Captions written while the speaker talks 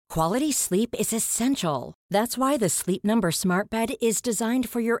Quality sleep is essential. That's why the Sleep Number Smart Bed is designed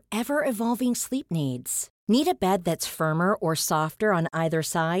for your ever-evolving sleep needs. Need a bed that's firmer or softer on either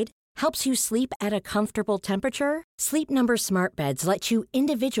side? Helps you sleep at a comfortable temperature? Sleep Number Smart Beds let you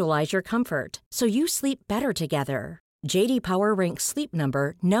individualize your comfort, so you sleep better together. J.D. Power ranks Sleep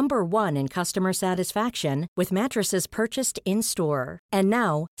Number number 1 in customer satisfaction with mattresses purchased in-store. And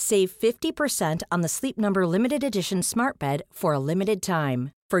now, save 50% on the Sleep Number Limited Edition Smart Bed for a limited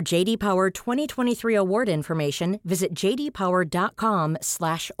time. For J.D. Power 2023 award information, visit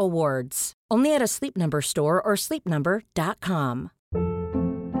jdpower.com/awards. Only at a Sleep Number store or sleepnumber.com.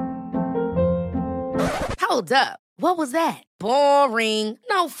 Hold up. What was that? Boring.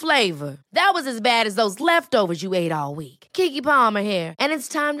 No flavor. That was as bad as those leftovers you ate all week. Keke Palmer here, and it's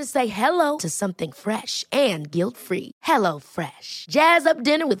time to say hello to something fresh and guilt-free. Hello Fresh. Jazz up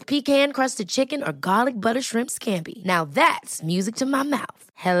dinner with pecan-crusted chicken or garlic butter shrimp scampi. Now that's music to my mouth.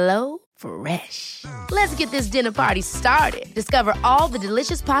 Hello Fresh. Let's get this dinner party started. Discover all the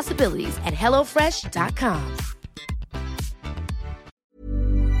delicious possibilities at hellofresh.com.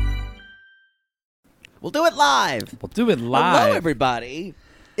 We'll do it live. Hello, everybody.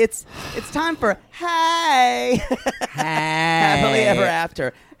 It's time for Hey. Happily Ever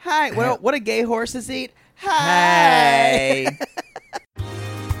After. Hi. What do gay horses eat? Hey.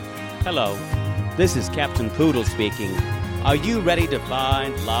 Hello. This is Captain Poodle speaking. Are you ready to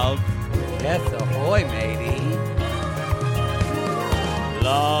find love? Yes, ahoy, matey.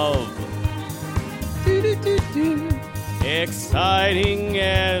 Love. Exciting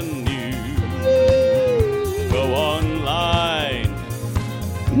and new. Go online.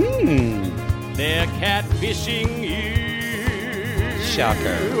 They're catfishing you.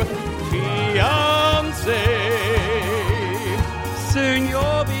 Shocker. Fiancé. Soon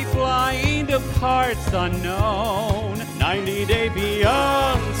you'll be flying to parts unknown. 90-day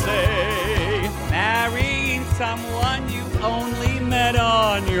fiancé. Marrying someone you only met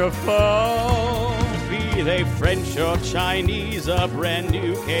on your phone. Be they French or Chinese, a brand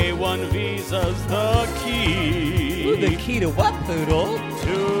new K1 visa's the key. Ooh, the key to what, Poodle?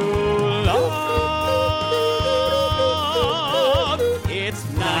 To love. It's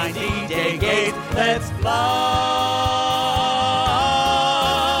 90-day gate. Let's love.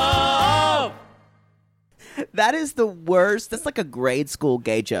 That is the worst. That's like a grade school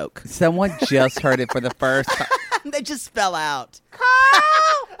gay joke. Someone just heard it for the first time. They just fell out. Carl,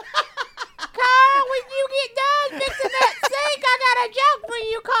 when you get done fixing that sink, I got a joke for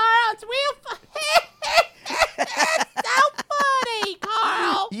you, Carl. It's real It's so funny,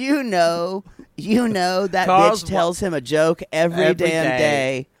 Carl. You know that Carl's bitch tells him a joke every damn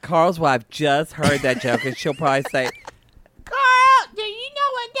day. Carl's wife just heard that joke, and she'll probably say, Carl, do you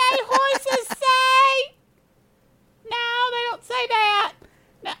know what gay horses say? No, they don't say that.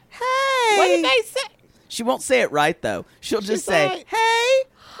 No. Hey. What did they say? She won't say it right, though. She'll just say, like, hey.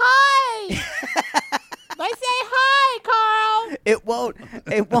 Hi. They say hi, Carl. It won't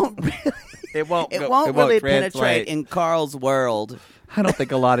really. It won't really translate. penetrate in Carl's world. I don't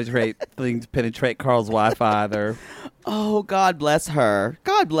think a lot of things penetrate Carl's wife either. Oh, God bless her.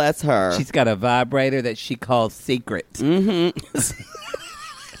 God bless her. She's got a vibrator that she calls Secret. Mm-hmm.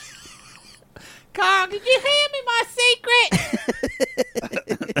 Carl, did you hand me my secret?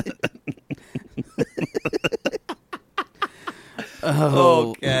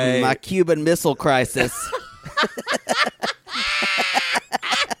 Oh, okay. My Cuban Missile Crisis.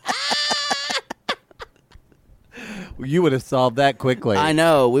 You would have solved that quickly. I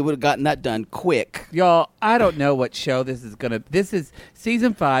know. We would have gotten that done quick. Y'all, I don't know what show this is going to... This is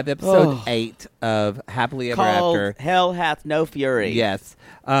Season 5, Episode 8 of Happily Ever Called After. Hell Hath No Fury. Yes.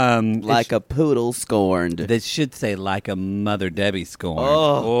 Like a poodle scorned. This should say like a Mother Debbie scorned.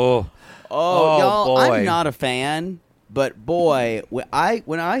 Oh, y'all, boy. I'm not a fan, but boy, when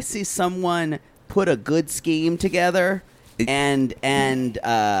I see someone put a good scheme together and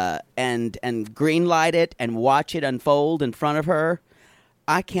green light it and watch it unfold in front of her,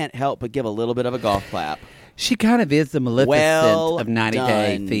 I can't help but give a little bit of a golf clap. She kind of is the Maleficent of 90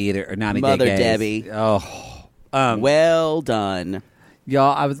 Day done, Theater or 90 Mother Day Gays. Debbie. Oh, Well done.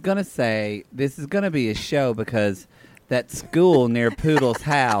 y'all, I was gonna say this is gonna be a show because that school near Poodle's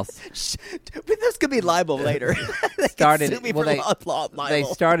house But this could be libel later. They started. can sue me Well, for libel. they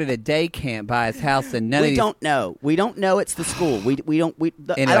started a day camp by his house, and none of We these, don't know. We don't know it's the school. I don't Anyway, want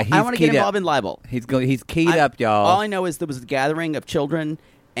to get he's keyed involved up. in libel. He's keyed up, y'all. All I know is there was a gathering of children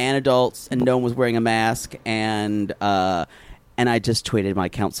and adults, and no one was wearing a mask. And I just tweeted my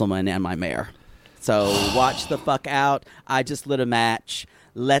councilman and my mayor. So watch the fuck out. I just lit a match.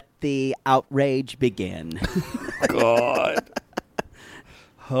 Let the outrage begin. God.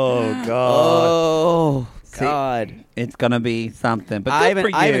 Oh, God. Oh, God. See, it's going to be something. But I good for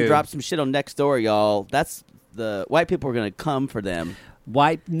you. even dropped some shit on Nextdoor, y'all. That's the white people are going to come for them.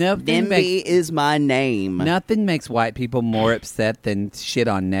 Nimby is my name. Nothing makes white people more upset than shit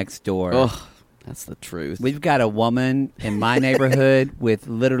on Nextdoor. Ugh, that's the truth. We've got a woman in my neighborhood with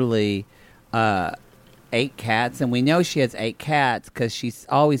literally 8 cats, and we know she has 8 cats because she's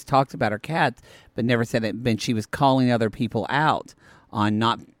always talked about her cats, but never said it. But she was calling other people out on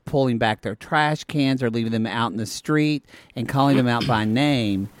not pulling back their trash cans or leaving them out in the street and calling them out by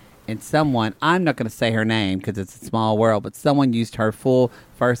name. And someone, I'm not going to say her name because it's a small world, but someone used her full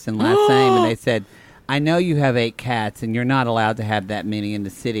first and last name, and they said, I know you have 8 cats, and you're not allowed to have that many in the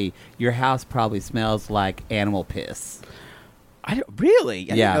city. Your house probably smells like animal piss. Really?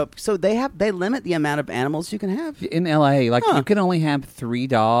 Yeah. So they limit the amount of animals you can have? In L.A., you can only have 3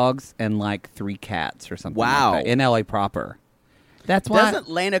 dogs and 3 cats or something Wow. like that. In L.A. proper. That's why. Doesn't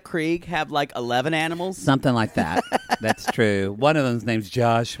Lana Krieg have 11 animals? Something like that. That's true. One of them's name's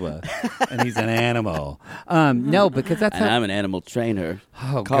Joshua, and he's an animal. No, because that's and I'm an animal trainer.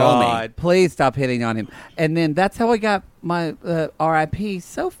 Oh, Call God. me. Please stop hitting on him. And then that's how I got my R.I.P.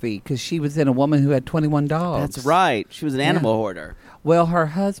 Sophie, because she was in A Woman Who Had 21 Dogs. That's right. She was an animal hoarder. Well, her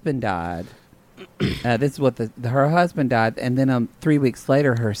husband died. This is what her husband died, and then 3 weeks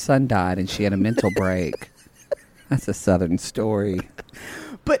later, her son died, and she had a mental break. That's a Southern story.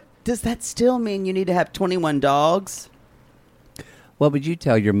 But does that still mean you need to have 21 dogs? What would you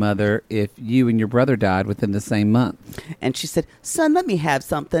tell your mother if you and your brother died within the same month? And she said, son, let me have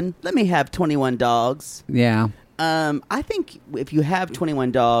something. Let me have 21 dogs. Yeah. I think if you have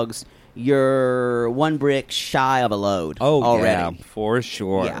 21 dogs, you're 1 brick shy of a load already. Yeah, for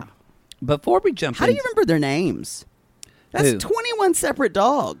sure. Yeah. Before we jump How do you remember their names? That's Who? 21 separate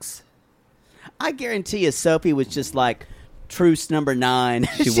dogs. I guarantee you Sophie was just like truce number 9.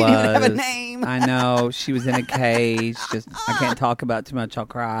 She didn't even have a name. I know. She was in a cage. I can't talk about it too much. I'll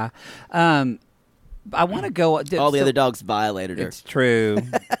cry. I want to go. All the other dogs violated her. It's true.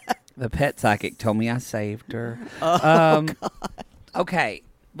 The pet psychic told me I saved her. God. Okay.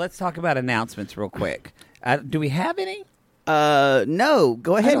 Let's talk about announcements real quick. Do we have any? No.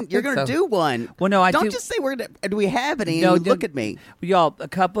 Go ahead. You're going to so. do one. Well, no, I don't do. just say we're going to. Do we have any? No, Look at me. Y'all, a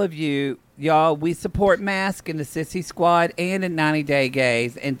couple of y'all, we support Mask in the Sissy Squad and in 90 Day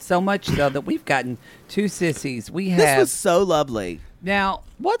Gays, and so much so that we've gotten 2 sissies. This was so lovely. Now,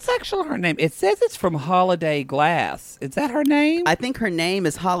 what's actually her name? It says it's from Holiday Glass. Is that her name? I think her name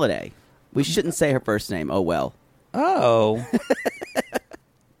is Holiday. We shouldn't say her first name. Oh, well. Oh.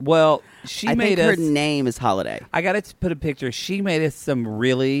 Well, she made us. I think her name is Holiday. I got to put a picture. She made us some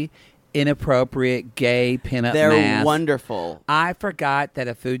really inappropriate gay pinup They're masks. wonderful. I forgot that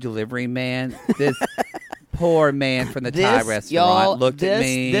a food delivery man, this poor man from the Thai restaurant, looked at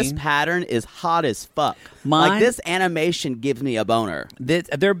me. This pattern is hot as fuck. Mine, this animation gives me a boner.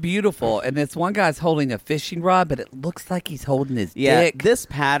 They're beautiful, and this one guy's holding a fishing rod, but it looks like he's holding his dick. This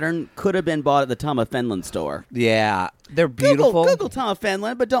pattern could have been bought at the Tom of Finland store. Yeah, they're beautiful. Google Tom of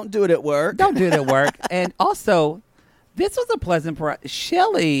Finland, but don't do it at work. Don't do it at work. And also, this was a pleasant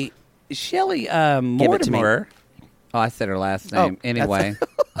Shelley Mortimer. Oh, I said her last name. Anyway,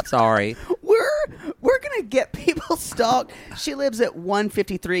 sorry. We're gonna get people stalked. She lives at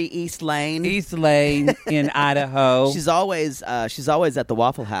 153 East Lane. East Lane in Idaho. She's always at the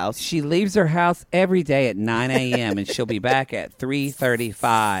Waffle House. She leaves her house every day at 9 a.m. and she'll be back at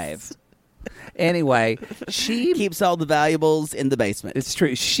 3:35. Anyway, she keeps all the valuables in the basement. It's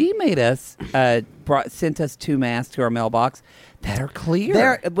true. She made us sent us 2 masks to our mailbox that are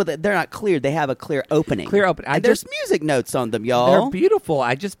clear. They're not clear. They have a clear opening. There's music notes on them, y'all. They're beautiful.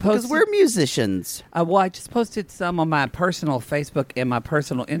 I just posted because we're musicians. I just posted some on my personal Facebook and my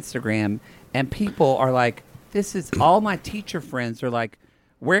personal Instagram, and people are like, "This is all my teacher friends are like,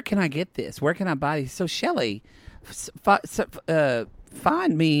 where can I get this? Where can I buy these?" So Shelley,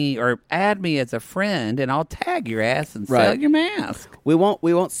 find me or add me as a friend, and I'll tag your ass and sell your mask. We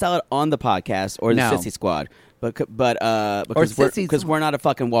won't sell it on the podcast or the Sissy Squad. Because we're not a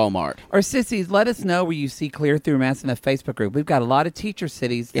fucking Walmart. Or sissies, let us know where you see Clear Through Masks in the Facebook group. We've got a lot of teacher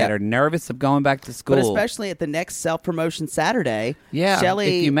cities that are nervous of going back to school. But especially at the next self-promotion Saturday. Yeah,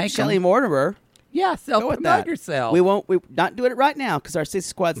 Shelley Mortimer. Yeah, self-promote yourself. We're not doing it right now because our Sissy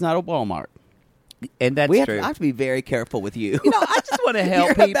Squad's not a Walmart. And that's true. I have to be very careful with you. You know, I just want to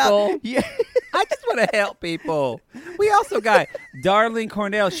help people. Yeah. I just want to help people. We also got Darlene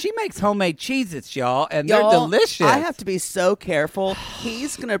Cornell. She makes homemade Cheez-Its, y'all, and they're delicious. I have to be so careful.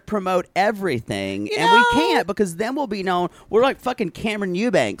 He's going to promote everything, and we can't because then we'll be known. We're like fucking Cameron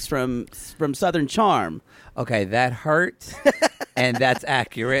Eubanks from Southern Charm. Okay, that hurts, and that's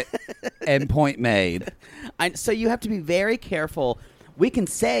accurate, and point made. So you have to be very careful. We can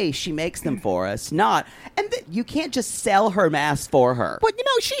say she makes them for us, you can't just sell her masks for her. But, you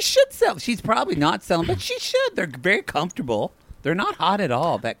know, she should sell. She's probably not selling, but she should. They're very comfortable. They're not hot at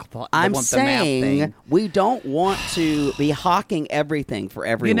all. I'm saying we don't want to be hawking everything for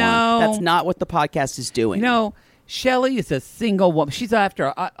everyone. You know, that's not what the podcast is doing. You know, Shelley is a single woman. She's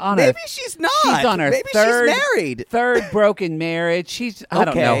after maybe she's not. She's on her maybe third, she's married. Third broken marriage. I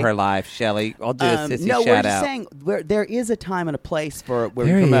don't know her life, Shelley. I'll do a sissy shout out. We're just saying there is a time and a place for where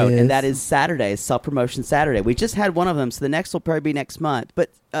we promote, and that is Saturday, Self-Promotion Saturday. We just had one of them, so the next will probably be next month.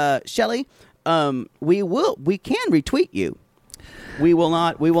 But Shelley, we can retweet you. We will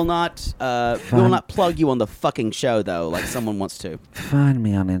not plug you on the fucking show though, like someone wants to. Find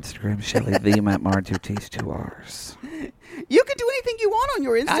me on Instagram, Shelley the Martutis 2 R's. You can do anything you want on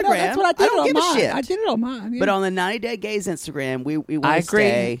your Instagram. I know, that's what I did. I don't give a shit. I did it on mine. Yeah. But on the 90 Day Gays Instagram, we want to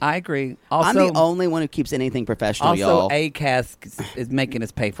stay. I agree. Also, I'm the only one who keeps anything professional, y'all. Also, ACAST is making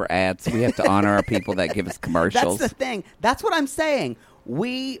us pay for ads. So we have to honor our people that give us commercials. That's the thing. That's what I'm saying.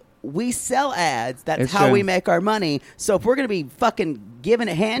 We sell ads. That's it's how true. we make our money. So if we're going to be fucking giving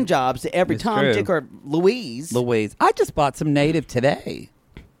hand jobs to every Tom, Dick, or Louise. I just bought some Native today.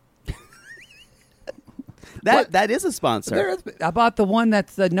 That is a sponsor. I bought the one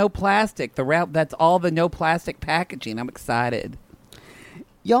that's no plastic. That's all the no plastic packaging. I'm excited.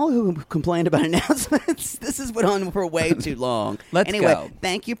 Y'all who complained about announcements, this has went on for way too long. Let's go.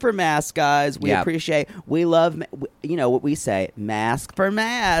 Thank you for masks, guys. We appreciate. We love. You know what we say? Mask for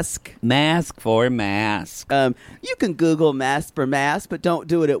mask. Mask for mask. You can Google mask for mask, but don't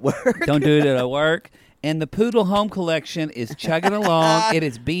do it at work. Don't do it at work. And the Poodle Home Collection is chugging along. It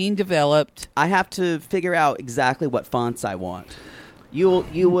is being developed. I have to figure out exactly what fonts I want.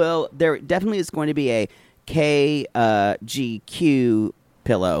 You will. There definitely is going to be a KGQ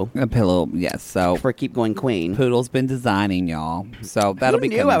pillow. A pillow, yes. So for Keep Going Queen. Poodle's been designing, y'all. So that'll be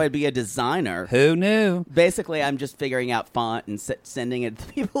coming. Who knew I would be a designer? Who knew? Basically, I'm just figuring out font and sending it to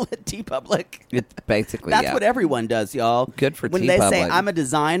people at TeePublic. It's basically, that's what everyone does, y'all. Good for when TeePublic. When they say I'm a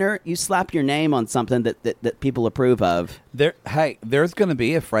designer, you slap your name on something that people approve of. There's going to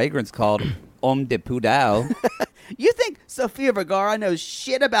be a fragrance called Homme de Poudre. You think Sofia Vergara knows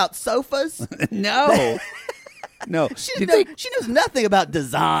shit about sofas? No. No, she knows nothing about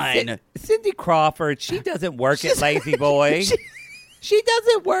design. Cindy Crawford, she doesn't work at Lazy Boy. She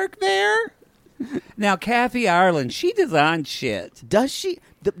doesn't work there. Now, Kathy Ireland, she designs shit. Does she?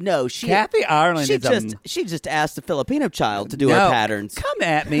 No, she. Kathy Ireland she just asked a Filipino child to do her patterns. Come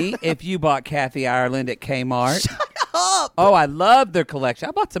at me if you bought Kathy Ireland at Kmart. Shut up. Oh, I love their collection.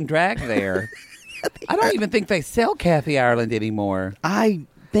 I bought some drag there. I don't even think they sell Kathy Ireland anymore. I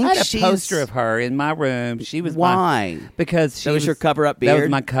had a poster of her in my room. She was because she was your cover-up beard. That was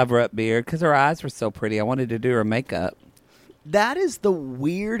my cover-up beard because her eyes were so pretty. I wanted to do her makeup. That is the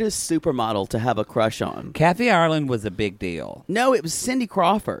weirdest supermodel to have a crush on. Kathy Ireland was a big deal. No, it was Cindy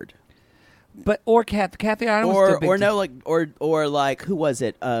Crawford. Kathy Ireland was a big deal. Who was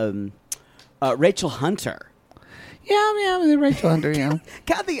it? Rachel Hunter. Yeah, Rachel Hunter. Yeah.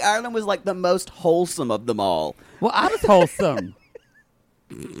 Kathy Ireland was like the most wholesome of them all. Well, I was wholesome.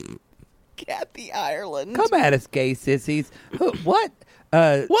 Kathy Ireland. Come at us, gay sissies. What?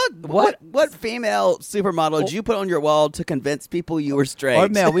 What female supermodel did you put on your wall to convince people you were straight? Or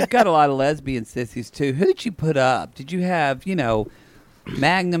Mel, we've got a lot of lesbian sissies too. Who did you put up? Did you have,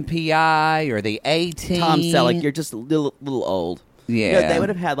 Magnum PI or the A-Team? Tom Selleck. You're just a little old. Yeah. They would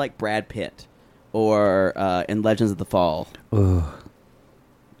have had like Brad Pitt or in Legends of the Fall. Ooh.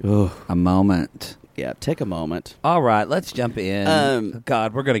 A moment. Yeah, take a moment. All right, let's jump in.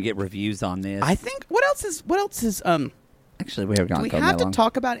 God, we're going to get reviews on this. I think what else is actually we have not. Do we have to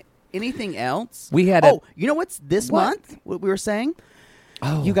talk about anything else? We had. You know what's this month? What we were saying.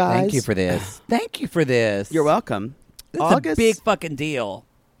 Oh, you guys! Thank you for this. Thank you for this. You're welcome. This is a big fucking deal.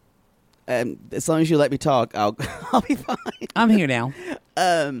 As long as you let me talk, I'll be fine. I'm here now.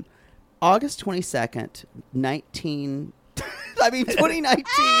 August 22nd, 2019.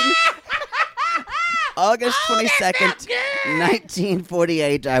 August 22nd,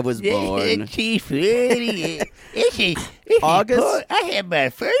 1948, I was born. August. I had my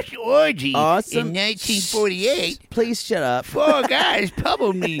first orgy Awesome. in 1948. Please shut up. 4 guys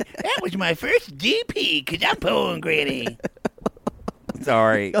pummeled me. That was my first DP, because I'm pulling gritty.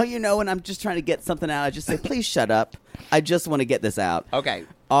 Sorry. Oh, when I'm just trying to get something out, I just say, please shut up. I just want to get this out. Okay.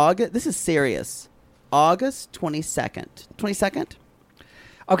 This is serious. August 22nd. 22nd?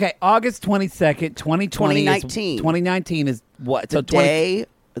 Okay, August 22nd, 2020. 2019. 2019 is what? The day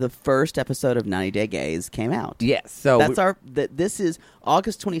the first episode of 90 Day Gays came out. Yes. So this is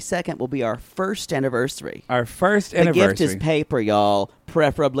August 22nd will be our first anniversary. Our first The anniversary. gift is paper, y'all.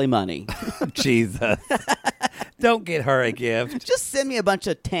 Preferably money. Jesus. Don't get her a gift. Just send me a bunch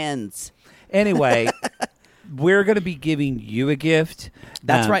of tens. Anyway, we're going to be giving you a gift.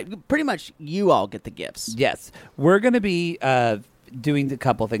 That's right. Pretty much you all get the gifts. Yes. We're going to be doing a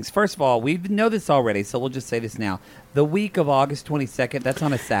couple things. First of all, we know this already, so we'll just say this now. The week of August 22nd, that's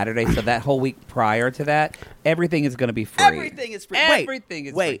on a Saturday, so that whole week prior to that, everything is going to be free. Everything is free. Everything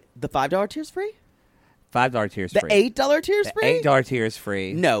is free. Wait, the $5 tier is free? $5 tier is The free. $8 tier is free? The $8 tier is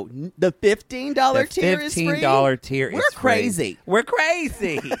free. No, the $15 tier is free? The $15 tier is free. We're crazy. We're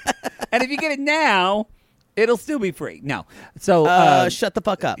crazy. And if you get it now, it'll still be free. No. So shut the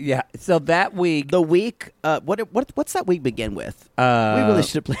fuck up. Yeah. So that week, The week, what's that week begin with? We really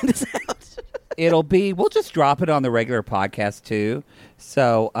should have planned this out. it'll be. We'll just drop it on the regular podcast too.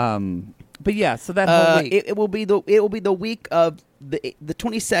 So, but yeah. So that whole week, it will be the week of the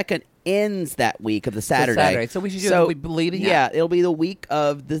 22nd ends that week of the Saturday. So we should do that week leading. Yeah, it'll be the week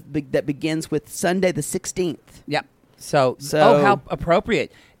of that begins with Sunday the 16th. Yep. So how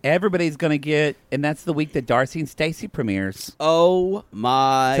appropriate. Everybody's going to get, and that's the week that Darcy and Stacey premieres. Oh,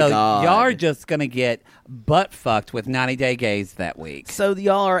 my God. So y'all are just going to get butt fucked with 90 Day Gays that week. So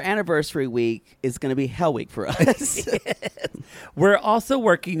y'all, our anniversary week is going to be hell week for us. We're also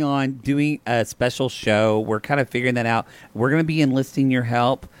working on doing a special show. We're kind of figuring that out. We're going to be enlisting your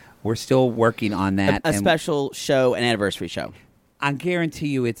help. We're still working on that. A special show, an anniversary show. I guarantee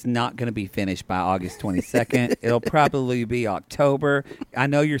you it's not going to be finished by August 22nd. It'll probably be October. I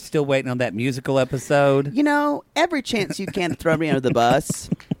know you're still waiting on that musical episode. Every chance you can to throw me under the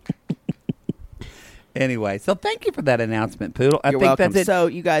bus. Anyway, so thank you for that announcement, Poodle. You're welcome. That's it. So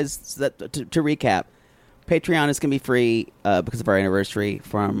you guys, to recap, Patreon is going to be free because of our anniversary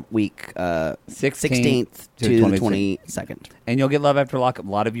from week 16th to the 22nd. And you'll get Love After Lockup. A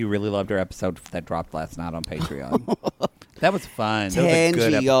lot of you really loved our episode that dropped last night on Patreon. That was fun. That was a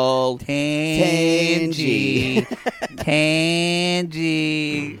good y'all. Tangy.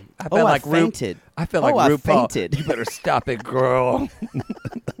 Tangy. I felt like fainted. I felt like RuPaul. I fainted. You better stop it, girl.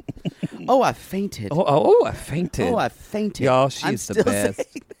 I fainted. I fainted. I fainted. Y'all, she's the best.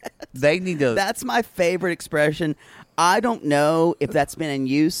 They need to. That's my favorite expression. I don't know if that's been in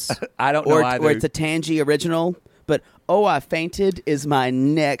use. I don't know either. Or it's a Tangy original, but I fainted is my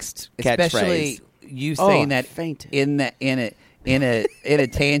next catchphrase. Especially you saying that fainted. in a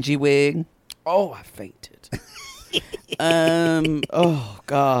Tangy wig. I fainted. Oh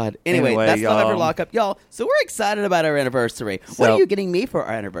God. Anyway, that's y'all. Love After Lockup, y'all. So we're excited about our anniversary. What are you getting me for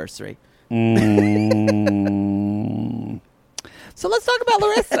our anniversary? So let's talk about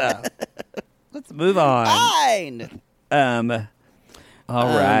Larissa. Let's move on. Fine.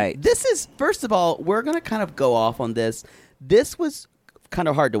 All right. This is, first of all, we're going to kind of go off on this. This was kind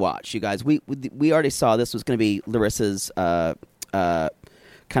of hard to watch, you guys. We already saw this was going to be Larissa's kind of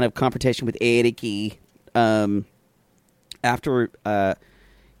confrontation with Eriki after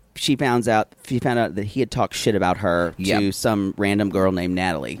she found out that he had talked shit about her to some random girl named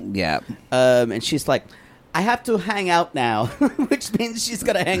Natalie. Yeah. And she's like, I have to hang out now, which means she's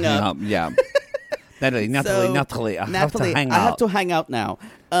going to hang up. Yeah. Natalie, I have to hang out. I have to hang out now.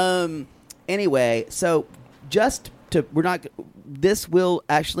 Anyway, so this will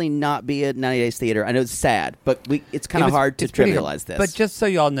actually not be a 90 Days Theater. I know it's sad, but it's kind of hard to trivialize this. But just so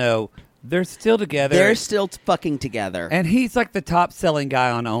y'all know, they're still together. They're still fucking together. And he's like the top selling guy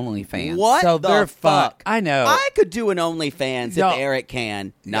on OnlyFans. What so the fuck? I know. I could do an OnlyFans if Eric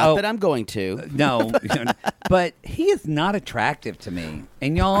can. Not that I'm going to. No. But he is not attractive to me.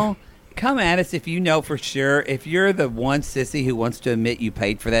 And y'all, come at us if you know for sure. If you're the one sissy who wants to admit you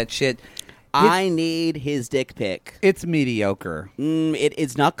paid for that shit. I need his dick pic. It's mediocre.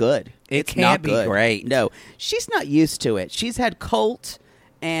 It's not good. It's can't be great. No. She's not used to it. She's had Colt.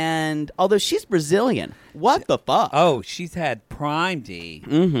 And although she's Brazilian, what the fuck? Oh, she's had Prime D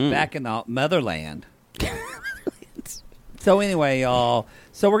back in the motherland. So anyway, y'all.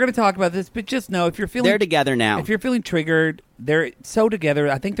 So we're going to talk about this, but just know if you're feeling... They're together now. If you're feeling triggered, they're so together.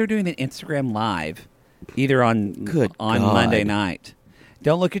 I think they're doing an Instagram Live either on Good God. Monday night.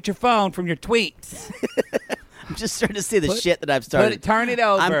 Don't look at your phone from your tweets. I'm just starting to see the shit that I've started. Turn it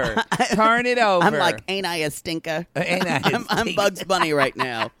over. Turn it over. I'm like, ain't I a stinker? Ain't I a I'm Bugs Bunny right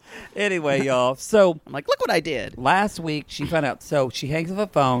now. Anyway, y'all. So I'm like, look what I did. last week she found out. So she hangs up the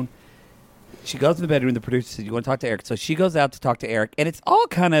phone. She goes in the bedroom. The producer said, "You want to talk to Eric?" So she goes out to talk to Eric, and it's all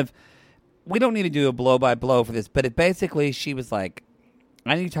kind of. We don't need to do a blow by blow for this, but it basically she was like,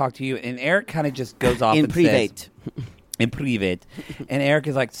 "I need to talk to you," and Eric kind of just goes off In and private. says, "In private," and Eric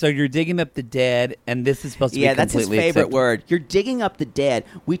is like, "So you're digging up the dead, and this is supposed to be that's his completely favorite acceptable." word. You're digging up the dead.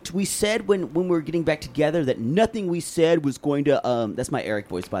 We said when we were getting back together that nothing we said was going to that's my Eric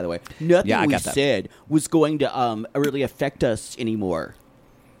voice, by the way. Nothing I we got that. said was going to really affect us anymore.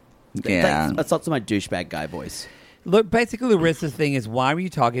 Yeah. That's also my douchebag guy voice. Look, basically, Larissa's thing is, why were you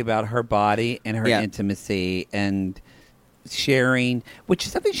talking about her body and her intimacy and sharing, which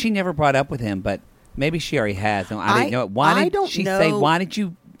is something she never brought up with him, but maybe she already has. And I didn't know it. Why did she say? Why did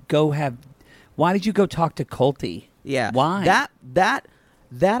you go talk to Colty? Yeah, why that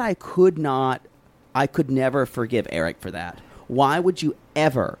I could never forgive Eric for that. Why would you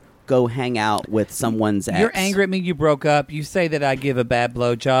ever go hang out with someone's ex? You're angry at me. You broke up. You say that I give a bad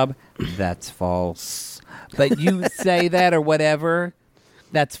blowjob. That's false. But you say that or whatever.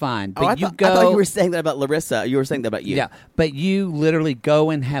 That's fine. But I thought you were saying that about Larissa. You were saying that about you. Yeah, but you literally go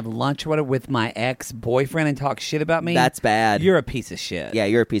and have lunch or whatever with my ex-boyfriend and talk shit about me. That's bad. You're a piece of shit. Yeah,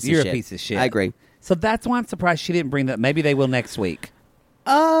 you're a piece of shit. You're a piece of shit. I agree. So that's why I'm surprised she didn't bring that. Maybe they will next week.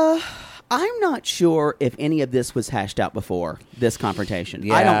 I'm not sure if any of this was hashed out before this confrontation.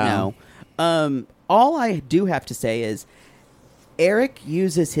 Yeah. I don't know. All I do have to say is Eric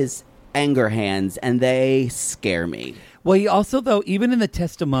uses his anger hands, and they scare me. Well, he also, though, even in the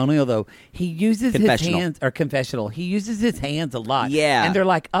testimonial, though, he uses his Confessional. hands, or confessional, he uses his hands a lot. Yeah. And they're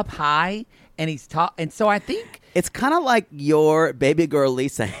like up high, and he's and so I think. It's kind of like your baby girl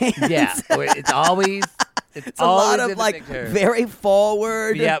Lisa hands. Yeah. It's always. It's a lot of like picture. very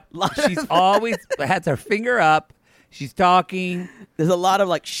forward. Yep. She's always has her finger up. She's talking. There's a lot of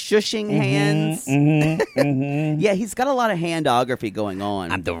like shushing hands. Yeah, he's got a lot of handography going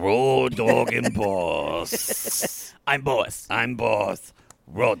on. I'm the road dog and boss. I'm boss. I'm boss.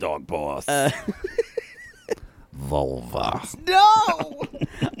 Road dog boss. Vulva. No!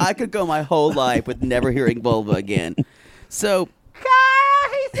 I could go my whole life with never hearing vulva again. So,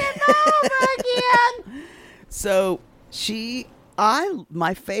 He said vulva again. So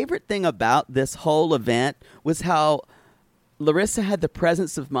my favorite thing about this whole event was how Larissa had the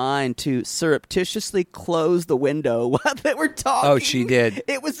presence of mind to surreptitiously close the window while they were talking. Oh, she did.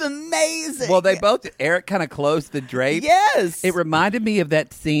 It was amazing. Well, they both. Eric kind of closed the drape. Yes. It reminded me of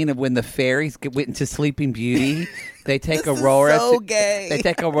that scene of when the fairies went into Sleeping Beauty. They take This is Aurora. so gay. They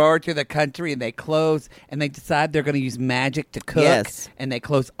take Aurora to the country and they close and they decide they're going to use magic to cook. Yes. And they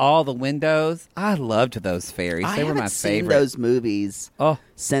close all the windows. I loved those fairies. I They were haven't my seen favorite. those movies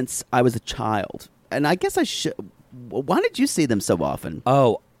since I was a child. And I guess I should. Why did you see them so often?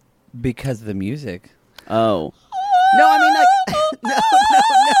 Oh, because of the music. Oh. No, I mean, like,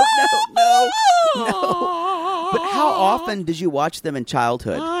 no. But how often did you watch them in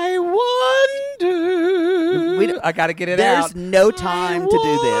childhood? I wonder. I got to get it out. There's no time to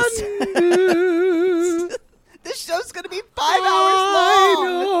do this. This show's going to be 5 hours long. I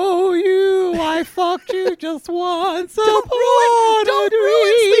know you. I fucked you just once. Don't ruin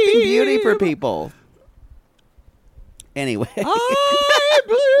Sleeping Beauty for people. Anyway. I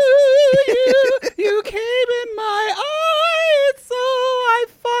blew you. You came in my eyes, so I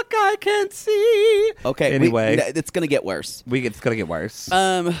can see. Okay. Anyway. It's going to get worse. It's going to get worse.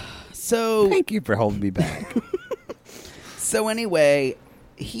 So Thank you for holding me back. So anyway,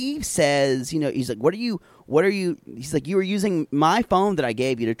 he says, he's like, what are you, he's like, you were using my phone that I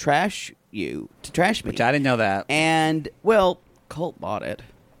gave you to trash me. Which I didn't know that. And, well, Colt bought it.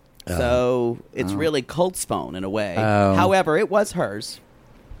 So it's really Colt's phone in a way. Oh. However, it was hers.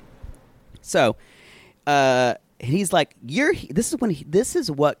 So he's like, this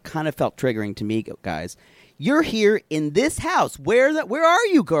is what kind of felt triggering to me, guys. You're here in this house. Where are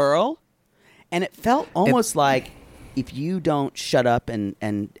you, girl? And it felt almost like if you don't shut up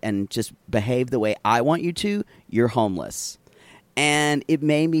and just behave the way I want you to, you're homeless. And it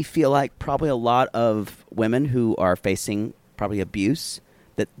made me feel like probably a lot of women who are facing probably abuse,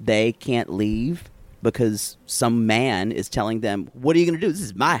 that they can't leave because some man is telling them, what are you going to do? This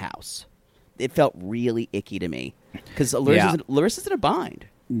is my house. It felt really icky to me because Larissa's in a bind.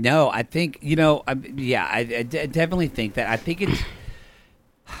 No, I think, I definitely think that. I think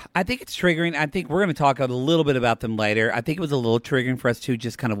I think it's triggering. I think we're going to talk a little bit about them later. I think it was a little triggering for us too,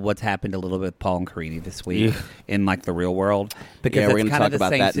 just kind of what's happened a little bit with Paul and Carini this week in like the real world, because we're it's gonna kind of talk the about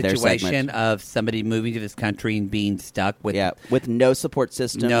same that in their situation segment. of somebody moving to this country and being stuck with with no support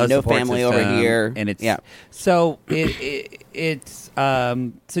system, no support family system, over here, and it's so it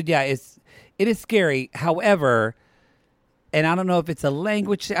is scary. However. And I don't know if it's a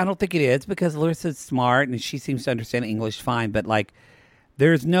language. I don't think it is, because Larissa's smart and she seems to understand English fine. But like,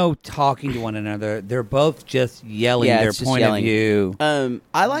 there's no talking to one another. They're both just yelling their point of view.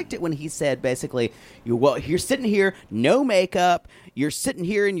 I liked it when he said basically, you're sitting here, no makeup. You're sitting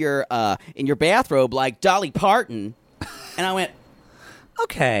here in your bathrobe like Dolly Parton, and I went,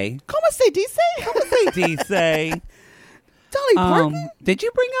 okay, ¿Cómo se dice? ¿Cómo se dice? Dolly Parton. Did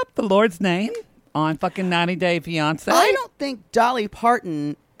you bring up the Lord's name on fucking 90 Day Fiancé? I don't think Dolly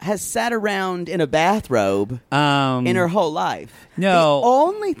Parton has sat around in a bathrobe in her whole life. No. The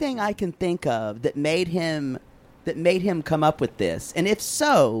only thing I can think of that made him come up with this, and if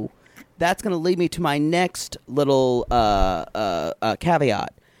so, that's going to lead me to my next little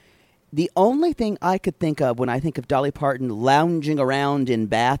caveat. The only thing I could think of when I think of Dolly Parton lounging around in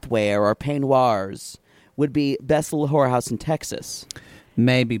bathwear or peignoirs would be Best Little Whorehouse in Texas.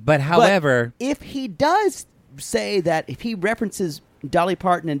 Maybe, but however, if he does say that, if he references Dolly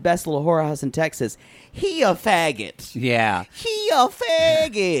Parton and Best Little Whorehouse in Texas, he a faggot. Yeah. He a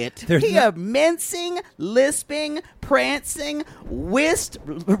faggot. He a mincing, lisping, prancing, wrist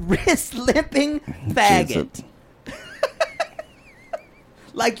limping faggot.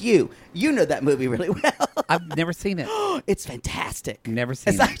 Like you. You know that movie really well. I've never seen it. It's fantastic. Never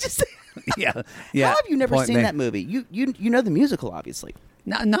seen it. it. I just yeah. How have you never seen that movie? You know the musical, obviously.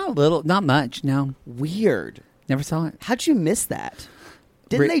 Not a little, not much. No. Weird. Never saw it. How'd you miss that?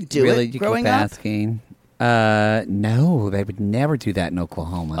 Didn't they do really, it you growing keep up? asking. No, they would never do that in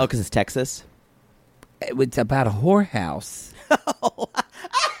Oklahoma. Oh, because it's Texas? It's about a whorehouse.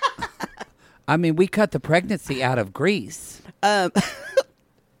 I mean, we cut the pregnancy out of Greece.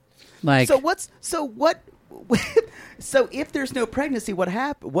 Like, so if there's no pregnancy, what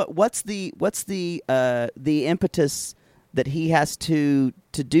happen? What's the impetus that he has to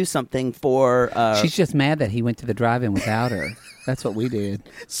do something for? She's just mad that he went to the drive-in without her. That's what we did.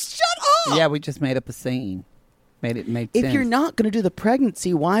 Shut up! Yeah, we just made up a scene. Made sense. If you're not going to do the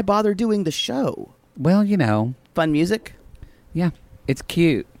pregnancy, why bother doing the show? Well, you know, fun music. Yeah, it's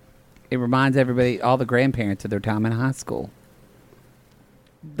cute. It reminds everybody, all the grandparents, of their time in high school.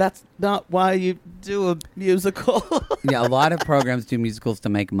 That's not why you do a musical. Yeah, a lot of programs do musicals to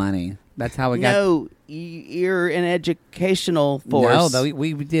make money. That's how we got. No, you're an educational force. No, though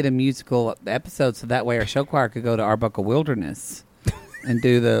we did a musical episode so that way our show choir could go to Arbuckle Wilderness and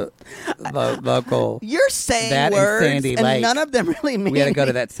do the local. You're saying that words, Sandy and Lake. none of them really mean. We had to go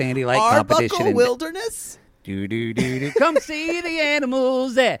to that Sandy Lake competition. Arbuckle Wilderness. Come see the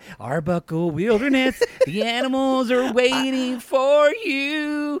animals at Arbuckle Wilderness. The animals are waiting for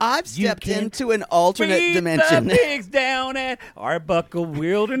you. I've stepped into an alternate dimension. The pigs down at Arbuckle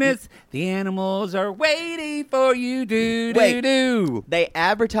Wilderness. The animals are waiting for you. Do. They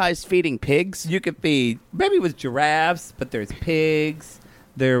advertised feeding pigs. You could feed. Maybe it was giraffes, but there's pigs.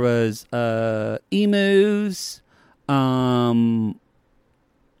 There was emus. There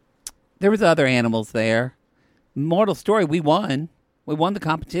was other animals there. Mortal story, we won. We won the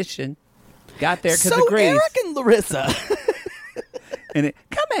competition. Got there because of Grace. So Eric and Larissa. And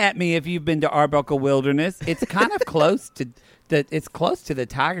come at me if you've been to Arbuckle Wilderness. It's kind of close to the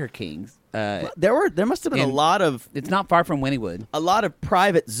Tiger Kings. There must have been a lot of. It's not far from Wynnewood. A lot of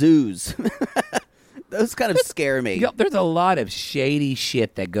private zoos. Those kind of scare me. There's a lot of shady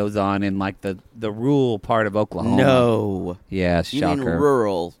shit that goes on in like the rural part of Oklahoma. No. Yeah, you shocker. mean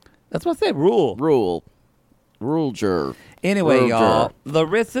rural. That's what I said, rural. Rural. Anyway, y'all,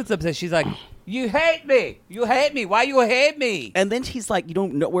 Larissa's upset. She's like, you hate me. You hate me. Why you hate me? And then she's like, you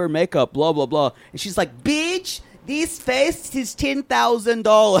don't wear makeup, blah, blah, blah. And she's like, bitch, this face is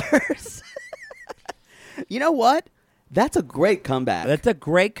 $10,000. You know what? That's a great comeback.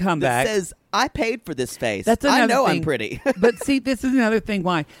 That says, I paid for this face. That's another I know thing. I'm pretty. But see, this is another thing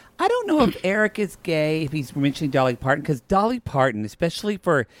why. I don't know if Eric is gay, if he's mentioning Dolly Parton, because Dolly Parton, especially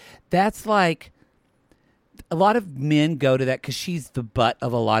that's like, a lot of men go to that because she's the butt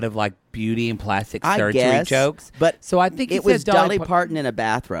of a lot of like beauty and plastic surgery jokes. But so I think it was Dolly Parton in a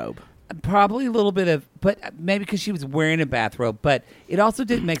bathrobe. Probably a little bit of, but maybe because she was wearing a bathrobe. But it also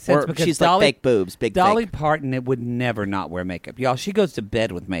didn't make sense because she's Dolly, like fake boobs, big Dolly fake. Parton would never not wear makeup, y'all. She goes to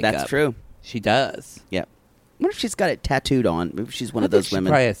bed with makeup. That's true. She does. Yeah. What if she's got it tattooed on? Maybe she's one of I think those she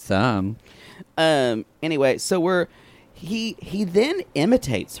women. probably has some. Anyway, so he then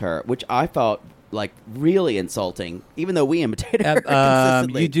imitates her, which I thought like really insulting, even though we imitated her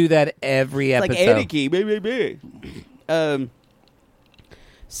consistently. You do that every episode. Like Anarchy, baby.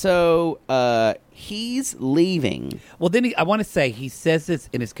 So he's leaving. Well, then I want to say he says this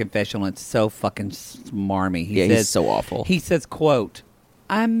in his confessional. It's so fucking smarmy. He says, he's so awful. He says, "quote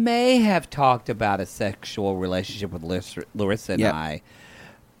I may have talked about a sexual relationship with Larissa and I,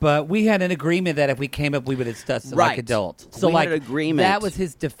 but we had an agreement that if we came up, we would discuss it like adults. So, we had an agreement. That was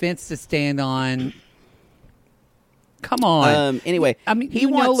his defense to stand on." Come on. Anyway, I mean,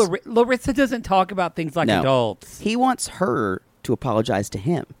 Larissa doesn't talk about things like adults. He wants her to apologize to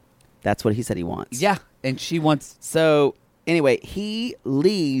him. That's what he said he wants. Yeah, and she wants... So, anyway, he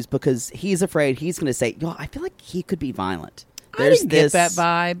leaves because he's afraid he's going to say, I feel like he could be violent. I didn't get that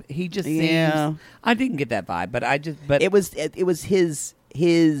vibe. He just seems... I didn't get that vibe, but I just... But it was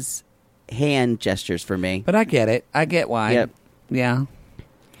his hand gestures for me. But I get it. I get why. Yep. Yeah.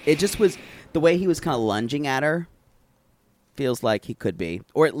 It just was... The way he was kind of lunging at her feels like he could be.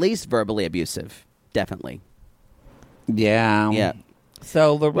 Or at least verbally abusive. Definitely. Yeah. Yeah.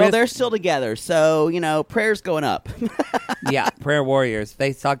 So well, they're still together, so prayers going up. Yeah, prayer warriors.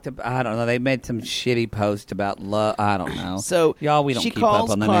 They talked about. I don't know. They made some shitty post about love. I don't know. So y'all, we don't keep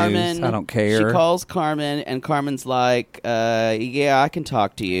up on the Carmen, news. I don't care. She calls Carmen, and Carmen's like, "Yeah, I can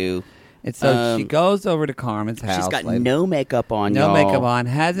talk to you." And so she goes over to Carmen's house. She's got no makeup on. No makeup on.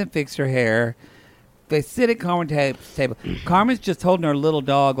 Hasn't fixed her hair. They sit at Carmen's table. Carmen's just holding her little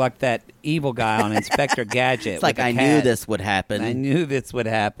dog like that evil guy on Inspector Gadget. It's like, I knew this would happen. I knew this would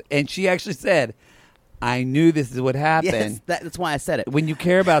happen. And she actually said, I knew this would happen. Yes, that's why I said it. When you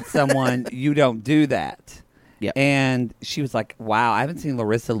care about someone, you don't do that. Yep. And she was like, wow, I haven't seen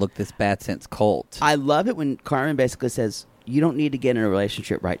Larissa look this bad since Colt. I love it when Carmen basically says, you don't need to get in a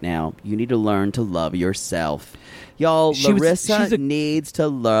relationship right now. You need to learn to love yourself. Y'all, Larissa needs to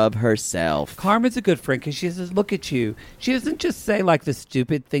love herself. Carmen's a good friend because she says, look at you. She doesn't just say like the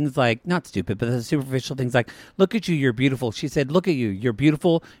stupid things like, not stupid, but the superficial things like, look at you, you're beautiful. She said, look at you, you're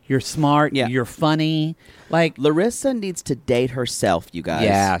beautiful, you're smart, you're funny. Like Larissa needs to date herself, you guys.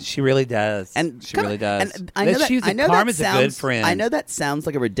 Yeah, she really does. And she really does. And I know Carmen's a good friend. I know that sounds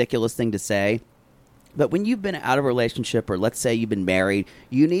like a ridiculous thing to say. But when you've been out of a relationship, or let's say you've been married,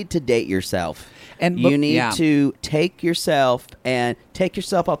 you need to date yourself. And you need to take yourself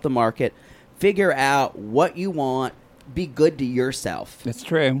off the market, figure out what you want, be good to yourself. That's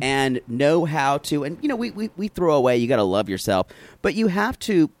true. And know how to, and we throw away, you got to love yourself. But you have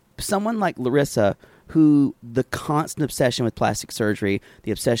to, someone like Larissa, who the constant obsession with plastic surgery,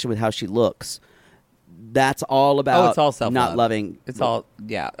 the obsession with how she looks, that's all about it's all self-love. Not loving. It's all,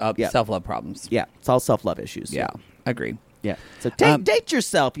 self-love problems. Yeah, it's all self-love issues. Yeah, agree. Yeah, so date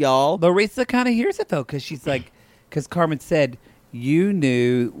yourself, y'all. Larissa kind of hears it, though, because she's like, because Carmen said, you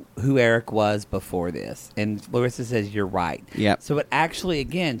knew who Eric was before this. And Larissa says, you're right. Yeah. So it actually,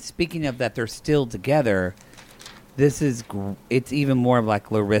 again, speaking of that they're still together, this is, it's even more of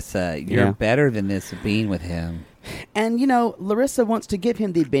like, Larissa, you're better than this being with him. And Larissa wants to give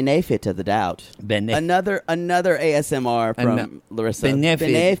him the benefit of the doubt. Another ASMR from Larissa.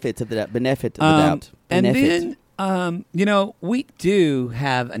 Benefit of the doubt. And then, we do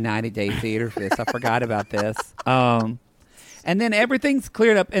have a 90-day theater for this. I forgot about this. And then everything's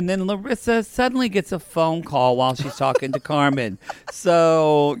cleared up, and then Larissa suddenly gets a phone call while she's talking to Carmen.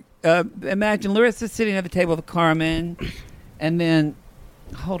 So imagine Larissa sitting at the table with Carmen, and then,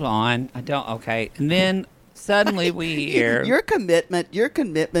 hold on, and then suddenly we hear your commitment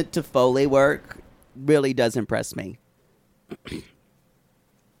to Foley work really does impress me.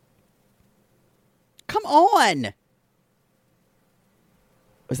 Come on.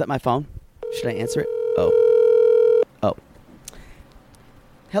 Was that my phone? Should I answer it? Oh.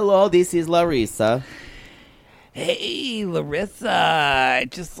 Hello, this is Larissa. Hey, Larissa.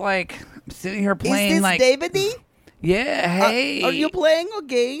 Just like I'm sitting here playing. Is this Davide? Yeah, hey. Are you playing a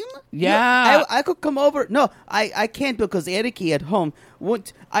game? Yeah. I could come over. No, I can't because Eric at home.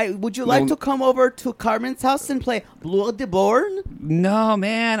 Would you like to come over to Carmen's house and play Blue de Born? No,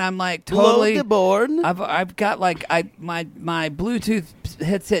 man. I'm like totally. Blue de Born? I've got like my Bluetooth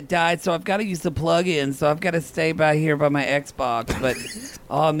headset died, so I've got to use the plug-in. So I've got to stay by here by my Xbox. But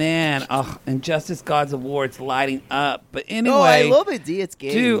oh man, and Justice God's Awards lighting up. But anyway, I love it. It's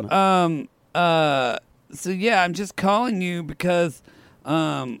game. Dude, so yeah, I'm just calling you because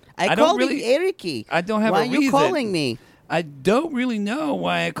I called don't really you Eric. I don't have why a reason. Why are you calling me? I don't really know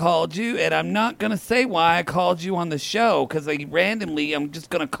why I called you, and I'm not going to say why I called you on the show because I'm just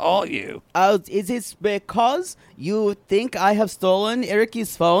going to call you. Is it because you think I have stolen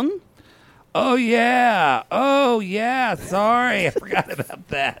Eric's phone? Oh, yeah. Sorry, I forgot about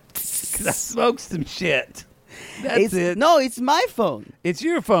that. Because I smoked some shit. That's it. No, it's my phone. It's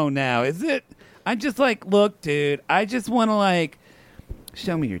your phone now, is it? I'm just like, look, dude, I just want to, like,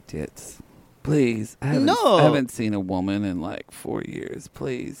 show me your tits. Please. I haven't seen a woman in, like, 4 years.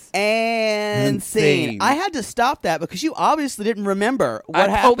 Please. And scene. I had to stop that because you obviously didn't remember what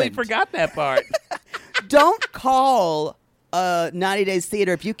happened. I totally forgot that part. Don't call 90 Days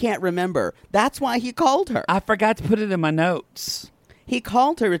Theater if you can't remember. That's why he called her. I forgot to put it in my notes. He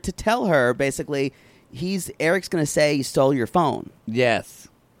called her to tell her, basically, Eric's going to say he stole your phone. Yes.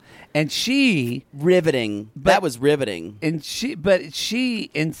 And she... Riveting. That was riveting. And she...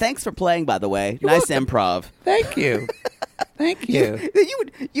 Thanks for playing, by the way. You're nice welcome. Improv. Thank you. Thank you.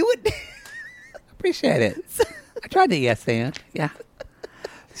 You would... Appreciate it. I tried to yes and. Yeah.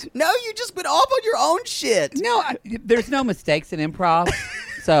 No, you just went off on your own shit. No, there's no mistakes in improv.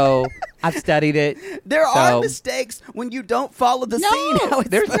 So I've studied it. There are mistakes when you don't follow the scene. How it's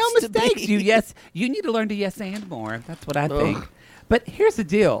there's no supposed to mistakes. be. You need to learn to yes and more. That's what I think. But here's the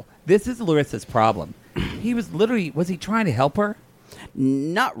deal. This is Larissa's problem. He was he trying to help her?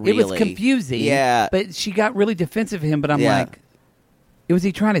 Not really. It was confusing. Yeah. But she got really defensive of him. But I'm like, was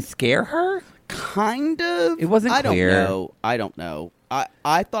he trying to scare her? Kind of. It wasn't clear. I don't know.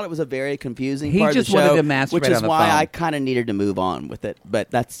 I thought it was a very confusing He part just of the show, wanted to masturbate which is on the why phone. I kind of needed to move on with it.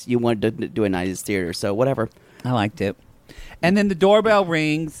 But you wanted to do a 90s theater, so whatever. I liked it. And then the doorbell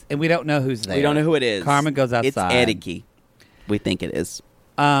rings, and we don't know who's there. We don't know who it is. Carmen goes outside. It's Eddie. We think it is.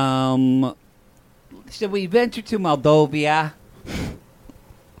 Should we venture to Moldova?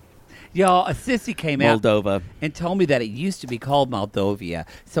 Y'all, a sissy came out and told me that it used to be called Moldova.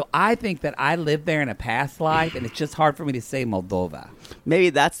 So I think that I lived there in a past life, and it's just hard for me to say Moldova. Maybe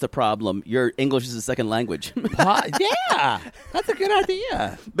that's the problem. Your English is a second language. Yeah, that's a good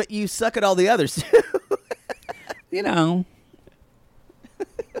idea. But you suck at all the others. You know.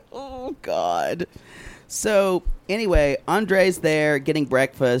 Oh, God. So, anyway, Andre's there getting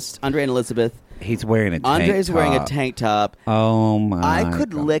breakfast. Andre and Elizabeth. He's wearing a tank Andre's top. wearing a tank top. Oh, my I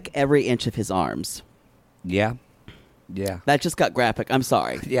could God. lick every inch of his arms. Yeah. Yeah. That just got graphic. I'm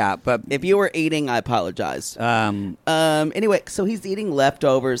sorry. Yeah, but... If you were eating, I apologize. Anyway, so he's eating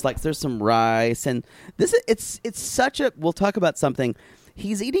leftovers. Like, there's some rice. And it's such a... We'll talk about something.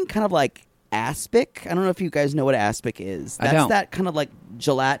 He's eating kind of like aspic. I don't know if you guys know what aspic is. I don't. That kind of like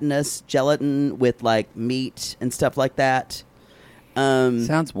gelatin with like meat and stuff like that.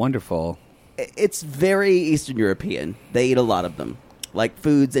 Sounds wonderful. It's very Eastern European. They eat a lot of them, like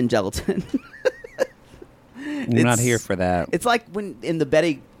foods and gelatin. I'm not here for that. It's like when in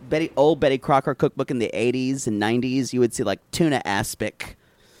the old Betty Crocker cookbook in the 80s and 90s, you would see like tuna aspic.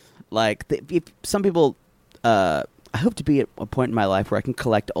 Like some people, I hope to be at a point in my life where I can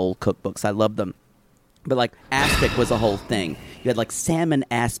collect old cookbooks. I love them. But like aspic was a whole thing. You had like salmon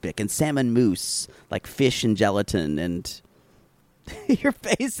aspic and salmon mousse, like fish and gelatin and... Your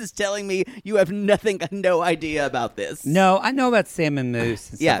face is telling me you have no idea about this. No, I know about salmon mousse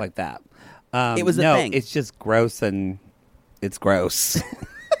and stuff like that. It was a thing. It's just gross and it's gross.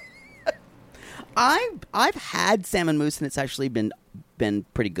 I've had salmon mousse and it's actually been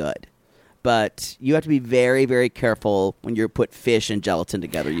pretty good. But you have to be very, very careful when you put fish and gelatin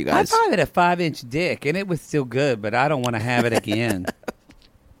together, you guys. I probably had a 5-inch dick and it was still good, but I don't want to have it again.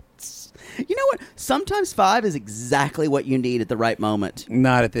 You know what? Sometimes 5 is exactly what you need at the right moment.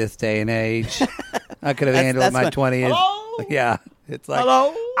 Not at this day and age. I could have handled my 20s. Hello? Yeah. It's like,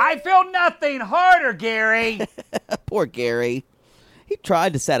 hello? I feel nothing harder, Gary. Poor Gary. He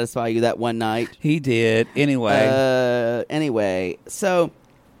tried to satisfy you that one night. He did. Anyway, so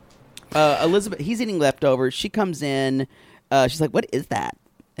Elizabeth, he's eating leftovers. She comes in. She's like, what is that?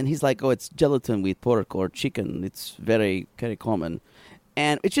 And he's like, oh, it's gelatin with pork or chicken. It's very, very common.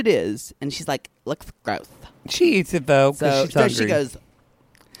 Which it is. And she's like, looks gross. She eats it, though, So she's hungry. she goes,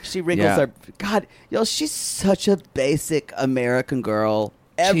 she wrinkles her. God, she's such a basic American girl.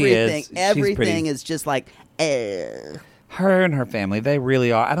 Everything is just like, Her and her family, they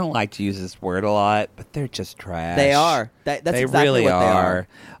really are. I don't like to use this word a lot, but they're just trash. They are. That's they exactly really what are.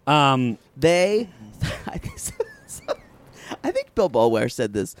 They I think Bill Boulware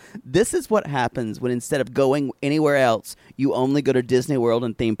said this. This is what happens when instead of going anywhere else, you only go to Disney World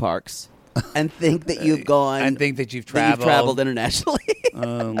and theme parks and think that you've gone. And think that you've traveled. traveled. You've traveled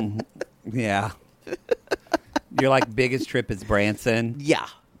internationally. Yeah. Your biggest trip is Branson. Yeah.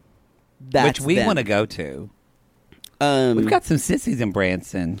 Which we want to go to. We've got some sissies in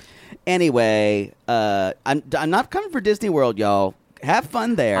Branson. Anyway, I'm not coming for Disney World, y'all. Have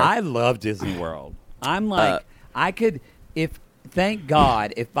fun there. I love Disney World. I'm like, I could, if Thank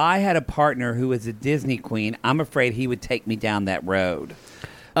God, if I had a partner who was a Disney queen, I'm afraid he would take me down that road.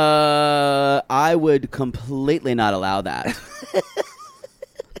 I would completely not allow that.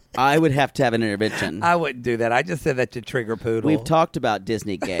 I would have to have an intervention. I wouldn't do that. I just said that to trigger Poodle. We've talked about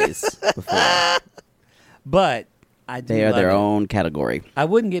Disney gays before. But I do They are love their it. own category. I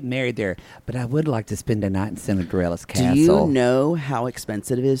wouldn't get married there, but I would like to spend a night in Cinderella's castle. Do you know how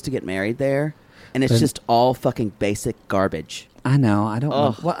expensive it is to get married there? And it's just all fucking basic garbage. I know. I don't know.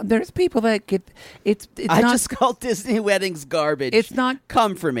 Ugh. Well, there's people that get it's I not just call Disney weddings garbage. It's not-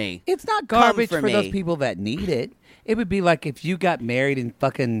 Come for me. it's not Come garbage for for those me. people that need it. It would be like if you got married in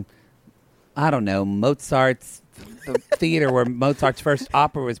fucking I don't know, Mozart's theater where Mozart's first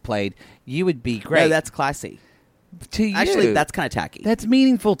opera was played, you would be great. No, that's classy. to you. Actually, that's kind of tacky. That's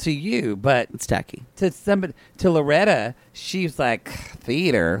meaningful to you, but It's tacky. to somebody, to Loretta, she's like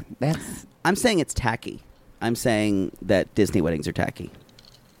theater. That's I'm saying it's tacky. I'm saying that Disney weddings are tacky.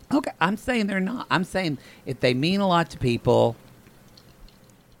 okay. I'm saying they're not. I'm saying if they mean a lot to people,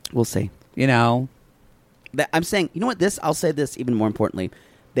 We'll see. you know. I'm saying, you know what? I'll say this even more importantly.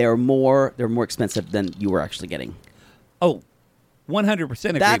 They're more expensive than you were actually getting. Oh, 100%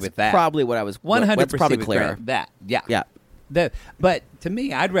 agree That's with that. probably what I was. 100% That's probably with clearer. that. Yeah. Yeah. But to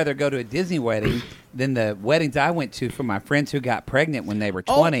me, I'd rather go to a Disney wedding than the weddings I went to for my friends who got pregnant when they were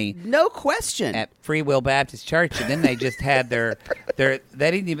 20 Oh, no question. at Free Will Baptist Church, and then they just had they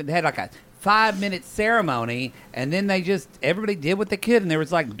had like a 5-minute ceremony, and then everybody did what they could, and there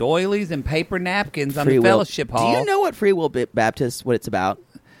was like doilies and paper napkins on Free the Will. fellowship hall. Do you know what Free Will Baptist, what it's about?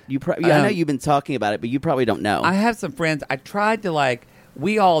 I know you've been talking about it, but you probably don't know. I have some friends. I tried to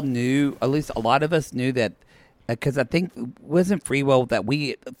we all knew, at least a lot of us knew that, because I think wasn't Free Will that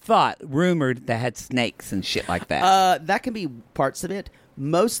we rumored that had snakes and shit like that. That can be parts of it.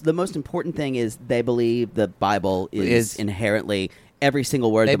 The most important thing is they believe the Bible is inherently every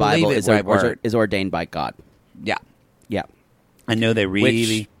single word of They the Bible believe is, it word. is ordained by God. Yeah, Yeah. I know they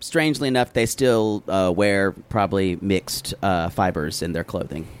really. Which, strangely enough, they still wear probably mixed fibers in their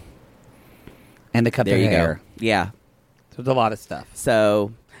clothing. And they cut There their you hair. go. Yeah. There's a lot of stuff.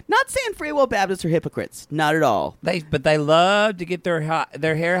 So, not saying Free Will Baptists are hypocrites. Not at all. But they love to get their hair Come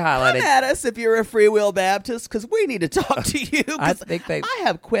highlighted. at us if you're a Free Will Baptist, because we need to talk to you. 'cause I think I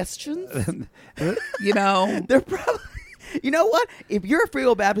have questions. You know, They're probably. You know what? If you're a Free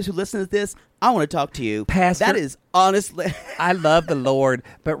Will Baptist who listens to this, I want to talk to you. Pastor- That is honestly. I love the Lord,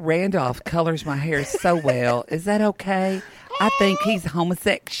 but Randolph colors my hair so well. Is that okay? I think he's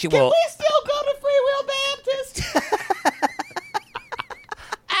homosexual. still go to Free Will Baptist?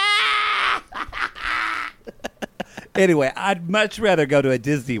 Anyway, I'd much rather go to a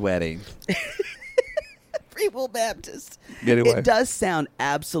Disney wedding. Free Will Baptist. Anyway. It does sound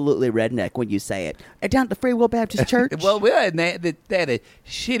absolutely redneck when you say it. Down at the Free Will Baptist Church. Well, they had a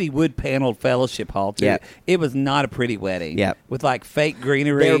shitty wood-paneled fellowship hall, too. Yeah. It was not a pretty wedding. Yeah. With, fake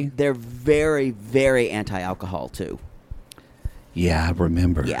greenery. they're very, very anti-alcohol too. Yeah, I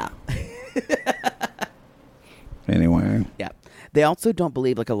remember. Yeah. Anyway. Yeah. They also don't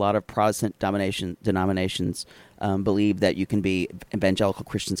believe, like a lot of Protestant denominations believe that evangelical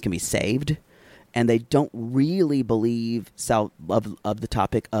Christians can be saved. And they don't really believe of the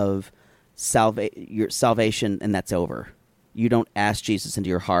topic of your salvation, and that's over. You don't ask Jesus into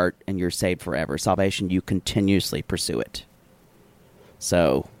your heart, and you're saved forever. Salvation, you continuously pursue it.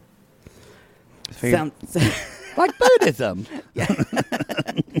 So, Like Buddhism.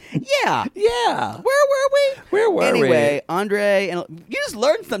 yeah. Yeah. Where were we? Where were we? Anyway, Andre, and you just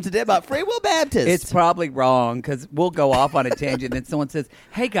learned something today about Free Will Baptist. It's probably wrong because we'll go off on a tangent and someone says,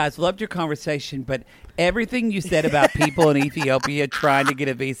 hey guys, loved your conversation, but everything you said about people in Ethiopia trying to get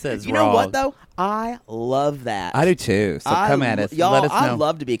a visa is you wrong. know what, though? I love that. I do too. So come at us. Y'all, Let us know. I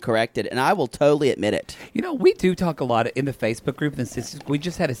love to be corrected, and I will totally admit it. You know, we do talk a lot in the Facebook group. And we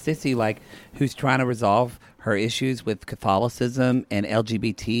just had a sissy who's trying to resolve her issues with Catholicism and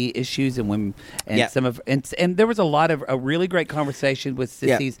LGBT issues and women and Yep. some of and there was a really great conversation with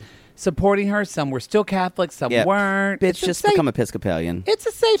sissies supporting her. Some were still Catholic, some Yep. weren't. Bitch, It's a just safe- become Episcopalian. It's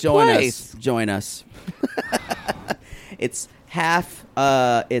a safe Join place. us. Join us. It's half.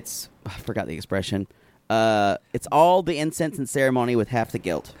 I forgot the expression. It's all the incense and ceremony with half the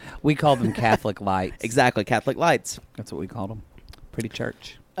guilt. We call them Catholic lights. Exactly, Catholic lights. That's what we called them. Pretty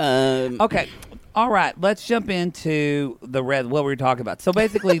church. Okay. All right. Let's jump into what we were talking about. So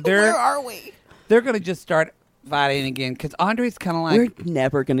basically, Where are we? they're going to just start fighting again because Andre's kind of like, We're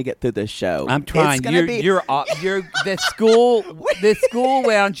never going to get through this show. I'm trying. It's gonna be. The school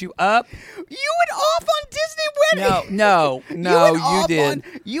wound you up. You went off on Disney wedding. No, You went you off did.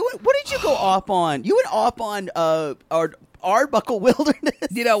 What did you go off on? You went off on Arbuckle Wilderness.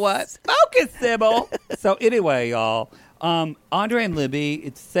 You know what? Focus, Sybil. So anyway, y'all, Andre and Libby,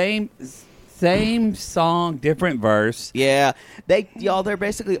 it's same song, different verse. Yeah, they're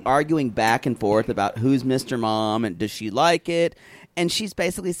basically arguing back and forth about who's Mr. Mom and does she like it, and she's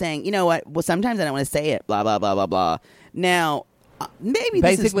basically saying, you know what? Well, sometimes I don't want to say it. Blah blah blah blah blah. Now, maybe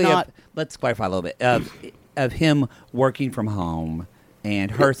basically, this is not. Let's clarify a little bit of him working from home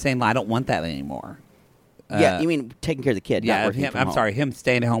and her saying, well, "I don't want that anymore." Yeah, you mean taking care of the kid? Yeah, not working him, from I'm home. sorry, him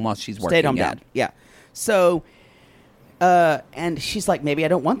staying at home while she's working. Stay at home dad. Yeah. So, and she's like, maybe I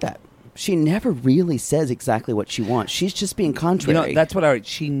don't want that. She never really says exactly what she wants. She's just being contrary. You know, that's what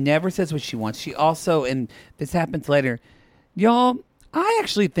she never says what she wants. She also, and this happens later, y'all, I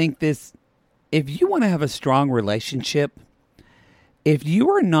actually think this, if you want to have a strong relationship, if you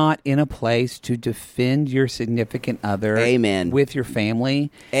are not in a place to defend your significant other Amen. with your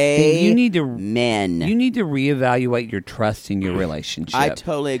family, then you need to reevaluate your trust in your relationship. I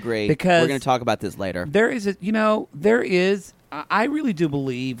totally agree. Because we're going to talk about this later. I really do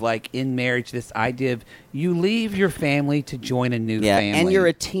believe, like, in marriage, this idea of you leave your family to join a new family. And you're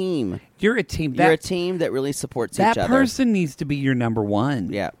a team. You're a team. You're a team that really supports each other. That person needs to be your number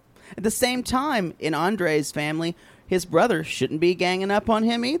one. Yeah. At the same time, in Andre's family, his brother shouldn't be ganging up on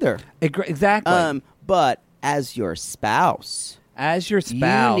him either. Exactly. But as your spouse,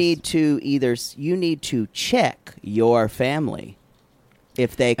 you need to check your family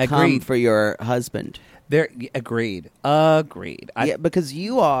if they come for your husband. Agreed. Because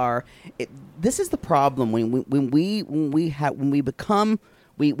you are. This is the problem when we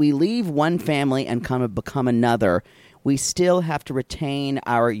leave one family and kind of become another. We still have to retain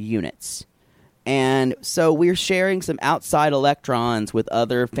our units. And so we're sharing some outside electrons with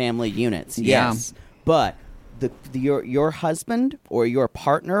other family units. Yes. But your husband or your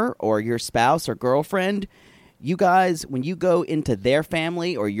partner or your spouse or girlfriend, you guys, when you go into their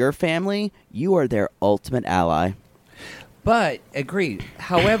family or your family, you are their ultimate ally. But, agreed.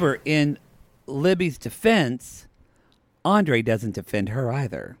 However, in Libby's defense, Andre doesn't defend her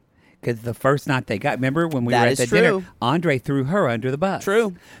either. Because the first night they got, remember when we were at the dinner, Andre threw her under the bus.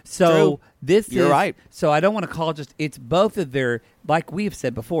 True. So You're right. So I don't want to call it's both of their, like we have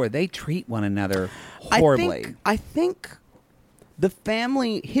said before, they treat one another horribly. I think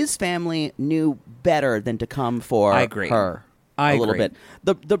his family knew better than to come for her. I little agree.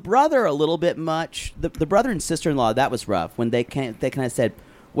 bit. The brother a little bit much. The brother and sister-in-law, that was rough when they kind of said,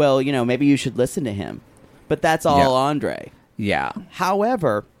 well, maybe you should listen to him. But that's all Andre. Yeah.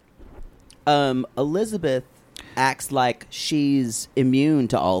 However, Elizabeth acts like she's immune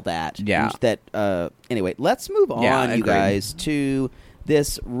to all that. Yeah. Anyway, let's move on, you guys, to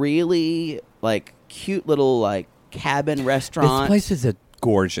this really cute little cabin restaurant. This place is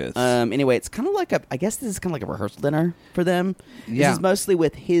gorgeous. Anyway, it's kind of I guess this is kind of like a rehearsal dinner for them. Yeah. This is mostly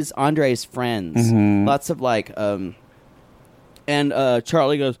with Andre's friends. Mm-hmm. Lots of and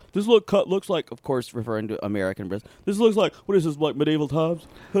Charlie goes, this looks like, of course, referring to American Britain. This looks like, what is this, like medieval times?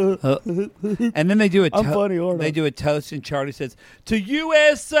 And then they do I'm funny, aren't I? They do a toast, and Charlie says, to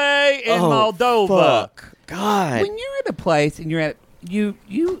USA and Moldova. Fuck. God. When you're at a place and you're at, and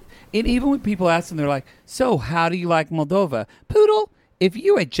even when people ask them, they're like, so how do you like Moldova? Poodle, if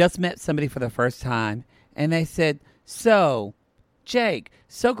you had just met somebody for the first time and they said, so, Jake,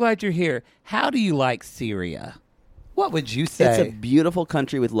 so glad you're here. How do you like Syria? What would you say? It's a beautiful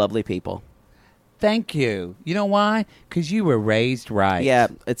country with lovely people. Thank you. You know why? Because you were raised right. Yeah,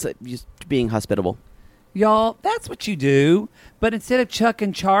 it's just being hospitable. Y'all, that's what you do. But instead of Chuck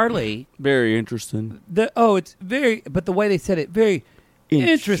and Charlie... Very interesting. But the way they said it, very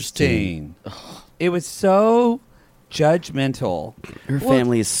interesting. It was so judgmental. Her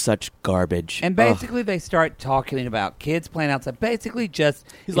family is such garbage. And basically they start talking about kids playing outside. Basically just,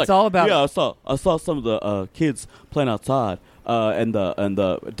 it's all about... Yeah, I saw some of the kids playing outside. How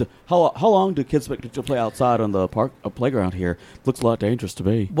long do kids expect to play outside on the park playground here? Looks a lot dangerous to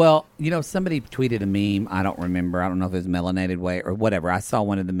me. Well, somebody tweeted a meme. I don't remember. I don't know if it was Melanated Way or whatever. I saw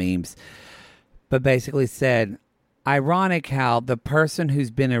one of the memes. But basically said, ironic how the person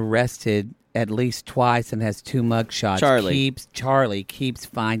who's been arrested at least twice and has 2 mugshots Charlie keeps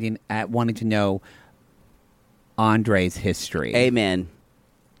wanting to know Andre's history. Amen.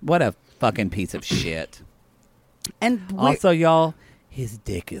 What a fucking piece of shit. And also, y'all, his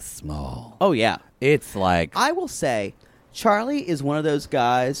dick is small. Oh, yeah. It's like... I will say, Charlie is one of those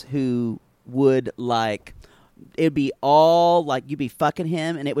guys who would, it'd be all, you'd be fucking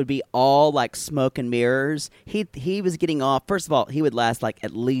him, and it would be all, smoke and mirrors. He was getting off. First of all, he would last,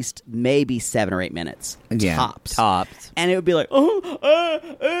 at least maybe 7 or 8 minutes. Yeah, tops. And it would be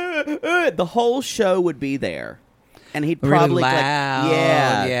the whole show would be there. and he'd Really probably loud,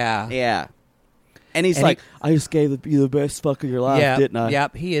 yeah. And he's And like, I just gave you the best fuck of your life, didn't I?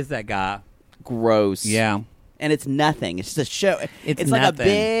 Yep, he is that guy. gross. Yeah. And it's nothing. It's just a show. It's like a nothing.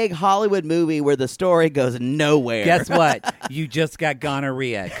 big Hollywood movie where the story goes nowhere. Guess what? You just got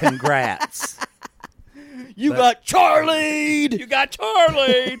gonorrhea. Congrats. You got Charlied. You got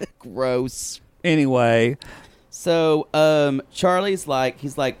Charlie. Gross. Anyway, So Charlie's like,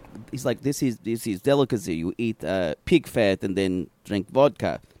 he's like, this is delicacy. You eat pig fat and then drink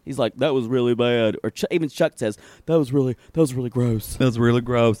vodka. He's like, that was really bad. Or even Chuck says, that was really gross. that was really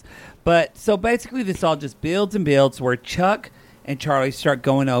gross. But so basically, this all just builds and builds where Chuck and Charlie start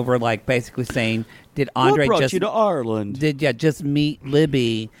going over, like basically saying, did Andre what brought just you to Ireland? just meet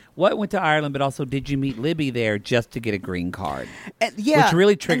Libby? What went to Ireland? But also, did you meet Libby there just to get a green card? And, yeah, Which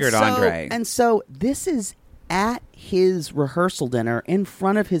really triggered and so, Andre. And so this is at his rehearsal dinner in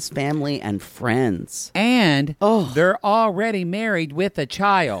front of his family and friends. And Oh. they're already married with a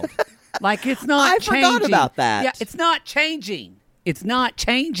child. Like, it's not I changing. forgot about that. Yeah, it's not changing. It's not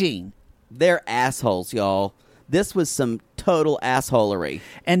changing. They're assholes, y'all. This was some total assholery.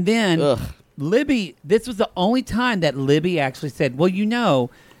 And then Ugh. Libby, this was the only time that Libby actually said, well, you know,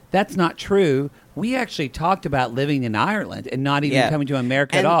 that's not true. We actually talked about living in Ireland and not even Yeah. coming to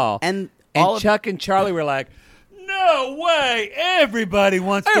America And- at all. and all of- Chuck and Charlie were like, no way. Everybody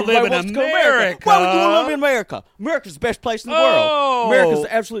wants to live in wants to go to America. Why would you want to live in America? America's the best place in the Oh. world. America's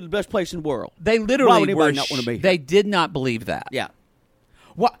absolutely the best place in the world. They Why literally would were. anybody not want to be here? They did not believe that. Yeah.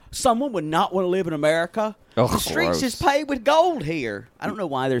 What? Someone would not want to live in America? Oh, the streets gross. just paved with gold here. I don't know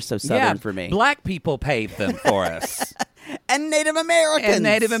why they're so southern Yeah, for me. black people paved them for us. And Native Americans. And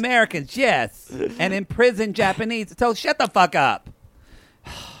Native Americans, yes. And imprisoned Japanese. So shut the fuck up.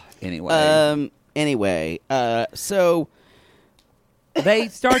 Anyway. Anyway, so They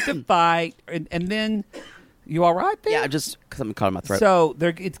start to fight, and then you all right there? yeah, just because I'm caught in my throat. So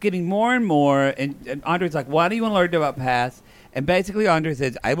it's getting more and more, and Andre's like, "Why do you want to learn about past?" And basically, Andre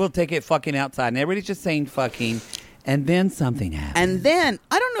says, "I will take it fucking outside," and everybody's just saying "fucking," and then something happens. And then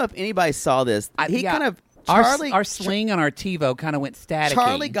I don't know if anybody saw this. He kind of Charlie, our sling on our TiVo kind of went staticky.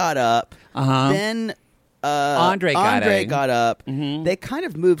 Charlie got up. Uh-huh. Then Andre got up. Mm-hmm. They kind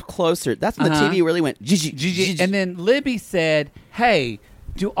of moved closer. That's when the TV really went. And then Libby said, "Hey,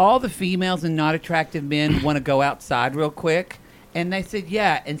 do all the females and not attractive men want to go outside real quick?" And they said,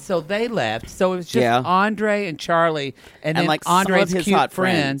 "Yeah." And so they left. So it was just Yeah. Andre and Charlie, and then like some Andre's of his cute hot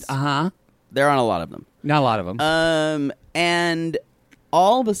friends. friends. They're on a lot of them. Not a lot of them. And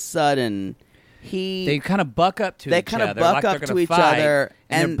all of a sudden, They kind of buck up to They each kind of other. buck like up they're gonna to each fight, other,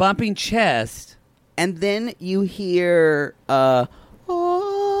 and they're and- bumping chest. and then you hear,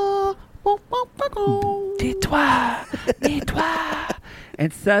 Dis-toi.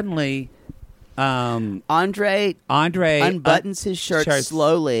 And suddenly, Andre unbuttons his shirt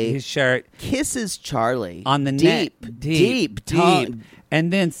slowly, his shirt kisses Charlie on the deep, neck, deep tongue.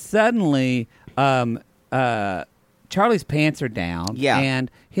 and then suddenly, Charlie's pants are down. Yeah.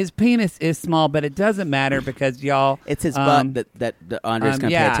 and his penis is small, but it doesn't matter because y'all. It's his butt that Andre's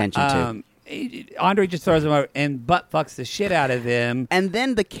going to pay attention to. Andre just throws him over and butt fucks the shit out of him. And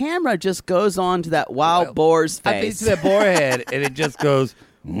then the camera just goes on to that wild boar's I think face. to the boar head, and it just goes.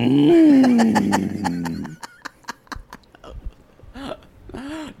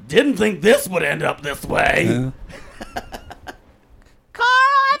 Didn't think this would end up this way. Carl,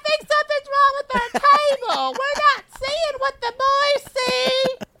 I think something's wrong with our table. We're not seeing what the boys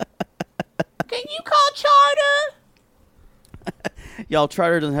see. Can you call Charter? Y'all,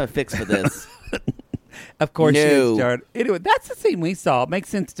 Charter doesn't have a fix for this. Of course, No. she is Charter. Anyway, that's the scene we saw. It makes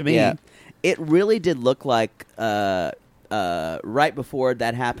sense to me. Yeah. It really did look like right before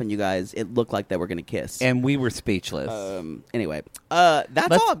that happened, you guys, it looked like they were going to kiss. And we were speechless. Anyway, that's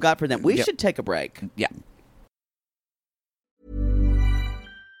Let's- all I've got for them. We Yep. should take a break. yeah.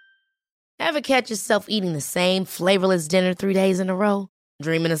 Ever catch yourself eating the same flavorless dinner 3 days in a row?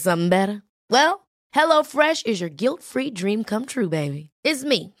 Dreaming of something better? Well, HelloFresh is your guilt-free dream come true, baby. It's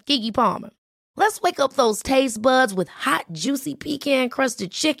me, Keke Palmer. Let's wake up those taste buds with hot, juicy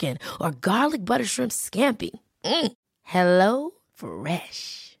pecan-crusted chicken or garlic butter shrimp scampi. Hello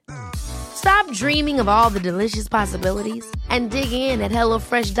Fresh. Stop dreaming of all the delicious possibilities and dig in at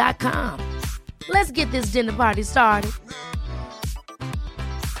HelloFresh.com. Let's get this dinner party started.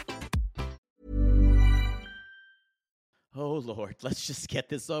 Oh, Lord, let's just get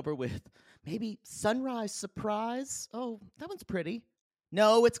this over with. Maybe sunrise surprise? Oh, that one's pretty.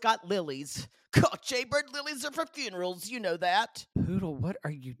 No, it's got lilies. God, Jaybird lilies are for funerals. You know that. Poodle, what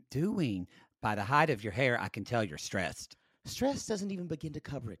are you doing? By the height of your hair, I can tell you're stressed. Stress doesn't even begin to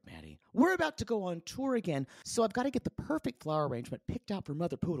cover it, Maddie. We're about to go on tour again, so I've got to get the perfect flower arrangement picked out for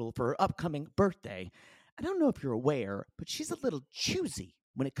Mother Poodle for her upcoming birthday. I don't know if you're aware, but she's a little choosy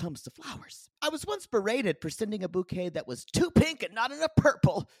when it comes to flowers. I was once berated for sending a bouquet that was too pink and not enough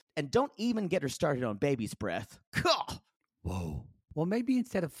purple. And don't even get her started on baby's breath. Whoa. Well, maybe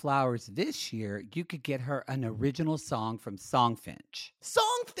instead of flowers this year, you could get her an original song from Songfinch.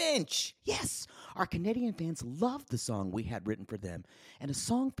 Songfinch! Yes! Our Canadian fans loved the song we had written for them. And a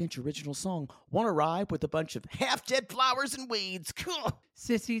Songfinch original song won't arrive with a bunch of half-dead flowers and weeds.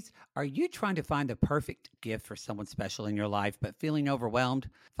 Sissies, are you trying to find the perfect gift for someone special in your life but feeling overwhelmed?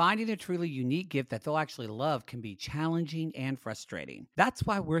 Finding a truly unique gift that they'll actually love can be challenging and frustrating. That's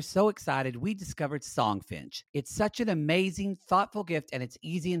why we're so excited we discovered Songfinch. It's such an amazing, thoughtful gift, and it's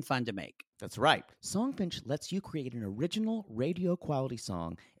easy and fun to make. That's right. Songfinch lets you create an original radio-quality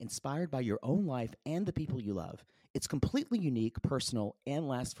song inspired by your own life and the people you love. It's completely unique, personal, and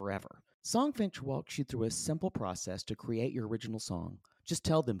lasts forever. Songfinch walks you through a simple process to create your original song. Just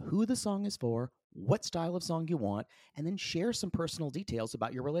tell them who the song is for, what style of song you want, and then share some personal details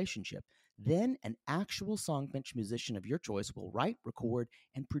about your relationship. Then an actual Songfinch musician of your choice will write, record,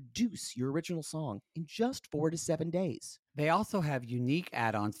 and produce your original song in just 4 to 7 days. They also have unique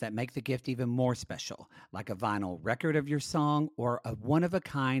add-ons that make the gift even more special, like a vinyl record of your song or a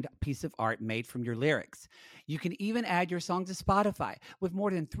one-of-a-kind piece of art made from your lyrics. You can even add your song to Spotify. With more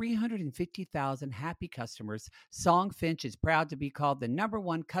than 350,000 happy customers, Songfinch is proud to be called the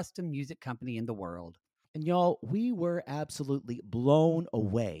 #1 custom music company in the world. And y'all, we were absolutely blown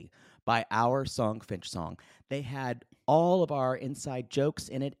away by our Songfinch song. They had all of our inside jokes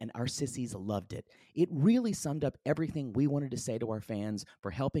in it, and our sissies loved it. It really summed up everything we wanted to say to our fans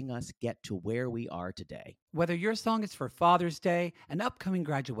for helping us get to where we are today. Whether your song is for Father's Day, an upcoming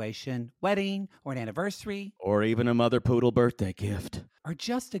graduation, wedding, or an anniversary, or even a Mother Poodle birthday gift, or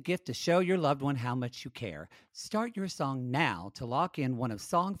just a gift to show your loved one how much you care, start your song now to lock in one of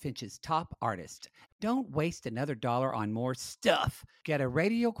Songfinch's top artists. Don't waste another dollar on more stuff. Get a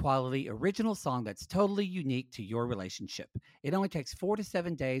radio-quality original song that's totally unique to your relationship. It only takes 4 to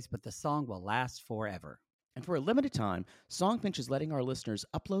 7 days, but the song will last forever. And for a limited time, Songfinch is letting our listeners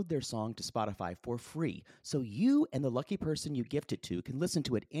upload their song to Spotify for free, so you and the lucky person you gift it to can listen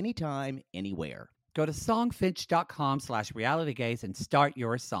to it anytime, anywhere. Go to songfinch.com/realitygaze and start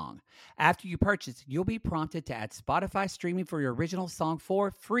your song. After you purchase, you'll be prompted to add Spotify streaming for your original song for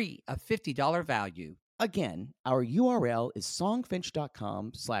free, a $50 value. Again, our URL is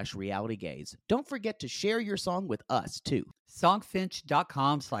songfinch.com/realitygaze. Don't forget to share your song with us, too.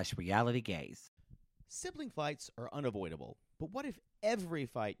 Songfinch.com/realitygaze. Sibling fights are unavoidable, but what if every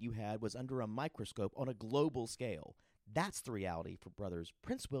fight you had was under a microscope on a global scale? That's the reality for brothers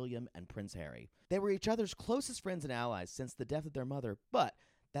Prince William and Prince Harry. They were each other's closest friends and allies since the death of their mother, but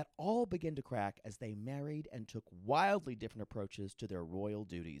that all began to crack as they married and took wildly different approaches to their royal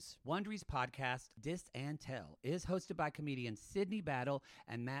duties. Wondery's podcast, Dis and Tell, is hosted by comedians Sydney Battle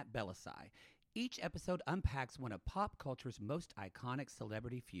and Matt Belisai. Each episode unpacks one of pop culture's most iconic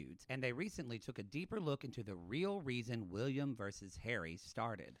celebrity feuds, and they recently took a deeper look into the real reason William versus Harry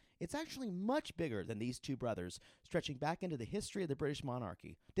started. It's actually much bigger than these two brothers, stretching back into the history of the British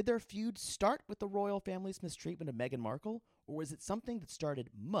monarchy. Did their feud start with the royal family's mistreatment of Meghan Markle, or was it something that started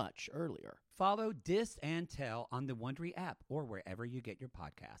much earlier? Follow Dis and Tell on the Wondery app or wherever you get your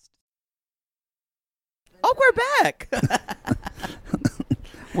podcasts. Oh, we're back!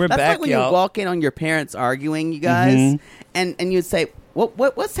 We're That's back, like when y'all. you walk in on your parents arguing, you guys, and you'd say,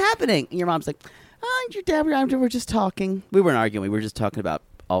 what's happening? And your mom's like, oh, your dad, we're just talking. We weren't arguing. We were just talking about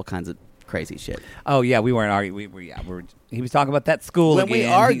all kinds of crazy shit. Oh, yeah, we weren't arguing. He was talking about that school when again. we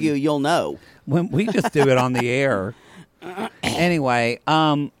argue, you'll know. When we just do it on the air. Anyway,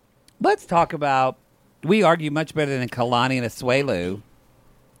 let's talk about, we argue much better than Kalani and Asuelu.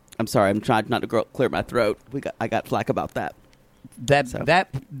 I'm sorry. I'm trying not to clear my throat. I got flack about that. That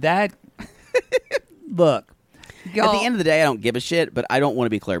look, y'all, at the end of the day, I don't give a shit, but I don't want to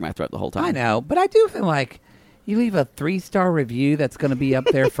be clearing my throat the whole time. I know, but I do feel like you leave a 3-star review that's going to be up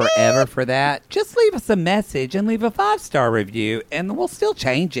there forever for that. Just leave us a message and leave a 5-star review, and we'll still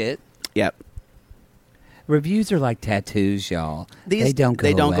change it. Yep. Reviews are like tattoos, y'all. They don't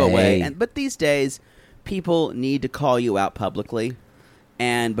go away. But these days, people need to call you out publicly.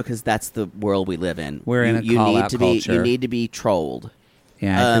 And because that's the world we live in, we're in a call-out culture. You need to be trolled.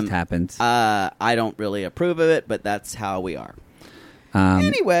 Yeah, it just happens. I don't really approve of it, but that's how we are.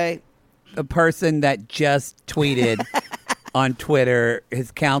 Anyway, a person that just tweeted on Twitter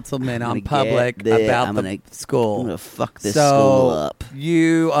his councilman on public about the school. I'm gonna fuck this school up.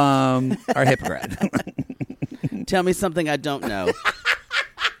 You are a hypocrite. Tell me something I don't know.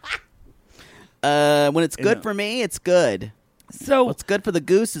 When it's good for me, it's good. So what's good for the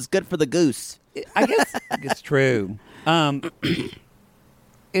goose is good for the goose. I guess it's true.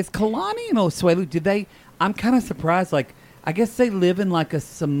 Is Kalani and Asuelu, do they... I'm kind of surprised. Like, I guess they live in like a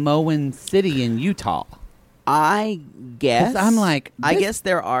Samoan city in Utah. I guess. I'm like... I guess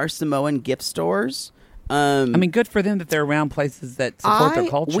there are Samoan gift stores. I mean, good for them that they're around places that support their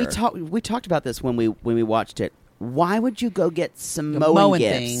culture. We talked about this when we watched it. Why would you go get Samoan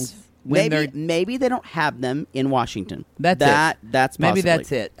gifts? Things Maybe they don't have them in Washington. That's possibly.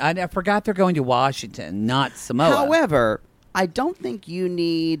 that's it. I forgot they're going to Washington, not Samoa. However, I don't think you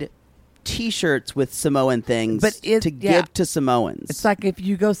need T-shirts with Samoan things to give to Samoans. It's like if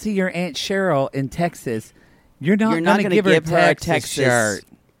you go see your Aunt Cheryl in Texas, you're not going to give her a Texas shirt.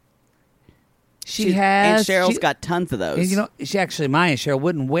 Aunt Cheryl's got tons of those. And my Aunt Cheryl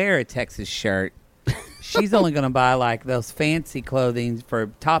wouldn't wear a Texas shirt. She's only going to buy like those fancy clothing for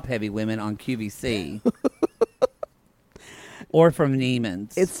top-heavy women on QVC or from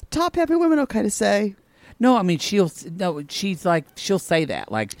Neiman's. It's top-heavy women okay to say? No, I mean she'll say that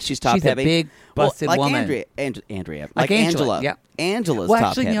like she's top-heavy, a big busted like woman. Andrea, like Angela. Yeah. Angela's well,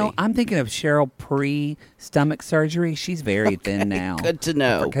 top-heavy. actually, I'm thinking of Cheryl pre-stomach surgery. She's very thin now. Good to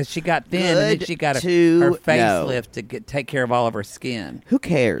know. Because she got thin and then she got her facelift to take care of all of her skin. Who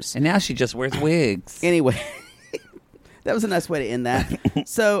cares? And now she just wears wigs. Anyway, that was a nice way to end that.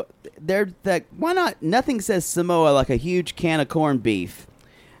 So they're like, why not? Nothing says Samoa like a huge can of corned beef.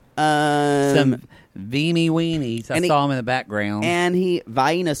 Some Veenie Weenies. I saw him in the background. And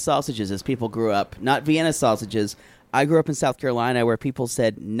Vienna sausages as people grew up. Not Vienna sausages. I grew up in South Carolina where people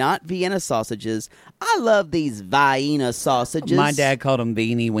said, not Vienna sausages. I love these Vienna sausages. My dad called them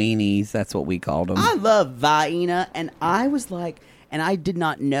Veenie Weenies. That's what we called them. I love Vienna. And I was like, and I did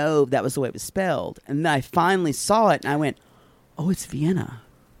not know that was the way it was spelled. And then I finally saw it and I went, oh, it's Vienna.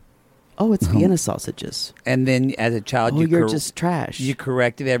 Oh, it's Vienna sausages. And then as a child, you're just trash. You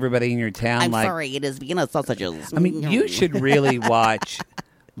corrected everybody in your town. I'm sorry, it is Vienna sausages. I mean, you should really watch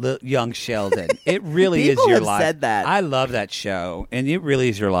Young Sheldon. It really is your People have life. said that. I love that show, and it really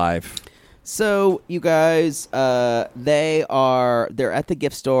is your life. So, you guys, they're at the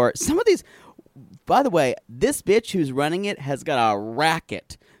gift store. Some of these, by the way, this bitch who's running it has got a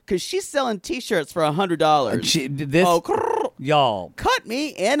racket because she's selling T-shirts for $100. Y'all, cut me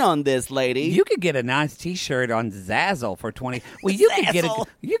in on this, lady. You could get a nice T-shirt on Zazzle for $20. Well, you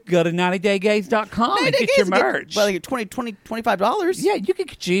could go to 90daygays.com and get your merch. Well, like $25. Yeah, you could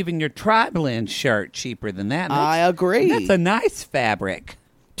get you even your Tri-Blend shirt cheaper than that. I agree. That's a nice fabric.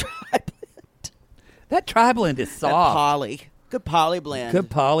 Tri-Blend. That Tri-Blend is soft. Good poly blend.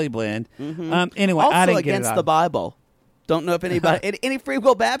 Good poly blend. Mm-hmm. Anyway, also I didn't get against the Bible. Don't know if anybody, any Free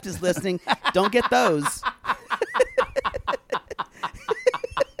Will Baptist listening, don't get those.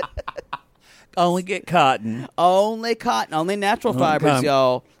 Only get cotton. Only cotton. Only natural fibers,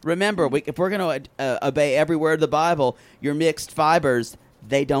 y'all. Remember, if we're going to obey every word of the Bible, your mixed fibers,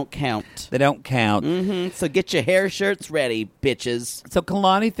 they don't count. They don't count. Mm-hmm. So get your hair shirts ready, bitches. So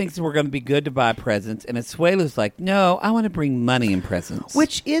Kalani thinks we're going to be good to buy presents, and Asuelu's like, no, I want to bring money in presents.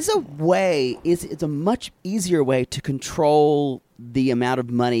 Which is it's a much easier way to control the amount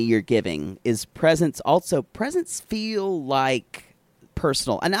of money you're giving. Is presents also? Presents feel like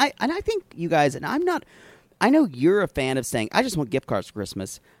personal, and I think you guys, and I know you're a fan of saying I just want gift cards for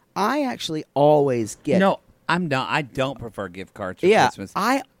Christmas. I actually always get I'm not. I don't prefer gift cards for Christmas.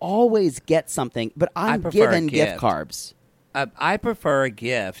 I always get something, but I'm given gift cards. I prefer a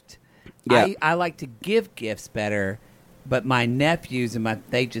gift. Yeah. I like to give gifts better, but my nephews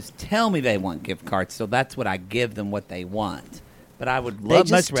they just tell me they want gift cards, so that's what I give them what they want. But I would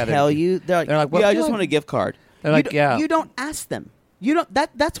much rather tell you. They're like, well, I just want a gift card. They're like, you don't ask them. You don't.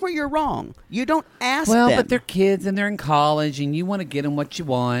 That's where you're wrong. You don't ask them. Well, but they're kids and they're in college, and you want to get them what you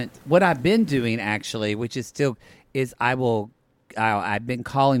want. What I've been doing, actually, which is I've been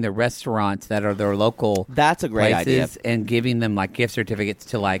calling the restaurants that are their local. That's a great idea. And giving them like gift certificates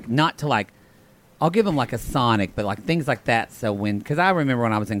to I'll give them like a Sonic, but like things like that. So because I remember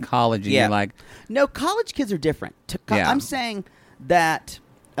when I was in college, and you're like, no, college kids are different. I'm saying that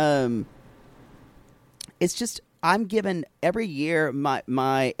it's just. I'm given every year.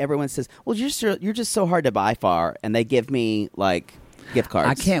 My everyone says, "Well, you're just so hard to buy for," and they give me like gift cards.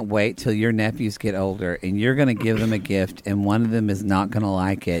 I can't wait till your nephews get older, and you're going to give them a gift, and one of them is not going to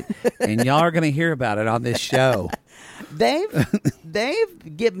like it, and y'all are going to hear about it on this show.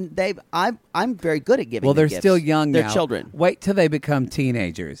 I'm very good at giving. Well, they're gifts. still young They're now. children. Wait till they become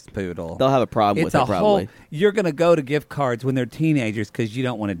teenagers, Poodle. They'll have a problem with it probably. You're going to go to gift cards when they're teenagers because you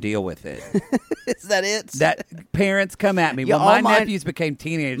don't want to deal with it. Is that it? That parents come at me. Yeah, Well, my all nephews became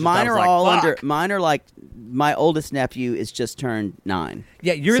teenagers. Mine I was are like, all fuck. under. Mine are like my oldest nephew is just turned 9.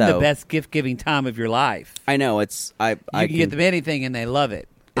 Yeah, you're in the So- best gift giving time of your life. I know it's. I You can get them anything and they love it.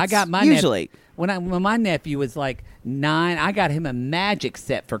 I It's got my usually- when my nephew was like 9, I got him a magic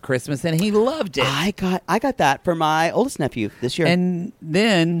set for Christmas and he loved it. I got that for my oldest nephew this year. And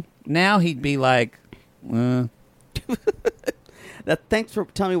then now he'd be like, Thanks for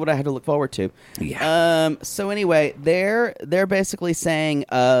telling me what I had to look forward to. Yeah. So anyway, they're basically saying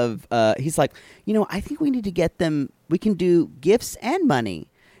he's like, I think we need to get them. We can do gifts and money.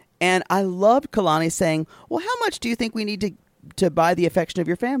 And I loved Kalani saying, well, how much do you think we need to buy the affection of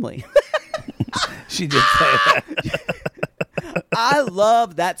your family? she did say that. I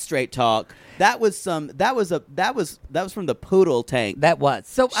love that straight talk. That was from the Poodle tank. That was.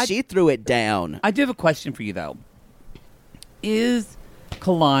 So She threw it down. I do have a question for you, though. Is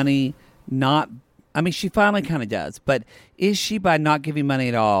Kalani not... I mean, she finally kind of does, but is she, by not giving money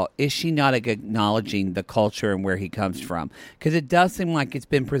at all, is she not acknowledging the culture and where he comes from? Because it does seem like it's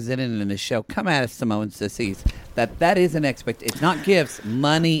been presented in the show, come at us, Samoan sissies, that is an it's not gifts,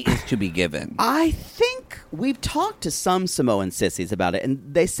 money is to be given. I think we've talked to some Samoan sissies about it, and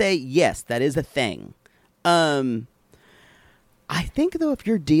they say, yes, that is a thing. I think, though, if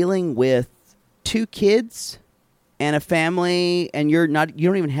you're dealing with 2 kids and a family, and you don't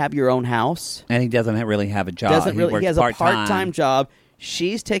even have your own house. And he doesn't really have a job. He has works a part-time job.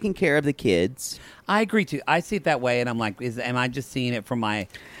 She's taking care of the kids. I agree, too. I see it that way, and I'm like, am I just seeing it from my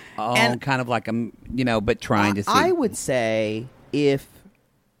own kind of like, but trying to see. I would say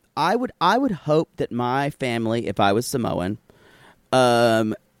I would hope that my family, if I was Samoan,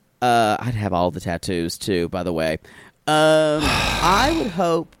 I'd have all the tattoos, too, by the way. I would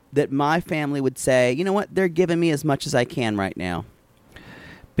hope that my family would say, you know what, they're giving me as much as I can right now.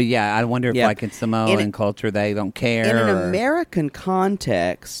 But yeah, I wonder if like in Samoan culture they don't care. In an American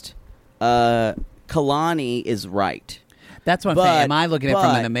context, Kalani is right. That's what I'm saying. Am I looking at it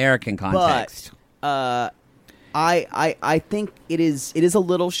from an American context? But I think it is a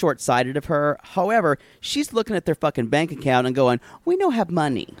little short-sighted of her. However, she's looking at their fucking bank account and going, we don't have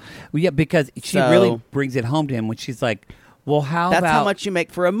money. Well, yeah, because she really brings it home to him when she's like, well, that's how much you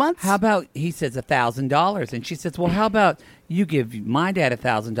make for a month? How about, he says $1,000, and she says, well, how about you give my dad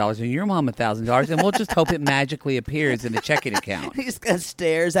 $1,000 and your mom $1,000, and we'll just hope it magically appears in the checking account. He just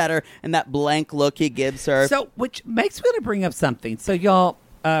stares at her, and that blank look he gives her. So, which makes me want to bring up something. So, y'all,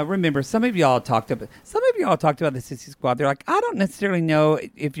 remember, some of y'all talked about the Sissy Squad. They're like, I don't necessarily know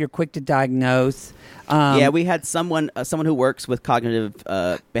if you're quick to diagnose. Yeah, we had someone who works with cognitive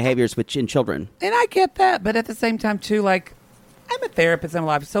behaviors in children. And I get that, but at the same time, too, like, I'm a therapist in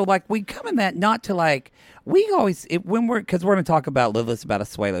life, so, like, we come in that not to, like, we always, because we're going to talk about Littles, about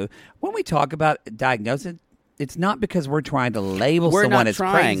Asuelu, when we talk about diagnosing, it's not because we're trying to label someone as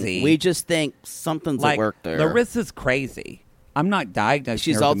crazy. We just think something's like, at work there. Larissa's crazy. I'm not diagnosing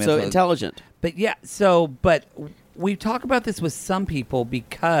She's her with also intelligent. But yeah, but we talk about this with some people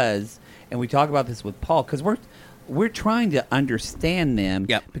and we talk about this with Paul, because we're trying to understand them.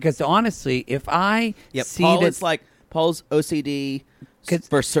 Yep. Because honestly, if I see Paul that, is like, Paul's OCD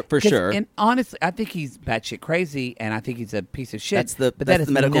for sure. And honestly, I think he's batshit crazy, and I think he's a piece of shit. That's the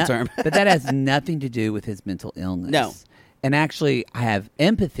medical term. But that has nothing to do with his mental illness. No. And actually, I have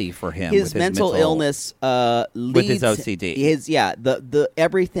empathy for him. His mental illness leads with his OCD. The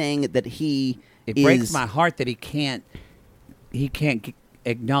everything that he it breaks my heart that he can't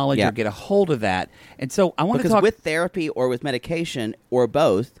acknowledge or get a hold of that. And so I want to talk, with therapy or with medication or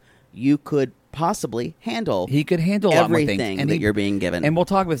both, you could possibly handle. He could handle a lot more things, everything that you're being given. And we'll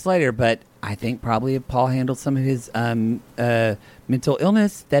talk about this later. But I think probably if Paul handled some of his mental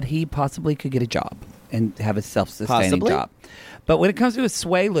illness, that he possibly could get a job and have a self-sustaining job. But when it comes to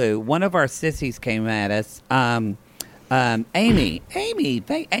Asuelu, one of our sissies came at us. Amy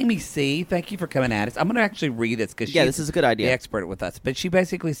C, thank you for coming at us. I'm going to actually read this because this is a good idea. The expert with us. But she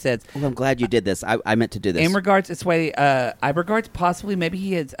basically says, well, I'm glad you did this. I meant to do this. In regards to Asuelu, I regards possibly maybe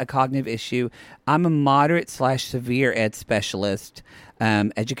he has a cognitive issue. I'm a moderate / severe ed specialist,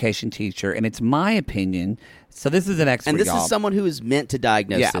 education teacher, and it's my opinion. So this is an expert, and this y'all. is someone who is meant to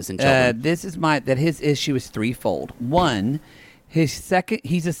diagnose this in children. This is that his issue is threefold. One, he's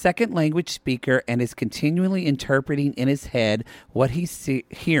a second language speaker and is continually interpreting in his head what he's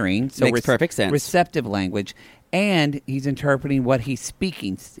hearing. So Makes perfect sense. Receptive language. And he's interpreting what he's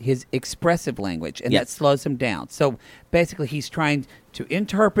speaking, his expressive language, and Yes. that slows him down. So basically, he's trying to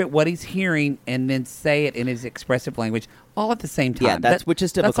interpret what he's hearing and then say it in his expressive language all at the same time. Yeah, which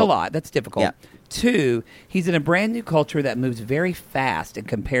is difficult. That's a lot. That's difficult. Yeah. 2, he's in a brand new culture that moves very fast in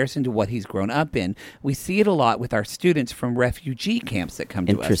comparison to what he's grown up in. We see it a lot with our students from refugee camps that come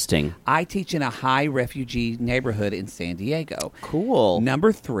to us. Interesting. I teach in a high refugee neighborhood in San Diego. Cool.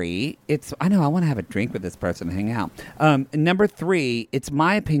 Number 3, I know I want to have a drink with this person and hang out. Number 3, it's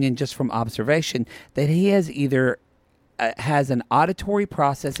my opinion just from observation that he has either has an auditory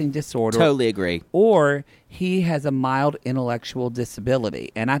processing disorder. Totally agree. Or he has a mild intellectual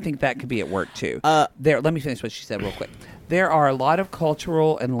disability. And I think that could be at work too. Let me finish what she said real quick. There are a lot of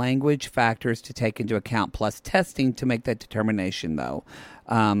cultural and language factors to take into account, plus testing to make that determination, though.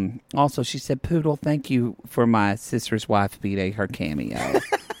 Also, she said, Poodle, thank you for my sister's wife B-Day, her cameo.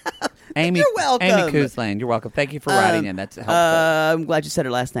 Amy, You're welcome. Amy Kuzlan, you're welcome. Thank you for writing in. That's helpful. I'm glad you said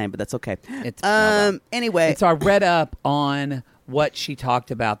her last name, but that's okay. Anyway. And so I read up on what she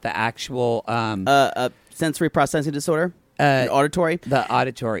talked about, the actual... sensory processing disorder? Auditory? The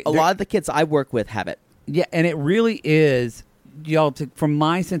auditory. A lot of the kids I work with have it. Yeah, and it really is, y'all, from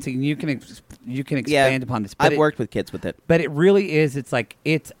my sensing, you can expand upon this. I've worked with kids with it. But it really is, it's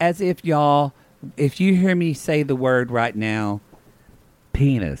as if y'all, if you hear me say the word right now,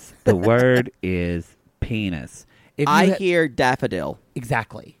 penis, the word is penis. If I hear daffodil.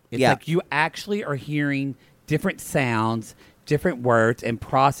 Exactly. It's like you actually are hearing different sounds, different words, and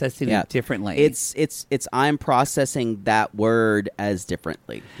processing it differently. It's I'm processing that word as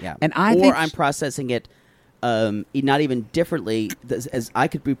differently. Yeah. And I'm processing it not even differently, as I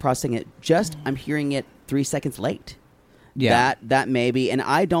could be processing it I'm hearing it 3 seconds late. Yeah. That may be, and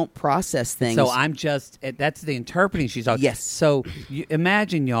I don't process things. So I'm that's the interpreting she's talking. Yes. So you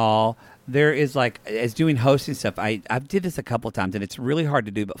imagine, y'all, there is as doing hosting stuff, I've did this a couple of times, and it's really hard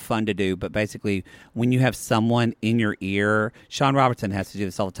to do but fun to do. But basically, when you have someone in your ear, Sean Robertson has to do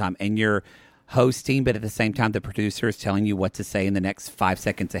this all the time, and you're hosting, but at the same time, the producer is telling you what to say in the next 5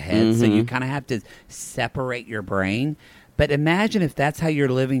 seconds ahead. Mm-hmm. So you kind of have to separate your brain. But imagine if that's how you're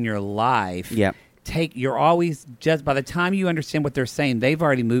living your life. Yeah. You're always just by the time you understand what they're saying, they've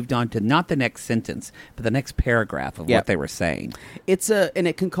already moved on to not the next sentence, but the next paragraph of what they were saying. And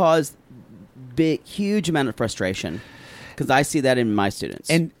it can cause huge amount of frustration because I see that in my students.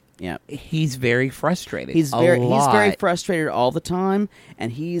 And yeah, he's very frustrated. He's very frustrated all the time,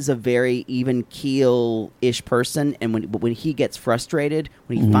 and he's a very even keel-ish person. And when he gets frustrated,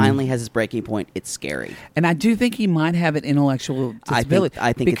 when he finally has his breaking point, it's scary. And I do think he might have an intellectual disability.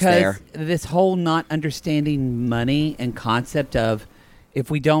 I think because it's there. This whole not understanding money and concept of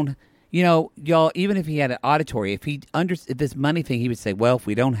if we don't, y'all, even if he had an auditory, if he understood this money thing, he would say, well, if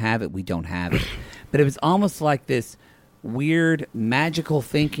we don't have it, we don't have it. But it was almost like this weird magical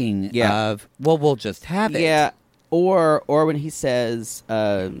thinking of, well, we'll just have it. Yeah. Or when he says,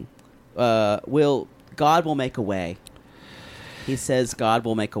 God will make a way. He says God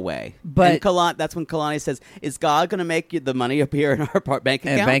will make a way. But that's when Kalani says, is God going to make the money appear in our bank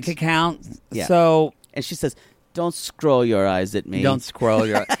account? Bank account. Yeah. So, and she says, don't scroll your eyes at me. Don't scroll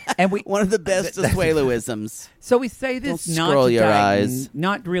your eyes. And one of the best Asueluisms. So we say this don't scroll your eyes.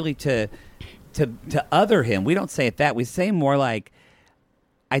 Not really to other him. We don't say it that. We say more like,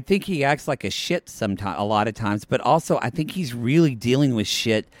 I think he acts like a shit a lot of times, but also I think he's really dealing with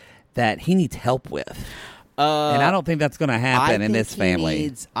shit that he needs help with. And I don't think that's going to happen in this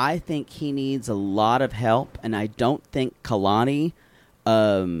family. I think he needs a lot of help, and I don't think Kalani,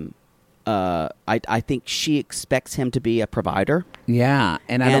 I think she expects him to be a provider. Yeah.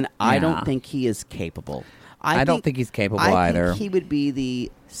 And I don't think he is capable. I don't think he's capable either. I think he would be the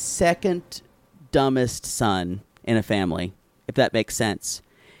second dumbest son in a family, if that makes sense.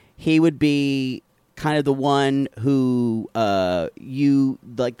 He would be kind of the one who they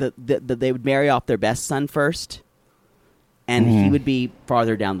would marry off their best son first, and he would be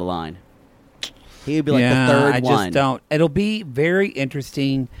farther down the line. He would be like the third one. I just don't. It'll be very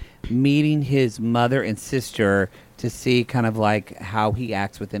interesting meeting his mother and sister to see kind of like how he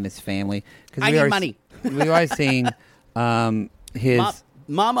acts within his family. I need money. We've always seen his...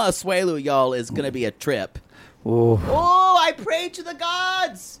 Mama Asuelu, y'all, is going to be a trip. Ooh. Oh, I pray to the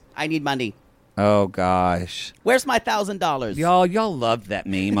gods. I need money. Oh, gosh. Where's my $1,000? Y'all loved that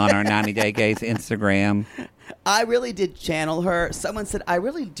meme on our 90 Day Gays Instagram. I really did channel her. Someone said, I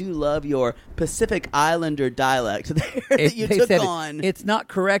really do love your Pacific Islander dialect that you took on. It's not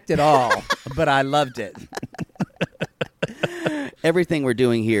correct at all, but I loved it. Everything we're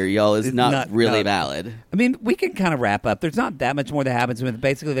doing here, y'all, is not really valid. I mean, we can kind of wrap up. There's not that much more that happens with.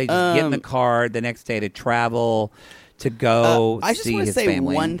 Basically, they just get in the car the next day to travel to go I just see want to his say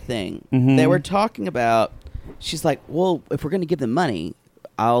family. one thing. Mm-hmm. They were talking about. She's like, well, if we're going to give them money,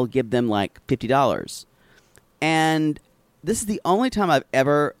 I'll give them like $50. And this is the only time I've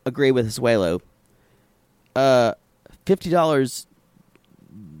ever agreed with Asuelo. $50,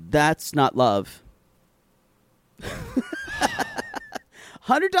 that's not love.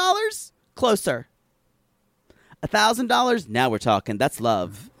 $100, closer. $1,000, now we're talking. That's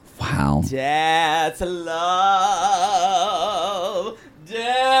love. Wow. That's love.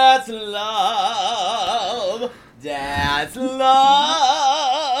 That's love. That's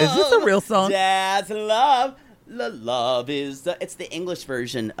love. Is this a real song? That's love. Love is it's the English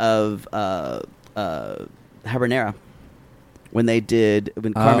version of Habanera when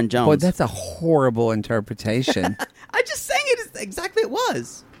Carmen Jones. Boy, that's a horrible interpretation. I just sang it as exactly it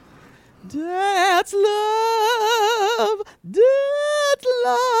was. That's love. That's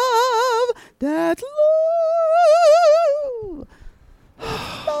love. That's love.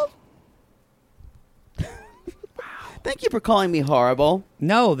 Love. Thank you for calling me horrible.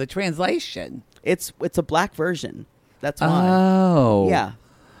 No, the translation. It's a black version. That's why. Oh. Yeah.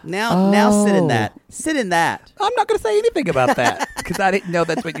 Now sit in that. Sit in that. I'm not going to say anything about that because I didn't know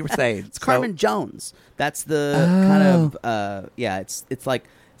that's what you were saying. It's Carmen Jones. That's the kind of it's like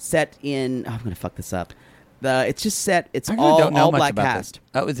set in. Oh, I'm going to fuck this up. It's just set. It's I really don't know all much black about cast. This.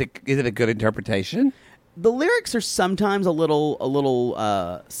 Oh, is it a good interpretation? The lyrics are sometimes a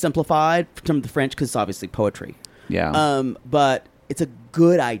little simplified from the French because it's obviously poetry. Yeah. But it's a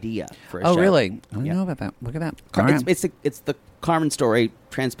good idea for a show. Oh, really? I don't know about that. Look at that. It's the Carmen story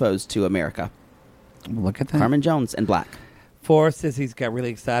transposed to America. Look at that. Carmen Jones and black. Forrest says he's got really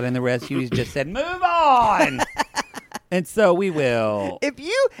excited in the rescue. He's just said, "Move on," and so we will. If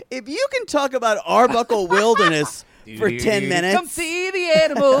you can talk about Arbuckle Wilderness for 10 minutes, come see the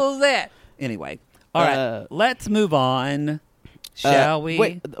animals. There. Anyway, all right. Let's move on, shall we?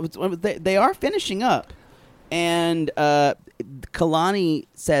 Wait, they are finishing up, and Kalani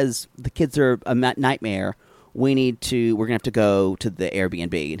says the kids are a nightmare. We're gonna have to go to the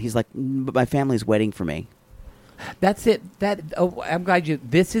Airbnb, and he's like, "But my family's waiting for me." That's it. I'm glad you.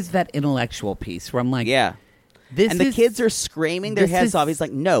 This is that intellectual piece where I'm like, yeah. The kids are screaming their heads off. He's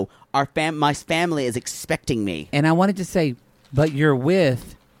like, "No, my family is expecting me." And I wanted to say, but you're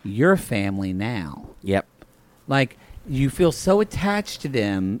with your family now. Yep. Like you feel so attached to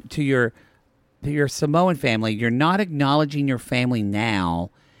them, to your Samoan family. You're not acknowledging your family now.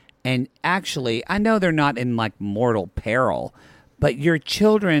 And actually, I know they're not in like mortal peril, but your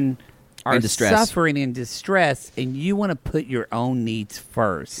children are suffering in distress, and you want to put your own needs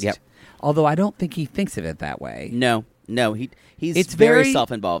first. Yep. Although I don't think he thinks of it that way. No, he's very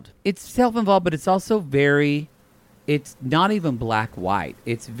self-involved. It's self-involved, but it's also it's not even black-white.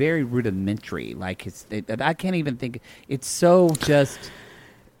 It's very rudimentary. Like I can't even think. It's so just.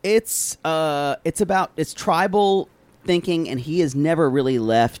 It's tribal thinking, and he has never really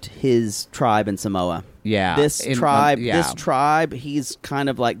left his tribe in Samoa. Yeah. This tribe, he's kind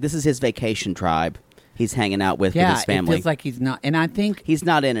of like, this is his vacation tribe. He's hanging out with his family. It feels like he's not, and I think he's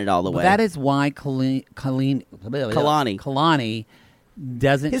not in it all the way. That is why Kalani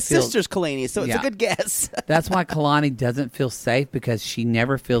doesn't. His sister's Kalani, so it's a good guess. That's why Kalani doesn't feel safe, because she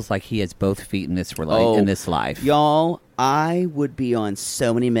never feels like he has both feet in this in this life. Y'all, I would be on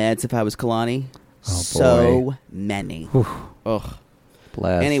so many meds if I was Kalani. So many. Ugh.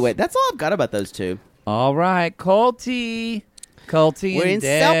 Bless. Anyway, that's all I've got about those two. All right, Colty. We're in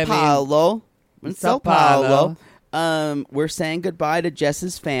Sao Paulo. We're saying goodbye to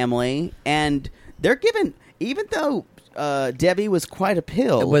Jess's family, and they're giving, even though Debbie was quite a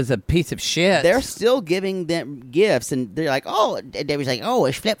pill. It was a piece of shit. They're still giving them gifts, and they're like, "Oh," Debbie's like, "Oh,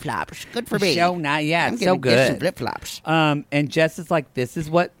 it's flip flops. Good for me." So nice, yeah, I'm it's so good. Flip flops. And Jess is like, "This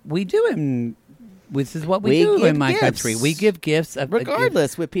is what we do in." This is what we do in my country. We give gifts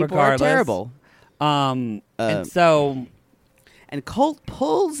regardless when people are terrible. And so, and Colt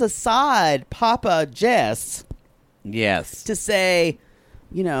pulls aside Papa Jess. Yes, to say,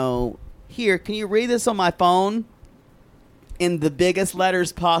 here, can you read this on my phone in the biggest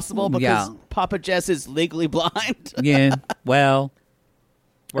letters possible? Because Papa Jess is legally blind. Yeah. Well,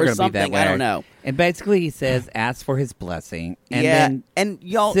 we're going to be that way. I don't know. And basically, he says, "Ask for his blessing." And then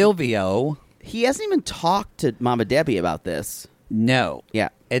y'all, Silvio. He hasn't even talked to Mama Debbie about this. No. Yeah.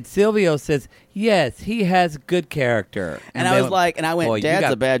 And Silvio says, yes, he has good character. And I went,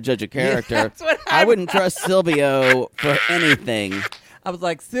 Dad's a bad judge of character. I wouldn't trust Silvio for anything. I was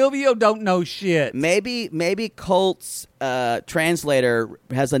like, Silvio don't know shit. Maybe Colt's translator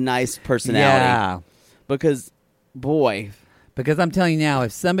has a nice personality. Yeah. Because, boy. Because I'm telling you now,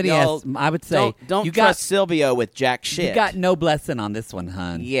 if somebody has, I would say, don't you trust Silvio with jack shit. You got no blessing on this one,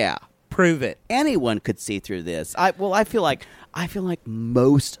 hun. Yeah. Prove it. Anyone could see through this. I feel like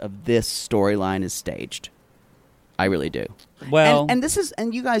most of this storyline is staged. I really do. Well, and this is,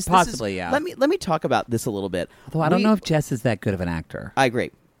 and you guys, possibly, yeah. Let me talk about this a little bit. Although I don't know if Jess is that good of an actor. I agree,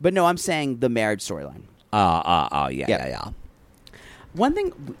 but no, I'm saying the marriage storyline. Yeah. One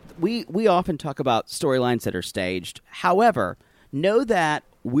thing we often talk about storylines that are staged. However, know that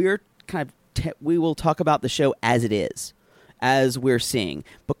we're kind of we will talk about the show as it is, as we're seeing,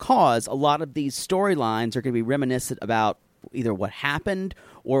 because a lot of these storylines are going to be reminiscent about either what happened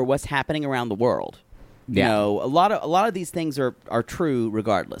or what's happening around the world. Yeah. You know, a lot of these things are true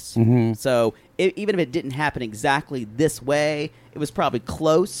regardless. Mm-hmm. So even if it didn't happen exactly this way, it was probably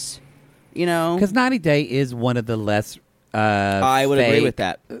close. You know, because 90 Day is one of the less. I would agree with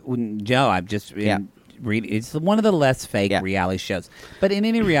that. No, I'm just it's one of the less fake reality shows. But in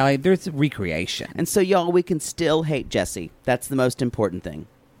any reality, there's recreation. And so, y'all, we can still hate Jesse. That's the most important thing.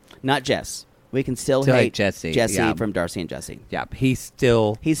 Not Jess. We can still hate Jesse. From Darcy and Jesse. Yeah, he's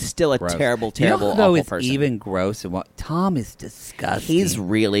still a gross. terrible, you know, awful though, it's person. even gross. And what Tom is disgusting. He's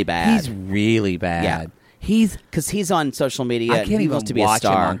really bad. Yeah. Because he's on social media. I can't and he even wants to be watch a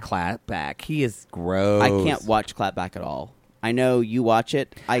star. him on Clapback. He is gross. I can't watch Clapback at all. I know you watch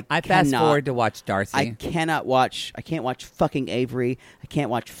it. I fast forward to watch Darcy. I can't watch fucking Avery. I can't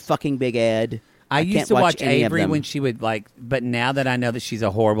watch fucking Big Ed. I used to watch any Avery when she would but now that I know that she's a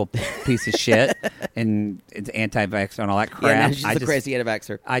horrible piece of shit and it's anti-vaxxer and all that crap, yeah, she's a crazy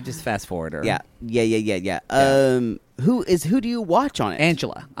anti-vaxxer. I just fast forward her. Yeah. Who do you watch on it?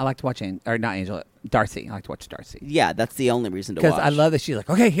 Angela. I like to watch not Angela. Darcy. I like to watch Darcy. Yeah, that's the only reason to watch. Because I love that she's like,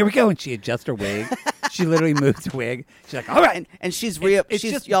 okay, here we go, and she adjusts her wig. She literally moves her wig. She's like, all right, and she's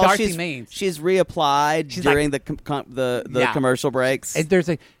just Darcy Means. She's reapplied during the commercial breaks.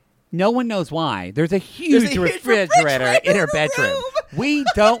 And no one knows why. There's a huge refrigerator in her bedroom. We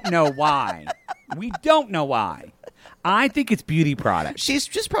don't know why. I think it's beauty products. She's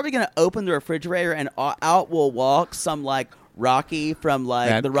just probably going to open the refrigerator and out will walk some like Rocky from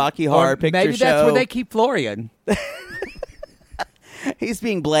the Rocky Horror Picture Show. Maybe that's where they keep Florian. He's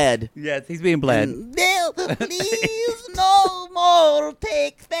being bled. Yes, he's being bled. No, please, no more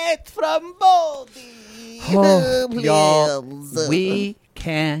take fat from body. Y'all, we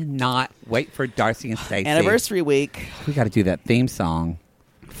cannot wait for Darcy and Stacey. Anniversary week. We got to do that theme song.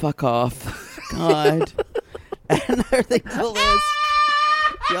 Fuck off. God. Another thing to the list.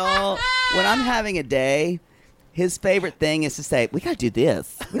 Y'all, when I'm having a day, his favorite thing is to say, we got to do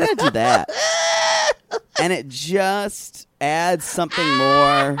this. We got to do that. And it just adds something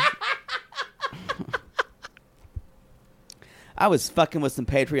more. I was fucking with some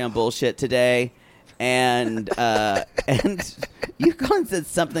Patreon bullshit today. And you gone and said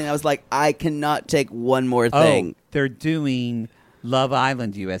something. I was like, I cannot take one more thing. Oh, they're doing Love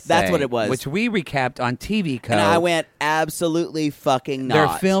Island USA. That's what it was. Which we recapped on TV Code. And I went, absolutely fucking not.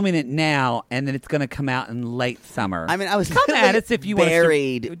 They're filming it now, and then it's going to come out in late summer. I mean, I was come at us if you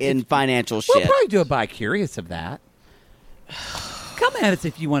buried want in financial shit. We'll probably do a bi-curious of that. Come at us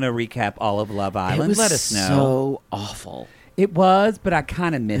if you want to recap all of Love Island. Let us know. So awful. It was, but I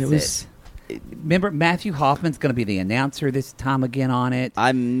kind of miss it. Remember, Matthew Hoffman's going to be the announcer this time again on it.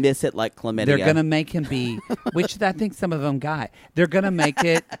 I miss it like chlamydia. They're going to make him be, which I think some of them got. They're going to make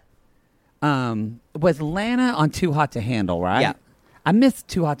it. Was Lana on Too Hot to Handle, right? Yeah. I miss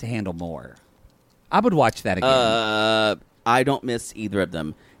Too Hot to Handle more. I would watch that again. I don't miss either of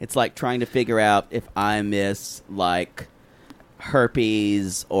them. It's like trying to figure out if I miss like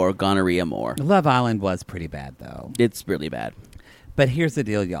herpes or gonorrhea more. Love Island was pretty bad, though. It's really bad. But here's the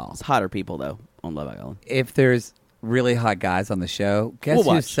deal, y'all. It's hotter people, though, on Love Island. If there's really hot guys on the show, guess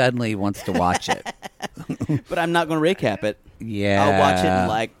who suddenly wants to watch it? But I'm not going to recap it. Yeah. I'll watch it and,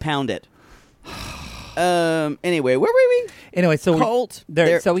 like, pound it. Anyway, where were we? Anyway, so Colt.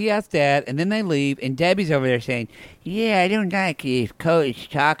 So he asked Dad, and then they leave, and Debbie's over there saying, "Yeah, I don't like if Coach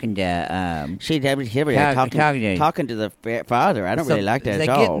talking to talking to the father. I don't really like that at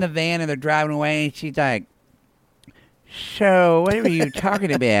all." They get in the van and they're driving away, and she's like, "So, what were you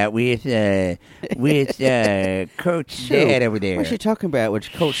talking about with Coach Dad over there?" What's she talking about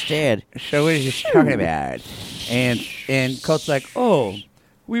with Coach Dad? So, what is she talking about? And Coach's like, "Oh,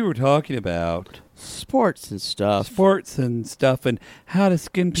 we were talking about sports and stuff, and how to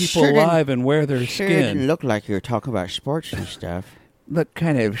skin people alive and wear their skin." It didn't look like you were talking about sports and stuff. look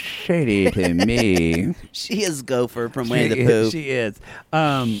kind of shady to me. She is Gopher from Winnie the Pooh. She is.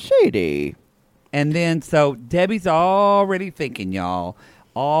 Shady. And then, so Debbie's already thinking, y'all.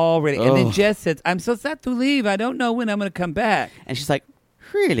 Already. And then Jess says, I'm so sad to leave. I don't know when I'm going to come back. And she's like,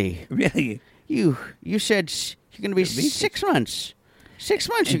 really? Really? You said you're going to be 6 months. 6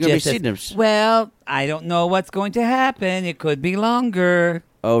 months you're going to be seeing them. Well, I don't know what's going to happen. It could be longer.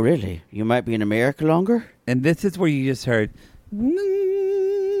 Oh, really? You might be in America longer? And this is where you just heard.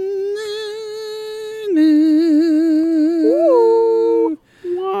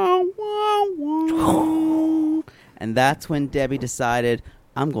 And that's when Debbie decided,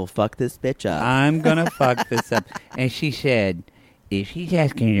 I'm going to fuck this bitch up. I'm going to fuck this up. And she said, if she's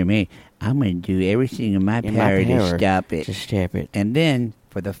asking to me, I'm going to do everything in my power to stop it. To stop it. And then,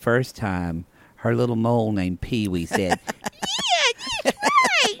 for the first time, her little mole named Pee-wee said,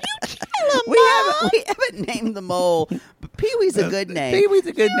 We haven't named the mole, but Pee-wee's a good name. Pee-wee's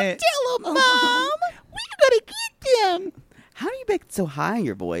a good name. Tell them, Mom. We're going to get them. How do you make it so high in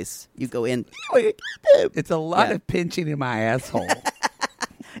your voice? You go in. It's a lot of pinching in my asshole.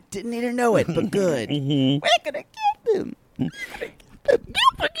 Didn't need to know it, but good. We're going to get them.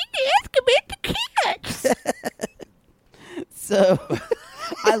 Don't forget to ask about the cats. So,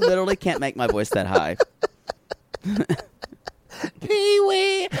 I literally can't make my voice that high.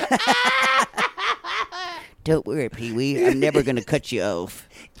 Pee-wee. Don't worry, Pee-wee. I'm never going to cut you off.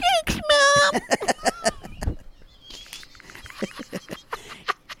 Thanks, Mom.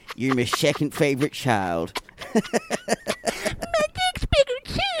 You're my second favorite child. My dick's bigger,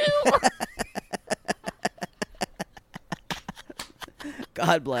 too.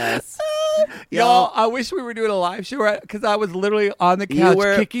 God bless. Y'all, I wish we were doing a live show because I was literally on the couch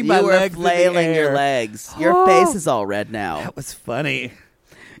kicking my legs in the flailing air. your legs. Your face is all red now. That was funny.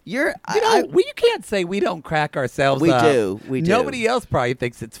 You You can't say we don't crack ourselves We up. do. We do. Nobody else probably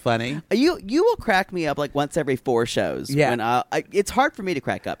thinks it's funny. You will crack me up like once every 4 shows. Yeah. When it's hard for me to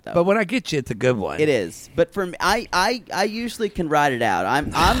crack up though. But when I get you, it's a good one. It is. But for me, I usually can ride it out.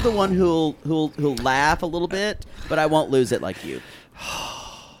 I'm the one who'll laugh a little bit, but I won't lose it like you.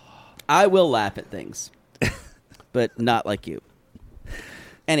 I will laugh at things, but not like you.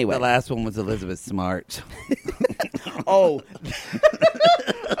 Anyway, The last one was Elizabeth Smart. oh.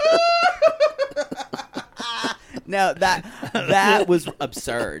 No, that was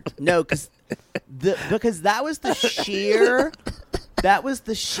absurd. No, because that was the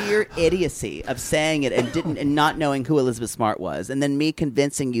sheer idiocy of saying it and not knowing who Elizabeth Smart was, and then me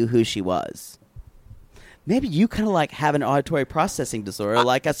convincing you who she was. Maybe you kind of like have an auditory processing disorder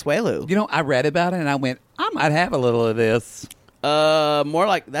like Asuelu. You know, I read about it and I went, I might have a little of this. More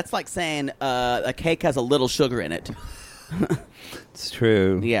like that's like saying a cake has a little sugar in it. It's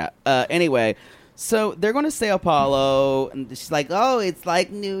true. Yeah. Anyway, so they're going to Sao Paulo, and she's like, "Oh, it's like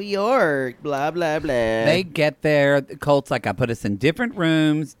New York." Blah blah blah. They get there. Colt's like, I put us in different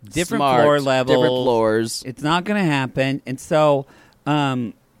rooms, different Smart, floor levels, different floors. It's not going to happen. And so,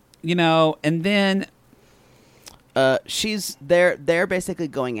 and then. They're basically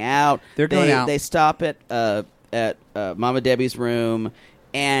going out. They're going out. They stop at Mama Debbie's room,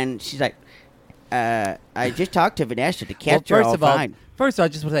 and she's like, "I just talked to Vanessa. The cats are all fine." First of all, I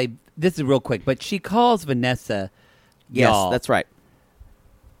just want to say this is real quick, but she calls Vanessa. Yes, y'all. that's right.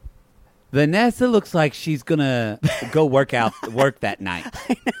 Vanessa looks like she's gonna go work that night.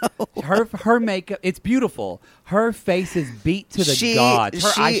 I know. Her makeup, it's beautiful. Her face is beat to the gods. Her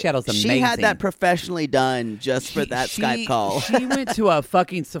eyeshadow's amazing. She had that professionally done just for that Skype call. She went to a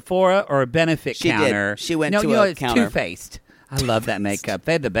fucking Sephora or a benefit counter. She went to a it's counter. Too Faced. I love that makeup.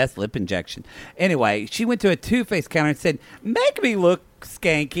 They had the best lip injection. Anyway, she went to a Too Faced counter and said, "Make me look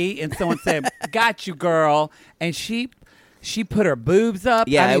skanky." And someone said, "Got you, girl." And she put her boobs up.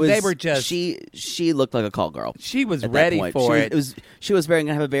 Yeah, I mean, they were just. She looked like a call girl. She was at ready that point. for it. She was going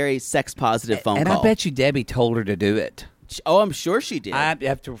to have a very sex positive phone and call. I bet you Debbie told her to do it. Oh, I'm sure she did. I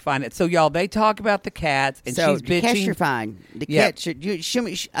have to find it. So, y'all, they talk about the cats, and so she's the bitching. cats are fine. The cats are.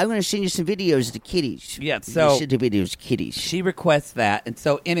 I'm going to send you some videos of the kitties. Yeah, so you should do videos of kitties. She requests that, and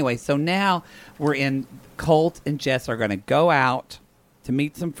so anyway, so now we're in. Colt and Jess are going to go out to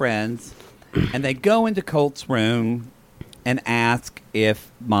meet some friends, and they go into Colt's room and ask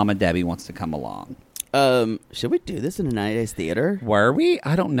if Mama Debbie wants to come along. Should we do this in a 90 Days Theater? Were we?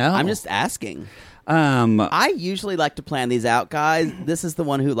 I don't know. I'm just asking. I usually like to plan these out, guys. This is the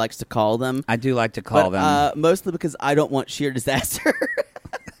one who likes to call them. I do like to call them. Mostly because I don't want sheer disaster.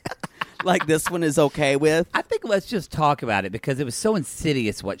 Like this one is okay with. I think let's just talk about it because it was so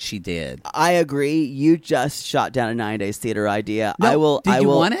insidious what she did. I agree. You just shot down a 9 Days Theater idea. No, I will. Did you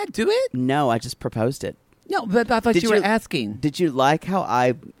want to do it? No, I just proposed it. No, but I thought you were asking. Did you like how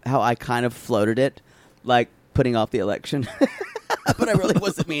I kind of floated it, like putting off the election? But I really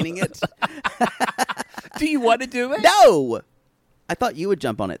wasn't meaning it. Do you want to do it? No! I thought you would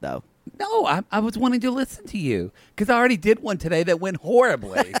jump on it, though. No, I was wanting to listen to you because I already did one today that went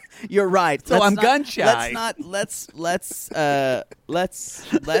horribly. You're right. So I'm gun shy. Let's not.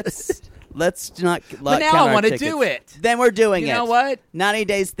 But now I want to do it. Then we're doing it. You know what? 90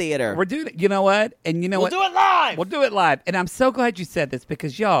 Days Theater. We're doing it. You know what? And you know what? We'll do it live. We'll do it live. And I'm so glad you said this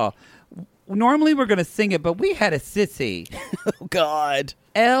because y'all, normally we're going to sing it, but we had a sissy. Oh, God.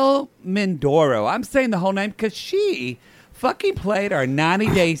 El Mindoro. I'm saying the whole name because she fucking played our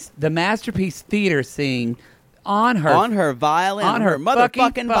 90 Days, the Masterpiece Theater scene on her violin. On her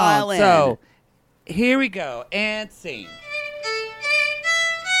motherfucking phone. violin. So here we go. And sing.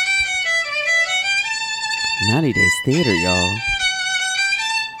 90 Days Theater, y'all.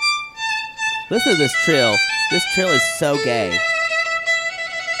 Listen to this trill. This trill is so gay.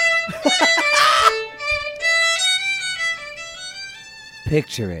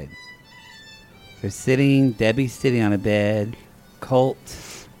 Picture it. Debbie's sitting on a bed,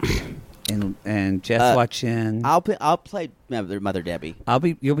 Colt and Jess watching. I'll play Mother Debbie.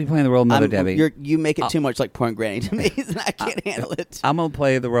 You'll be playing the role of Mother Debbie. You make it too much like Porn Granny to me, and I can't handle it. I'm gonna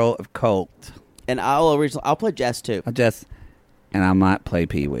play the role of Colt. And I'll play Jess too. And I might play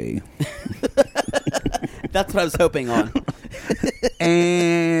Pee Wee. That's what I was hoping on.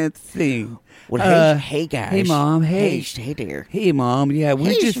 And sing. Well, hey guys. Hey mom. Hey dear. Hey mom. Yeah,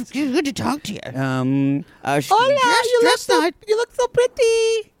 we just good to talk to you. Hola, you look so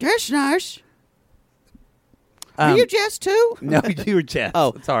pretty. Dress nice. Are you Jess too? No, you were Jess.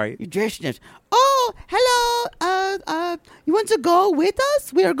 Oh, sorry. You dressed nice. Oh, hello. You want to go with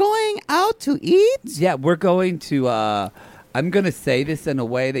us? We are going out to eat. Yeah, we're going to. I'm going to say this in a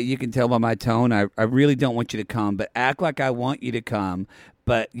way that you can tell by my tone. I really don't want you to come, but act like I want you to come.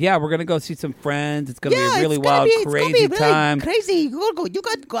 But yeah, we're gonna go see some friends. It's gonna be a really wild, crazy time. Crazy! You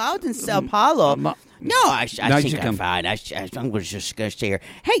got to go out in Sao Paulo. No, I think I'm fine. I'm just gonna stay here.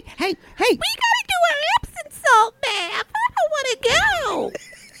 Hey! We gotta do our Epsom salt bath. I don't want to go.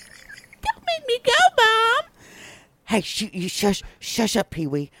 Don't make me go, Mom. Hey, you shush up, Pee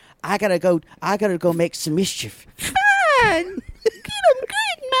Wee. I gotta go make some mischief. Fine. Get him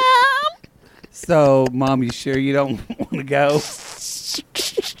good, Mom. So, Mom, you sure you don't want to go?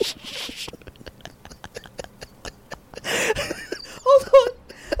 Hold on.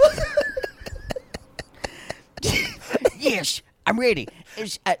 Yes, I'm ready.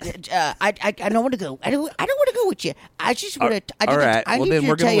 I don't want to go. I don't want to go with you. I just want to. All right. Well, then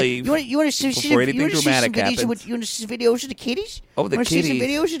we're gonna leave. You want to see some videos? You want to see some videos of the kitties? Oh, the kitties. See some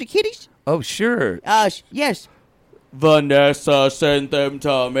videos of the kitties? Oh, sure. Yes. Vanessa sent them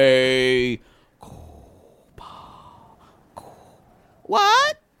to me.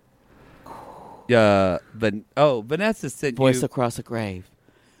 What? Vanessa sent Voice across a grave.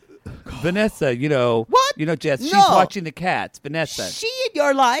 Vanessa, what? Jess, she's watching the cats. Vanessa, she in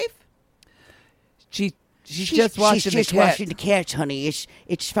your life? She's just watching the cats. Watching the cats, honey.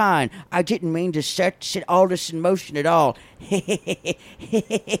 It's fine. I didn't mean to set all this in motion at all.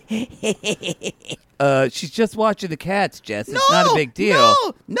 She's just watching the cats, Jess. It's not a big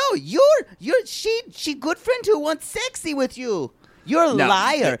deal. No, she good friend who wants sexy with you. You're a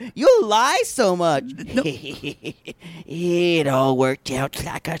liar. You lie so much. No. It all worked out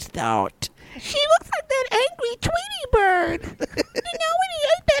like I thought. She looks like that angry Tweety bird. You know when he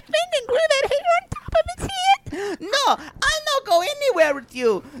ate that thing and grew that hair on top of his head? No, I'll not go anywhere with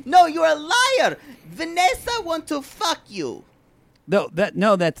you. No, you're a liar. Vanessa wants to fuck you. No,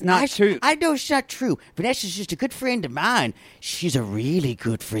 that's not true. I know it's not true. Vanessa's just a good friend of mine. She's a really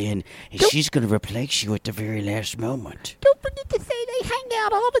good friend, and she's going to replace you at the very last moment. Don't forget to say they hang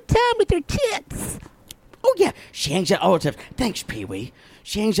out all the time with their tits. Oh, yeah, she hangs out all the time. Thanks, Pee-wee.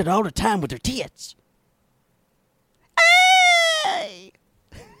 She hangs out all the time with her tits. Hey!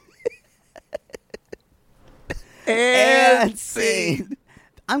 And scene.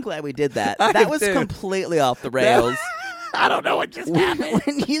 I'm glad we did that. That was completely off the rails. I don't know what just happened.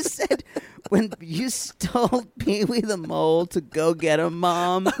 When you stole Pee-wee the Mole to go get him,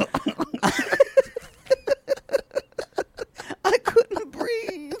 Mom, I couldn't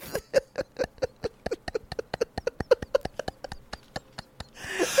breathe.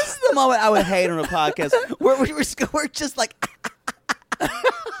 This is the moment I would hate on a podcast. We're just like,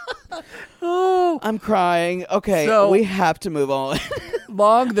 oh, I'm crying. Okay, so we have to move on.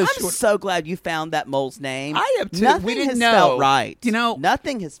 I'm so glad you found that mole's name. I am too. Nothing We didn't has know. felt right.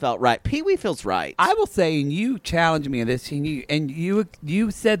 Nothing has felt right. Pee-wee feels right. I will say, and you challenged me on this, and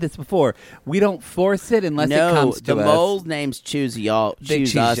you said this before. We don't force it unless it comes to us. The mole's names choose y'all.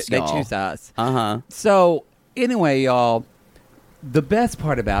 Choose us. They choose us. Uh-huh. So anyway, y'all, the best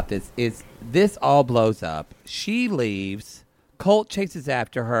part about this is this all blows up. She leaves. Colt chases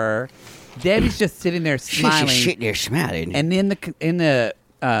after her. Debbie's just sitting there smiling. She's sitting there smiling. And in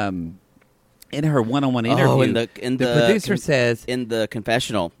her one-on-one interview, the producer says, in the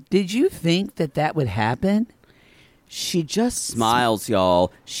confessional, "Did you think that would happen?" She just smiles,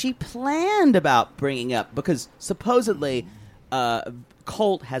 y'all. She planned about bringing up because supposedly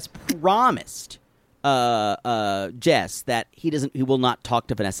Colt has promised Jess that he will not talk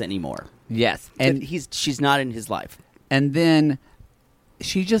to Vanessa anymore. Yes, and she's not in his life. And then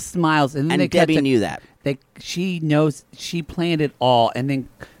she just smiles, and then Debbie knew that. She knows she planned it all, and then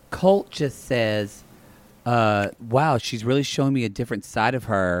Colt just says, "Wow, she's really showing me a different side of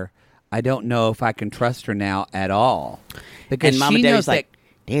her. I don't know if I can trust her now at all." Because Mama she Debbie's knows like,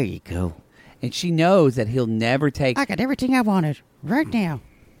 "There you go," and she knows that he'll never take. I got everything I wanted right now.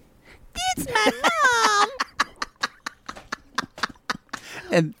 It's my mom.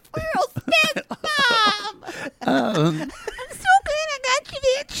 And world's best mom. I'm so glad I got you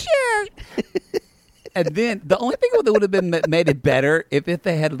that shirt. And then the only thing that would have been made it better if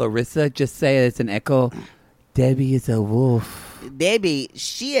they had Larissa just say it's an echo. Debbie is a wolf. Debbie,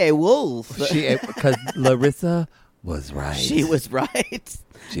 she a wolf. Because Larissa was right. She was right.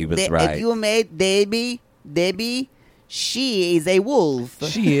 She was right. If you made Debbie, she is a wolf.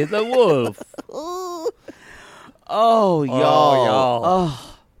 She is a wolf. Oh, y'all.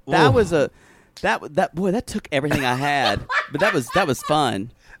 Oh, that was that took everything I had. But that was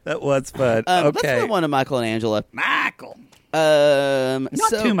fun. That was fun. Let's move on to Michael and Angela. Michael. Not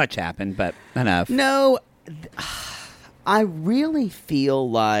too much happened, but enough. No, I really feel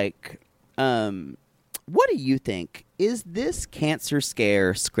like. What do you think? Is this cancer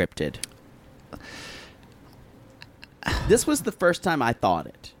scare scripted? This was the first time I thought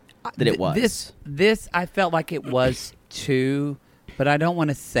that it was. This I felt like it was too, but I don't want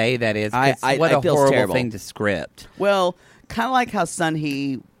to say that is. What a feels horrible terrible. thing to script. Well, kind of like how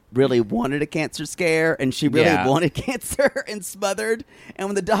Sun-Hee really wanted a cancer scare, and she really wanted cancer and smothered. And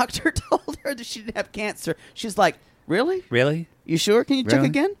when the doctor told her that she didn't have cancer, she's like, "Really? Really? You sure? Can you check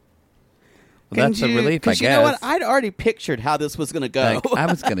again?" Well, that's a relief, I guess. Because you know what? I'd already pictured how this was going to go. Like, I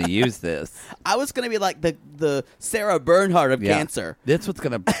was going to use this. I was going to be like the Sarah Bernhardt of cancer. This was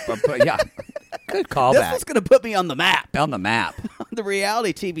going to, good callback. This was going to put me on the map. On the map. On the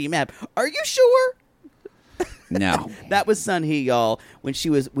reality TV map. Are you sure? No. That was Sun-Hee, y'all. When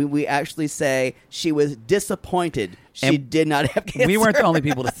we actually say she was disappointed she did not have cancer. We weren't the only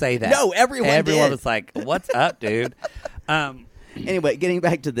people to say that. No, everyone did. Was like, "What's up, dude?" Anyway, getting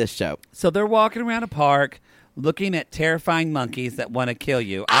back to this show. So they're walking around a park, looking at terrifying monkeys that want to kill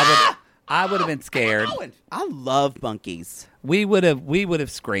you. I would have been scared. I love monkeys. We would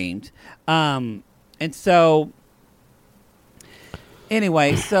have screamed. And so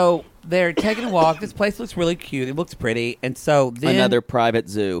anyway, so they're taking a walk. This place looks really cute. It looks pretty. And so then another private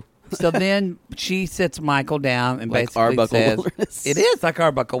zoo. So then she sits Michael down and like basically Arbuckle says, Wilderness. "It is like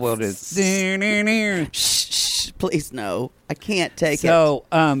Arbuckle Wilderness." Shh, please no. I can't take it. So,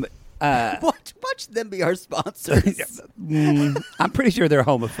 watch them be our sponsors. I'm pretty sure they're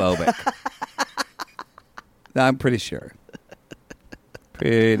homophobic. I'm pretty sure.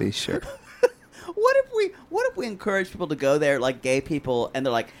 Pretty sure. What if we encourage people to go there, like gay people, and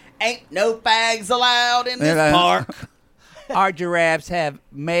they're like, "Ain't no fags allowed in this park." Our giraffes have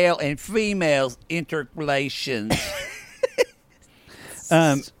male and female interrelations.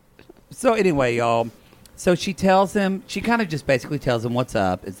 So anyway, y'all. So she tells him, she kind of just basically tells him what's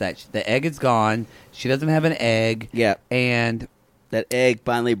up, is that the egg is gone. She doesn't have an egg. Yeah. And that egg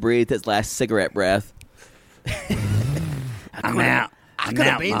finally breathed its last cigarette breath. I'm out. I could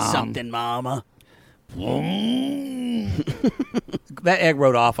have been something, Mama. That egg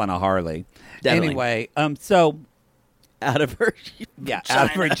rode off on a Harley. Definitely. Anyway, so out of her vagina. Out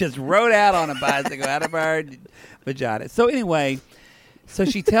of her, just rode out on a bicycle out of her vagina. So anyway, so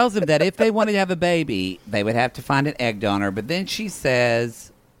she tells him that if they wanted to have a baby, they would have to find an egg donor. But then she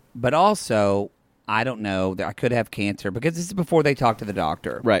says, but also, I don't know, that I could have cancer, because this is before they talk to the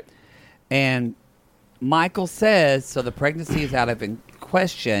doctor. Right. And Michael says, so the pregnancy is out of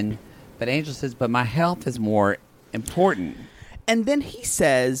question, but Angel says, but my health is more important. And then he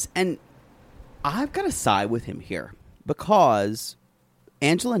says, and I've got to side with him here, because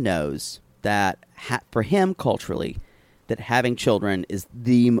Angela knows that for him culturally, that having children is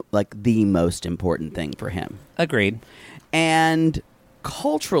the most important thing for him. Agreed. And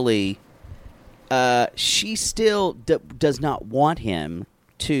culturally, she still does not want him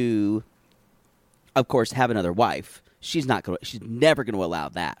to, of course, have another wife. She's never going to allow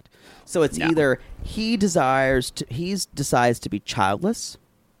that. So it's either he decides to be childless,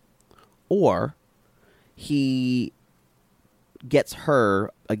 or he gets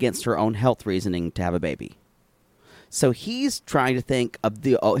her, against her own health reasoning, to have a baby. So he's trying to think of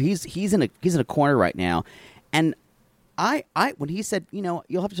he's in a corner right now. And I when he said, you'll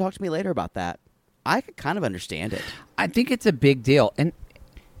have to talk to me later about that, I could kind of understand it. I think it's a big deal. And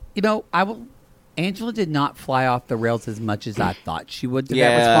Angela did not fly off the rails as much as I thought she would to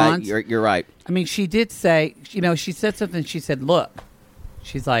that response. You're right. I mean, she did say, she said something. She said, look,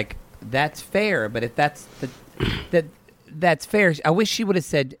 she's like, that's fair, but if that's that's fair. I wish she would have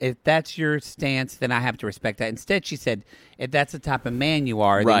said, if that's your stance, then I have to respect that. Instead, she said, if that's the type of man you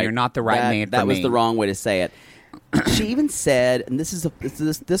are, then you're not the right man for me. That was the wrong way to say it. She even said, and this was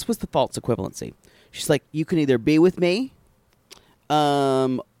the false equivalency. She's like, you can either be with me,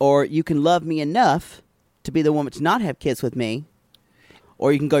 or you can love me enough to be the woman to not have kids with me,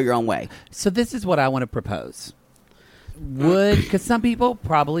 or you can go your own way. So this is what I want to propose. Because some people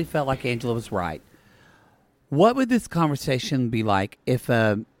probably felt like Angela was right. What would this conversation be like if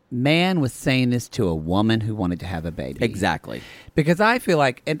a man was saying this to a woman who wanted to have a baby? Exactly. Because I feel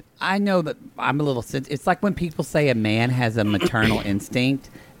like, and I know that I'm a little sensitive. It's like when people say a man has a maternal instinct,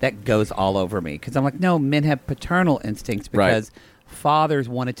 that goes all over me. Because I'm like, no, men have paternal instincts because fathers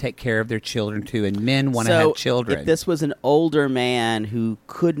want to take care of their children too, and men want to have children. If this was an older man who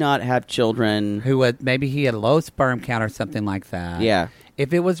could not have children, maybe he had a low sperm count or something like that. Yeah.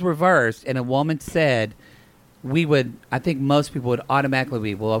 If it was reversed and a woman said, I think most people would automatically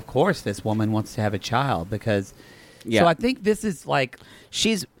be, well, of course this woman wants to have a child because. Yeah. So I think this is like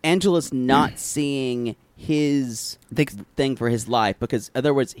Angela's not seeing his thing for his life, because in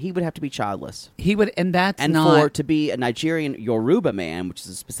other words, he would have to be childless. He would, and to be a Nigerian Yoruba man, which is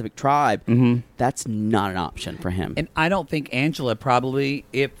a specific tribe, that's not an option for him. And I don't think Angela probably,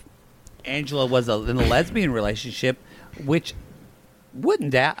 if Angela was in a lesbian relationship, which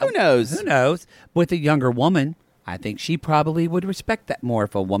wouldn't doubt. Who knows? With a younger woman, I think she probably would respect that more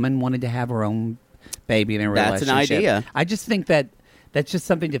if a woman wanted to have her own baby in a relationship. That's an idea. I just think that that's just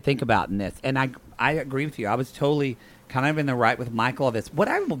something to think about in this. And I agree with you. I was totally kind of in the right with Michael on this. What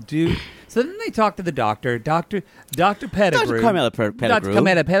I will do, so then they talk to the doctor, Dr. Pettigrew. Dr. Carmela Pettigrew. Dr.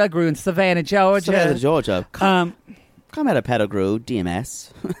 Carmela Pettigrew in Savannah, Georgia. Carmela Pettigrew,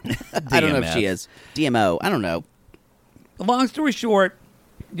 DMS. I don't know if she is. DMO. I don't know. Long story short,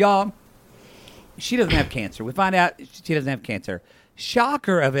 y'all, she doesn't have cancer. We find out she doesn't have cancer.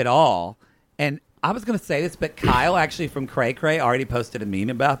 Shocker of it all, and I was going to say this, but Kyle actually from Cray Cray already posted a meme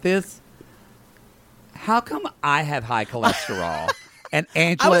about this. How come I have high cholesterol and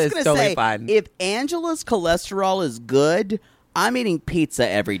Angela is totally fine? If Angela's cholesterol is good, I'm eating pizza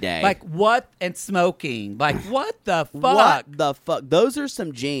every day. Like what? And smoking. Like what the fuck? What the fuck? Those are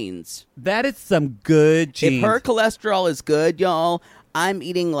some genes. That is some good genes. If her cholesterol is good, y'all, I'm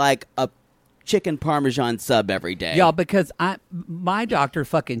eating like a chicken Parmesan sub every day. Y'all, because my doctor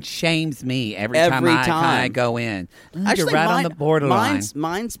fucking shames me every time I go in. Actually, you're right on the borderline.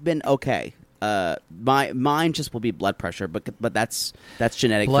 Mine's been okay. Mine just will be blood pressure, but that's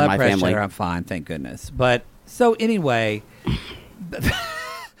genetic for my family. Blood pressure, I'm fine, thank goodness. But so anyway,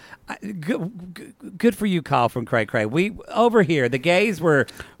 good for you, Kyle from Cray Cray. We over here, the gays were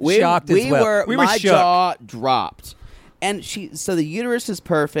shocked as well. We were my shook. Jaw dropped, and so the uterus is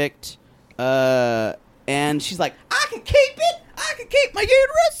perfect. And she's like, I can keep it. I can keep my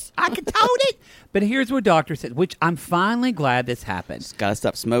uterus. I can tote it. But here's what doctor said, which I'm finally glad this happened. She's got to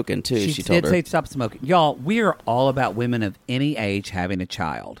stop smoking, too, she told did her. say stop smoking. Y'all, we are all about women of any age having a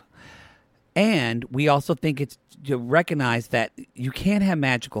child. And we also think it's to recognize that you can't have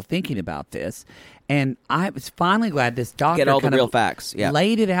magical thinking about this. And I was finally glad this doctor get all the real facts. Yeah.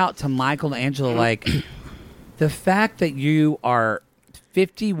 Laid it out to Michael and Angela like, the fact that you are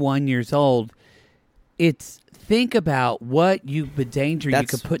 51 years old, think about what the danger you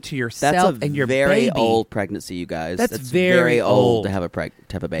could put to yourself and your baby. That's a very old pregnancy, you guys. That's very old to have a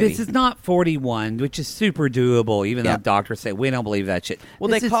baby. This is not 41, which is super doable, even though doctors say, we don't believe that shit. Well,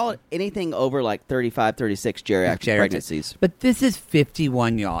 they call it anything over like 35, 36 geriatric pregnancies. But this is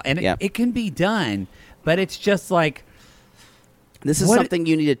 51, y'all. And it can be done, but it's just like... This is something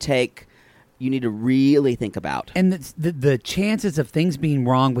you need to take... You need to really think about. And the chances of things being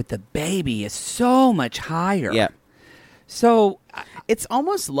wrong with the baby is so much higher. Yeah. So it's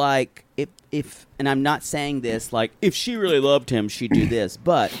almost like if and I'm not saying this like if she really loved him, she'd do this,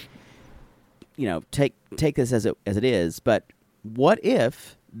 but take this as it is. But what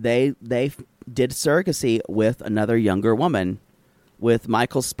if they did surrogacy with another younger woman with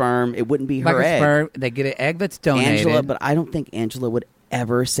Michael's sperm? It wouldn't be her egg. Sperm, they get an egg that's donated. Angela, but I don't think Angela would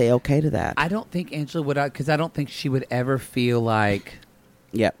ever say okay to that. I don't think Angela would, because I don't think she would ever feel like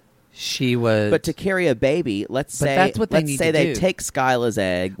she was. But to carry a baby, let's say that's what they need to they do. take Skyla's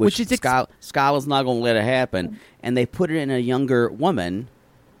egg, which is Skyla's not going to let it happen, and they put it in a younger woman,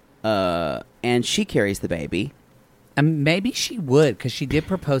 and she carries the baby. And maybe she would, because she did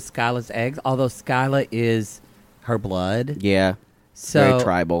propose Skyla's eggs, although Skyla is her blood. Yeah. So, very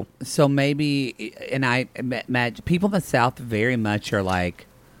tribal. So maybe, and I imagine people in the South very much are like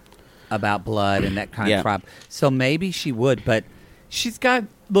about blood and that kind of tribe. So maybe she would, but she's got,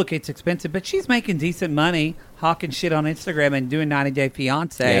 look, it's expensive, but she's making decent money hawking shit on Instagram and doing 90 Day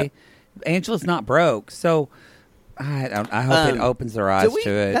Fiancé. Yeah. Angela's not broke. So I hope it opens their eyes to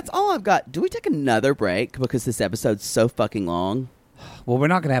it. That's all I've got. Do we take another break because this episode's so fucking long? Well, we're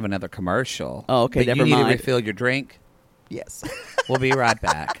not going to have another commercial. Oh, okay, but never you mind. need to refill your drink? Yes. We'll be right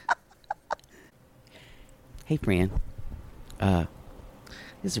back. Hey, Fran. This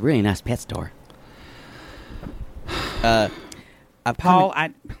is a really nice pet store. I've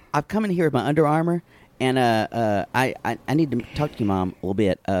come in here with my Under Armour, and I need to talk to you, Mom, a little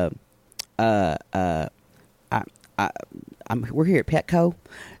bit. We're here at Petco.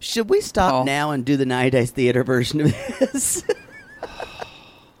 Should we stop now and do the 90 Days Theater version of this?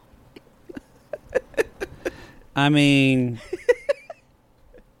 I mean,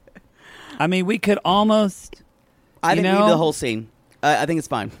 we could almost. I didn't need the whole scene. I think it's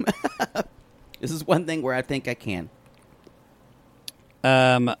fine. This is one thing where I think I can.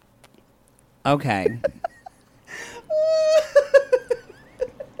 Okay.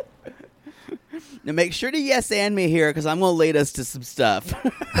 Now make sure to yes and me here because I'm going to lead us to some stuff.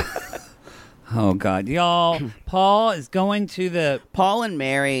 Oh God, y'all! Paul is going to Paul and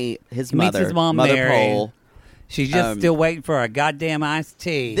Mary, his meets mother, his mom, Mother Mary. Pole. She's just still waiting for a goddamn iced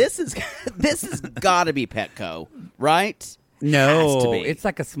tea. This has got to be Petco, right? No, Has to be. it's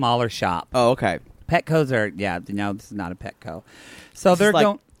like a smaller shop. Oh, okay. Petcos are no, this is not a Petco. So they're like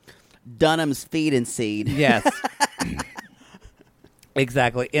going Dunham's Feed and Seed. Yes.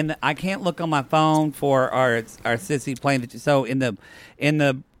 Exactly. I can't look on my phone for our sissy playing. So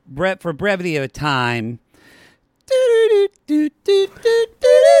for brevity of time. You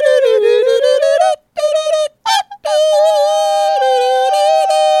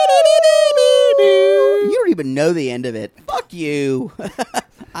don't even know the end of it. Fuck you.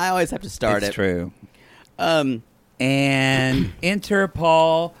 I always have to start it. It's true. And enter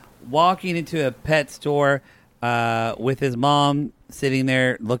Paul walking into a pet store with his mom sitting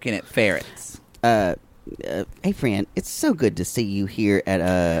there looking at ferrets. Hey, Fran, it's so good to see you here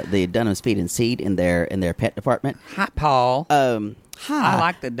at the Dunham's Feed and Seed in their pet department. Hi, Paul. Hi. I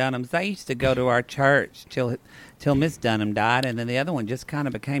like the Dunhams. They used to go to our church till Miss Dunham died, and then the other one just kind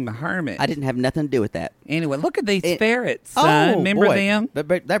of became a hermit. I didn't have nothing to do with that. Anyway, look at these ferrets, son. Remember boy. them?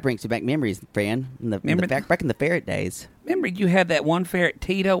 That brings you back memories, Fran. Back in the ferret days. Remember you had that one ferret,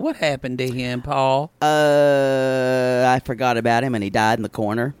 Tito? What happened to him, Paul? I forgot about him, and he died in the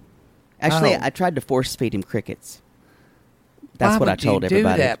corner. Actually, I tried to force feed him crickets. That's what I told everybody.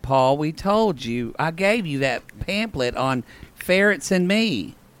 Why would you do that, Paul? We told you. I gave you that pamphlet on ferrets and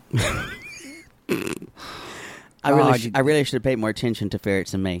me. I really should have paid more attention to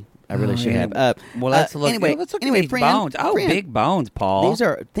ferrets and me. I really should have. Well, let's look. Anyway, let's look at anyway, these Fran, bones. Oh, Fran, big bones, Paul. These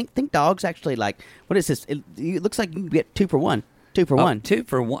are think dogs actually like what is this? It looks like you can get 2 for 1. 2 for 1. 2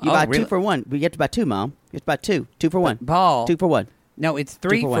 for 1. You buy really? 2 for 1. But you have to buy 2, Mom. You have to buy 2. 2 for 1. Paul. 2 for 1. No, it's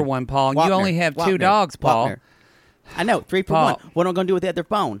 3 for 1, Paul. Wapner. You only have 2 Wapner. dogs, Paul. Wapner. I know, 3 for Paul. 1. What am I going to do with the other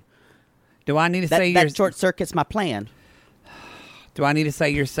phone? Do I need to say that short circuits my plan? Do I need to say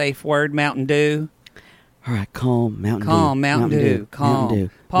your safe word, Mountain Dew? All right, calm, Mountain Dew. Calm, Mountain Dew. Calm. Mountain Dew.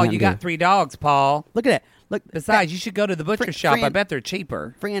 Paul, Mountain you Dew. got 3 dogs, Paul. Look at that. Look. Besides, you should go to the butcher shop. I bet they're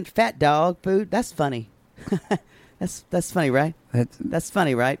cheaper. Friend, fat dog food. That's funny. That's funny, right? That's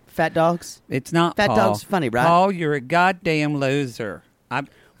funny, right? Fat dogs. It's not. Fat Paul. dogs funny, right? Paul, you're a goddamn loser.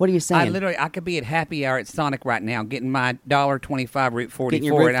 What are you saying? I could be at happy hour at Sonic right now, getting my $1.25 Route 44, Getting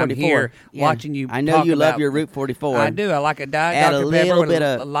your Route and I'm 44. here Yeah. watching you. I know talk you love about- your Route 44. I do. I like a Diet Add Dr. a Pepper little with bit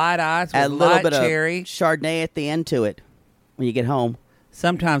a of light ice, with Add a little light bit cherry. of Chardonnay at the end to it when you get home.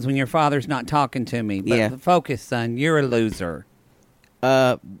 Sometimes when your father's not talking to me, but Yeah. focus, son. You're a loser.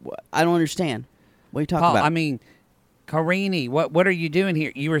 I don't understand. What are you talking Paul, about? I mean, Carini, what are you doing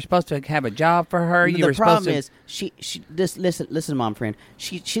here? You were supposed to have a job for her. The problem is, she just listen, mom, friend.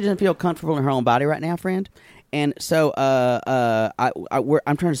 She doesn't feel comfortable in her own body right now, friend. And so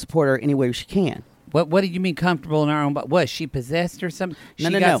I'm trying to support her any way she can. What do you mean comfortable in her own body? Was she possessed or something? She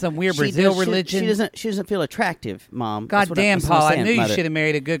No. got some weird Brazil religion? She doesn't feel attractive, Mom. God damn, Paul. I knew you should have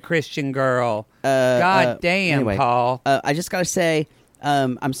married a good Christian girl. God damn, anyway, Paul. I just gotta say,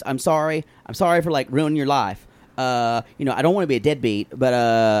 I'm sorry. I'm sorry for like ruining your life. I don't want to be a deadbeat, but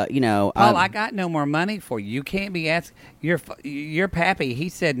Paul, I got no more money for you. You can't be asking your pappy. He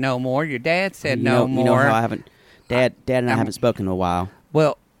said no more. Your dad said no more. You know how I haven't. Dad and I haven't spoken in a while.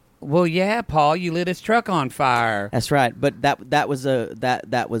 Well, yeah, Paul. You lit his truck on fire. That's right, but that was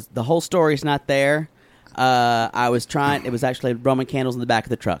the whole story's not there. I was trying. It was actually Roman candles in the back of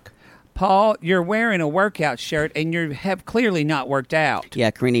the truck. Paul, you're wearing a workout shirt, and you have clearly not worked out. Yeah,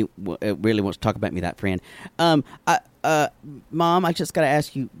 Carini really wants to talk about me, that friend. Mom, I just got to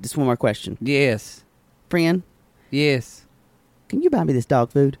ask you just one more question. Yes. Friend? Yes. Can you buy me this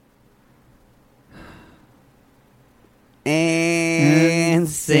dog food? And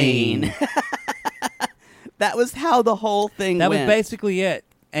scene. That was how the whole thing went. That was basically it.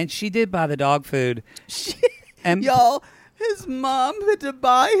 And she did buy the dog food. And y'all... His mom had to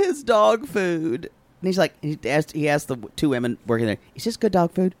buy his dog food. And he's like, he asked the two women working there, is this good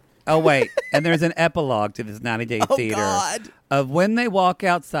dog food? Oh, wait. And there's an epilogue to this 90-Day Theater. God. Of when they walk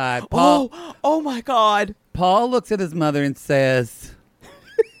outside. Paul, oh, my God. Paul looks at his mother and says...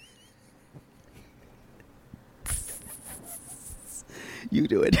 You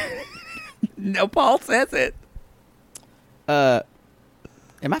do it. No, Paul says it. Am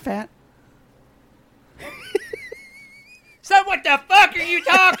I fat? So what the fuck are you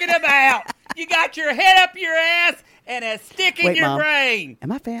talking about? You got your head up your ass and a stick in your Mom, brain.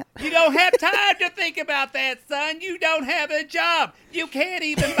 Am I fat? You don't have time to think about that, son. You don't have a job. You can't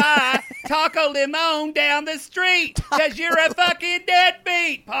even buy Taco Limon down the street because you're a fucking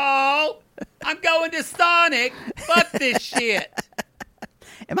deadbeat, Paul. I'm going to Sonic. Fuck this shit.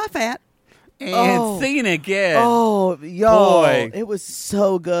 Am I fat? And scene again. Oh, yo. Boy. It was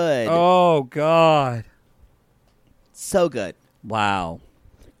so good. Oh, God. So good. Wow.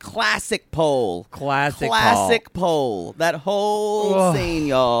 Classic pole. Classic pole. That whole scene,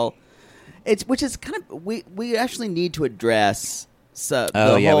 y'all. Which is kind of we actually need to address we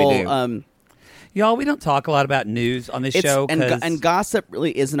do. Y'all, we don't talk a lot about news on this show. And gossip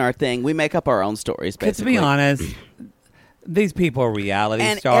really isn't our thing. We make up our own stories, basically. To be honest, these people are reality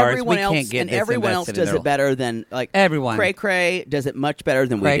stars. Everyone we else, can't get and this everyone else does it better than everyone. Cray Cray does it much better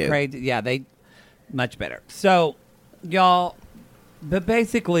than we do. Cray, yeah, they much better. So, y'all, but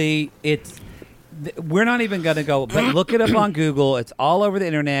basically, we're not even going to go. But look it up on Google. It's all over the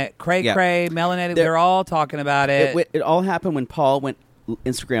internet. Cray Cray, Melanated. They're all talking about it. It all happened when Paul went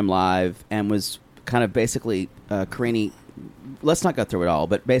Instagram Live and was kind of basically Carini. Let's not go through it all,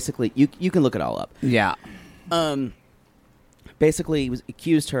 but basically, you can look it all up. Yeah. Basically, he was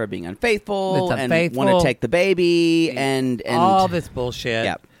accused her of being unfaithful and wanted to take the baby and all this bullshit.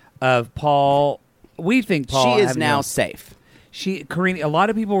 Yeah. Of Paul. We think Paul she is now safe. Carini. A lot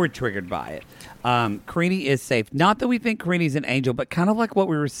of people were triggered by it. Carini is safe. Not that we think Carini's an angel, but kind of like what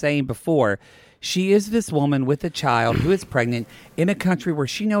we were saying before. She is this woman with a child who is pregnant in a country where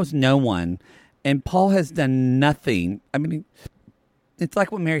she knows no one, and Paul has done nothing. I mean, it's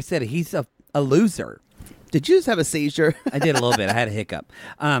like what Mary said. He's a loser. Did you just have a seizure? I did a little bit. I had a hiccup.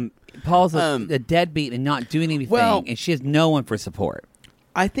 Paul's a deadbeat and not doing anything, and she has no one for support.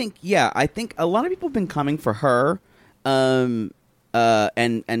 I think a lot of people have been coming for her, and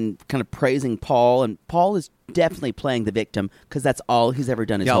kind of praising Paul, and Paul is definitely playing the victim because that's all he's ever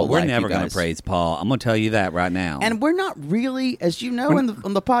done his whole life. We're never going to praise Paul. I'm going to tell you that right now. And we're not really, as you know,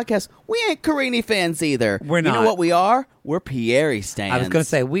 on the podcast, we ain't Carini fans either. We're not. You know what we are? We're Pieri stans. I was going to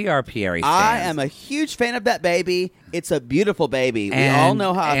say we are Pieri stans. I am a huge fan of that baby. It's a beautiful baby. We all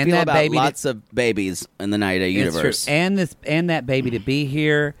know how I feel about lots of babies in the 90-Day universe. And that baby to be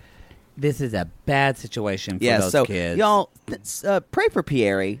here. This is a bad situation for those kids. Y'all, pray for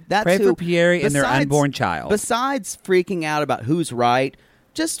Pieri. Pray for Pieri and their unborn child. Besides freaking out about who's right,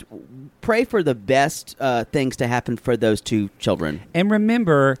 just pray for the best things to happen for those two children. And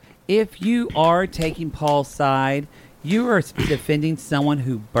remember, if you are taking Paul's side, you are defending someone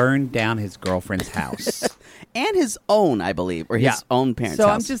who burned down his girlfriend's house. And his own, I believe, or his own parents' house.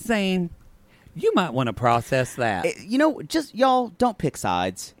 So I'm just saying, you might want to process that. Just y'all don't pick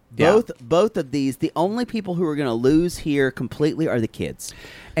sides. Both of these, the only people who are going to lose here completely are the kids.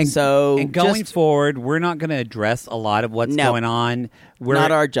 And going just, forward, we're not going to address a lot of what's going on.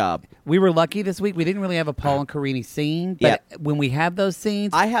 Not our job. We were lucky this week. We didn't really have a Paul and Carini scene. But when we have those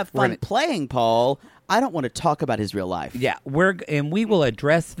scenes, I have fun playing Paul. I don't want to talk about his real life. Yeah, we will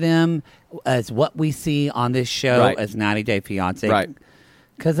address them as what we see on this show as 90 Day Fiancé. Right.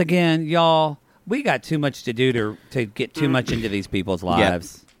 Because again, y'all, we got too much to do to get too much into these people's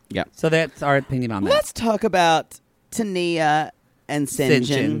lives. Yeah. So that's our opinion on that. Let's talk about Tania and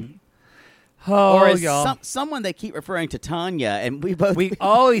Sinjin. Oh, or as y'all. Someone they keep referring to Tanya, and we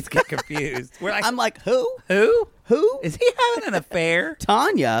always get confused. We're like, I'm like, who? Who? Is he having an affair?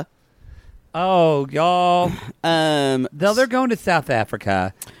 Tanya. Oh, y'all. They're going to South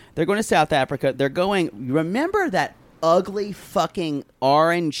Africa. They're going to South Africa. They're going. Remember that ugly fucking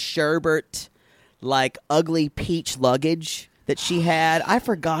orange sherbet, like ugly peach luggage that she had? I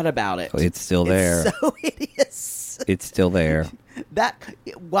forgot about it. It's still there. It's so hideous. It's still there.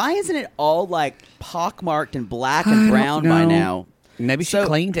 Why isn't it all like pockmarked and black and brown by now? Maybe she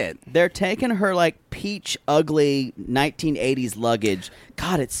cleaned it. They're taking her like peach ugly 1980s luggage.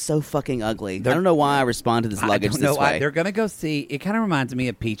 God, it's so fucking ugly. I don't know why I respond to this luggage this way. They're going to go see. It kind of reminds me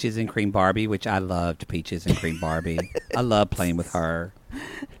of Peaches and Cream Barbie, which I loved Peaches and Cream Barbie. I love playing with her.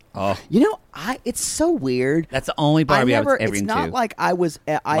 Oh, it's so weird. That's the only Barbie I was ever into. It's not like I was.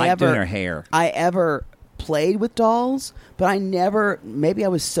 Doing her hair. I ever played with dolls, but I never. Maybe I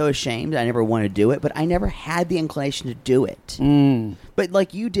was so ashamed I never wanted to do it, but I never had the inclination to do it. But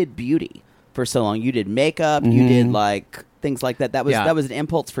like you did beauty for so long, you did makeup, you did like things like that. That was an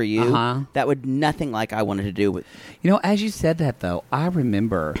impulse for you. That would nothing like I wanted to do with. As you said that though, I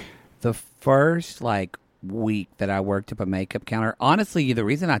remember the first week that I worked up a makeup counter. Honestly, the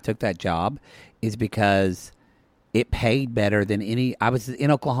reason I took that job is because it paid better than any. I was in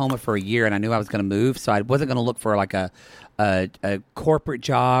Oklahoma for a year, and I knew I was going to move, so I wasn't going to look for like a corporate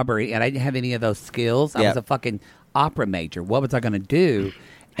job, and I didn't have any of those skills. I was a fucking opera major. What was I going to do?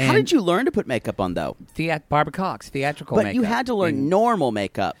 And how did you learn to put makeup on though? Barbara Cox, theatrical makeup. But you had to learn normal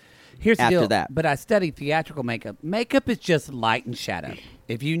makeup. Here's the after deal. that. But I studied theatrical makeup. Makeup is just light and shadow.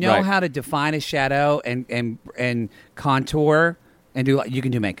 If you know how to define a shadow and contour and you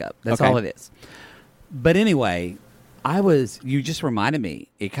can do makeup. That's all it is. But anyway, you just reminded me.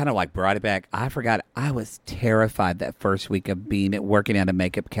 It kind of brought it back. I forgot. I was terrified that first week of working at a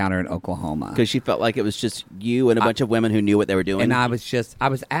makeup counter in Oklahoma. Because she felt like it was just you and a bunch of women who knew what they were doing. And I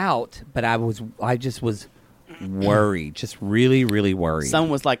was out, but I just was worried, just really, really worried.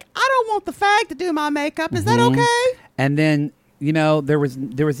 Someone was like, I don't want the fag to do my makeup. Is that okay? And then, there was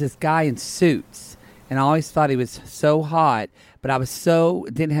this guy in Suits, and I always thought he was so hot, but I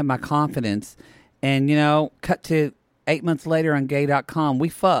didn't have my confidence. And, cut to 8 months later on gay.com, we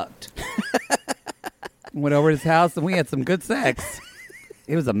fucked. Went over to his house, and we had some good sex.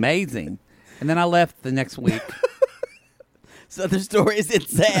 It was amazing. And then I left the next week. So the story isn't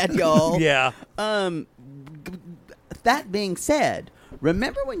sad, y'all. Yeah. That being said,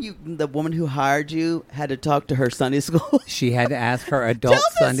 remember when the woman who hired you had to talk to her Sunday school? She had to ask her adult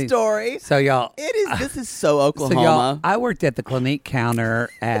Sunday story. So y'all, this is so Oklahoma. So y'all, I worked at the Clinique counter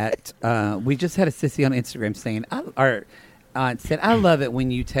at. We just had a sissy on Instagram saying, said, "I love it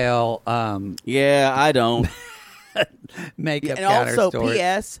when you tell." Yeah, I don't. Makeup and counter also, story.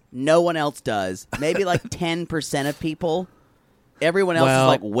 P.S. No one else does. Maybe 10% of people. Everyone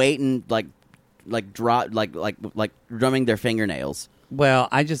else is waiting, drumming their fingernails. Well,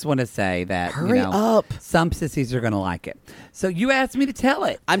 I just want to say that Hurry up. Some sissies are going to like it. So you asked me to tell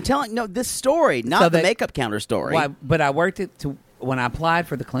it. I'm telling this story, not the makeup counter story. But I worked when I applied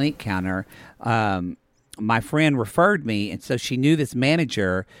for the Clinique counter. My friend referred me, and so she knew this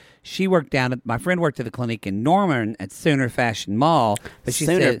manager. She worked my friend worked at the Clinique in Norman at Sooner Fashion Mall. But she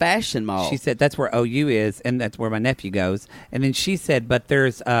said, Fashion Mall. She said that's where OU is, and that's where my nephew goes. And then she said, but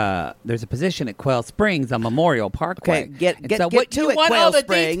there's a position at Quail Springs on Memorial Parkway. Okay, get to it, want Quail all the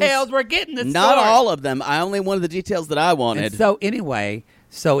Springs. details. We're getting the Not story. all of them. I only wanted the details that I wanted. And so anyway,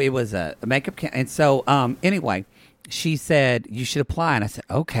 it was a makeup and so anyway, she said, you should apply. And I said,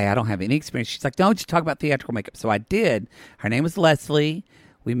 okay, I don't have any experience. She's like, don't you talk about theatrical makeup. So I did. Her name was Leslie.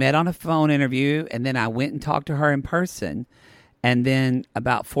 We met on a phone interview, and then I went and talked to her in person. And then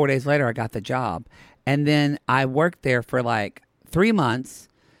about 4 days later, I got the job. And then I worked there for 3 months.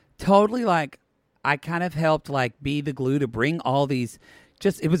 Totally I kind of helped be the glue to bring all these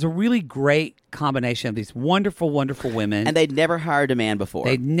it was a really great combination of these wonderful, wonderful women. And they'd never hired a man before.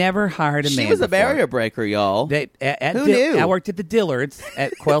 They'd never hired a man before. She was a barrier breaker, y'all. Who knew? I worked at the Dillards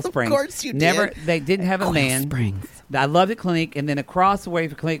at Quail Springs. Of course you did. They didn't have a Quail man. Springs. I loved the Clinique, and then across the way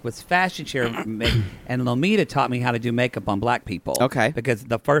from Clinique was Fashion Share, and Lomita taught me how to do makeup on black people. Okay. Because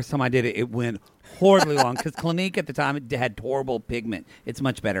the first time I did it, it went horribly long, because Clinique at the time it had horrible pigment. It's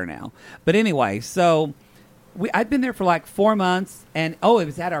much better now. But anyway, so... I'd been there for like 4 months, and it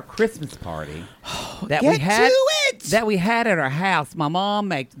was at our Christmas party that we had at our house. My mom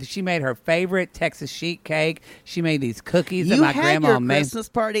made her favorite Texas sheet cake. She made these cookies that my grandma made. You had your Christmas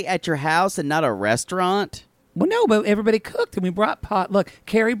party at your house and not a restaurant? Well, no, but everybody cooked, and we brought pot. Look,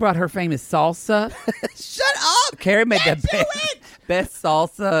 Carrie brought her famous salsa. Shut up! Carrie made the best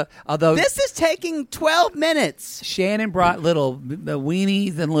salsa. Although this is taking 12 minutes. Shannon brought the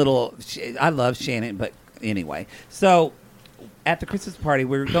weenies and little. I love Shannon, but. Anyway, so at the Christmas party,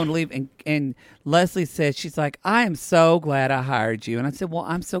 we were going to leave, and Leslie said, she's like, I am so glad I hired you. And I said, well,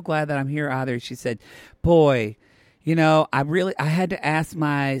 I'm so glad that I'm here either. She said, boy, I had to ask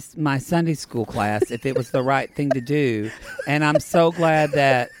my Sunday school class if it was the right thing to do. And I'm so glad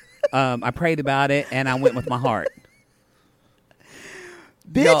that I prayed about it, and I went with my heart.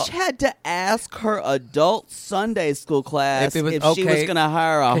 Bitch had to ask her adult Sunday school class if she was going to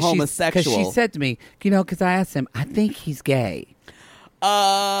hire a homosexual. Because she said to me, because I asked him, I think he's gay.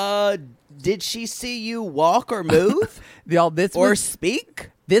 Did she see you walk or move?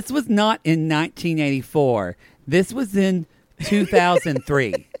 Speak? This was not in 1984. This was in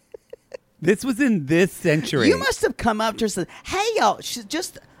 2003. This was in this century. You must have come up to her and said, hey, y'all,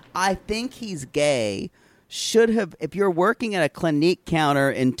 I think he's gay. Should have, if you're working at a Clinique counter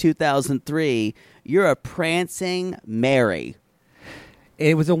in 2003, you're a prancing Mary.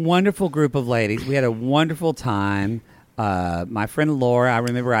 It was a wonderful group of ladies. We had a wonderful time. My friend Laura, I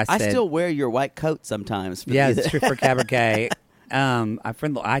remember I said... I still wear your white coat sometimes. Yeah, it's true for Cabaret.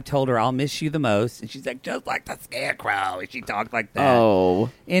 I told her, I'll miss you the most. And she's like, just like the Scarecrow. And she talked like that. Oh.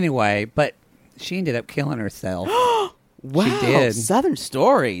 Anyway, but she ended up killing herself. Wow, she did. Southern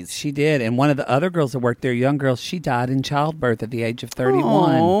stories. She did. And one of the other girls that worked there, young girls, she died in childbirth at the age of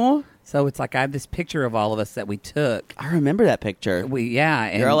 31. Aww. So it's like I have this picture of all of us that we took. I remember that picture. And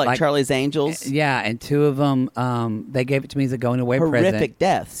they're all like Charlie's Angels. Yeah, and two of them, they gave it to me as a going away present. Horrific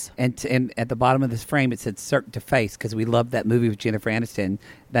deaths. And at the bottom of this frame, it said "Cirque du Face" because we loved that movie with Jennifer Aniston.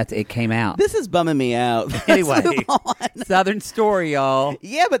 It came out. This is bumming me out. Anyway, Southern story, y'all.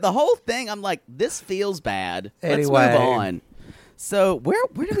 Yeah, but the whole thing, I'm like, this feels bad. Anyway. Let's move on. So where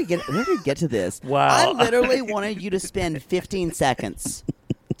did we get to this? Wow. I literally wanted you to spend 15 seconds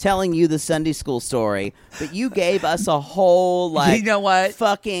telling you the Sunday school story, but you gave us a whole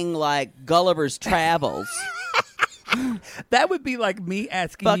fucking Gulliver's Travels. That would be like me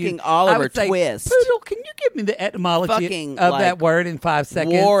asking fucking you. Oliver Twist. Poodle, can you give me the etymology of that word in 5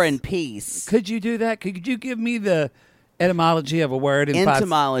 seconds? War and Peace. Could you do that? Could you give me the etymology of a word in 5 seconds?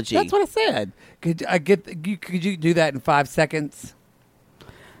 Entomology. That's what I said. Could you do that in 5 seconds?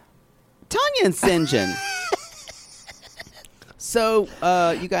 Tanya and St. John. So,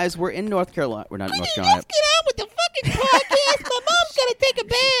 you guys, we're in North Carolina. We're not in North Carolina. Let's get on with the fucking podcast. My mom's gonna take a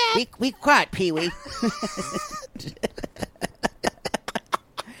bath. Be quiet, Pee-wee.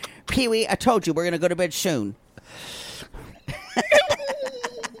 Pee-wee, I told you we're gonna go to bed soon.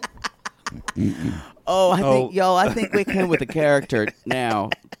 I think we can with a character now.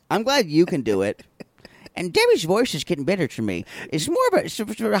 I'm glad you can do it. And Debbie's voice is getting better to me. It's more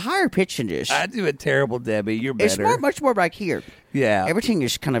of a higher pitch than this. I do a terrible Debbie. You're better. It's much more back here. Yeah. Everything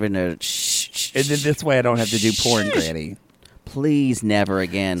is kind of in a... And then this way I don't have to do porn, Granny. Please, never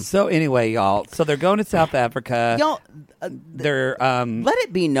again. So anyway, y'all. So they're going to South Africa. Y'all, they're... let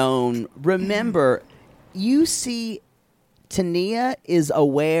it be known. Remember, you see... Tania is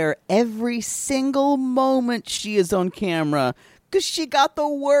aware every single moment she is on camera because she got the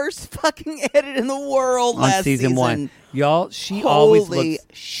worst fucking edit in the world on last season 1. Y'all, she always looks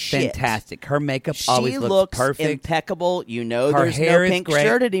fantastic. Her makeup always looks perfect. Impeccable. You know, her there's hair no pink is great.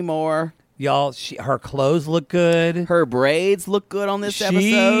 shirt anymore. Y'all, her clothes look good. Her braids look good on this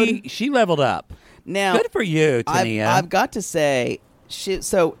episode. She leveled up. Now, good for you, Tania. I've got to say,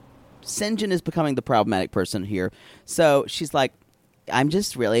 St. John is becoming the problematic person here. So she's like, I'm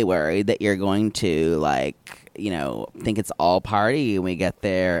just really worried that you're going to, think it's all party when we get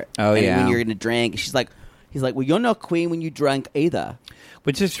there. Oh, and yeah. when you're going to drink. He's like, well, you're no queen when you drink either.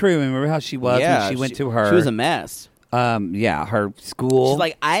 Which is true. Remember how she was when she went to her... She was a mess. Her school. She's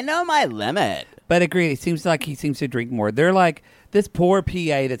like, I know my limit. But agreed, it seems like he seems to drink more. They're like this poor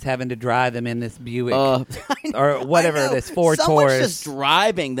PA that's having to drive them in this Buick or whatever this Ford Someone's Taurus. just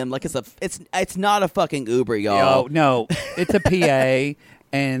driving them like it's not a fucking Uber, y'all. Oh no, it's a PA,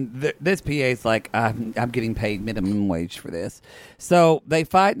 and this PA is like, I'm getting paid minimum wage for this. So they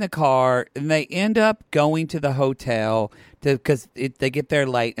fight in the car, and they end up going to the hotel because they get there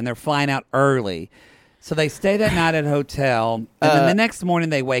late, and they're flying out early. So they stay that night at a hotel, and then the next morning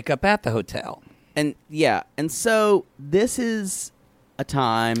they wake up at the hotel. And so this is a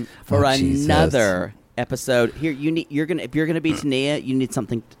time for another episode. Here, if you're gonna be Tania, you need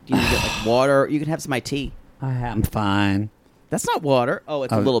something. You need to get like water. You can have some tea. I'm fine. That's not water. Oh,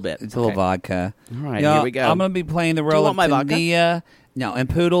 it's a little bit. It's a little vodka. All right, here we go. I'm going to be playing the role of Tania. No, and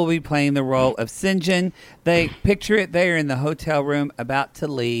Poodle will be playing the role of Sinjin. They picture it there in the hotel room, about to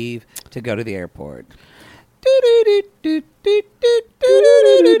leave to go to the airport. That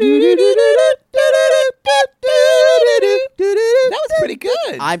was pretty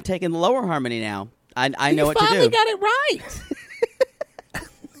good. I'm taking the lower harmony now. I know what to do. You finally got it right.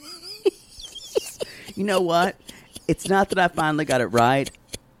 You know what? It's not that I finally got it right.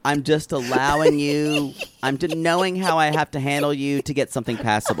 I'm just allowing you. I'm just knowing how I have to handle you to get something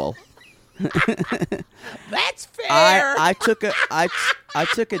passable. That's fair. I took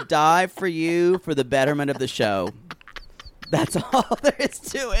a dive for you for the betterment of the show. That's all there is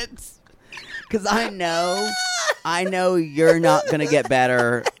to it. Because I know you're not going to get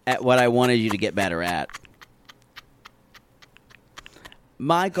better at what I wanted you to get better at.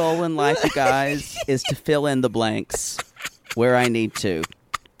 My goal in life, you guys, is to fill in the blanks where I need to.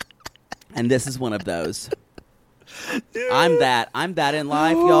 And this is one of those. I'm that in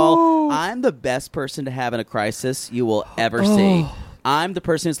life, y'all. I'm the best person to have in a crisis you will ever see. I'm the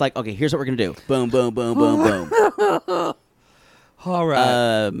person who's like, okay, here's what we're going to do. Boom, boom, boom, boom, boom. All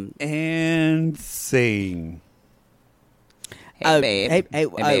right. And sing. Hey,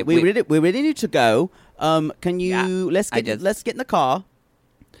 babe. We really need to go. Can you, let's get in the car.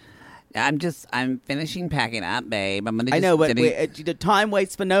 I'm finishing packing up, babe. I'm gonna. I know, but the time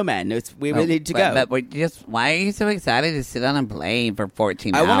waits for no man. We really need to go. But we're why are you so excited to sit on a plane for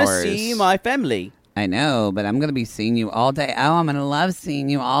 14 hours? I want to see my family. I know, but I'm going to be seeing you all day. Oh, I'm going to love seeing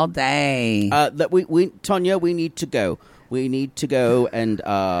you all day. Tonya, we need to go. We need to go and.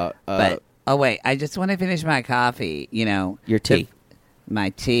 But wait, I just want to finish my coffee. You know, your tea,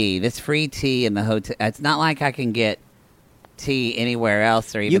 my tea. This free tea in the hotel. It's not like I can get tea anywhere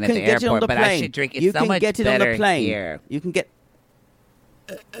else or even at the airport, but I should drink it so much better here. You can get it on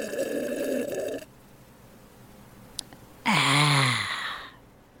the plane. You can get.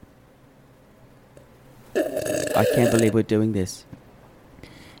 I can't believe we're doing this.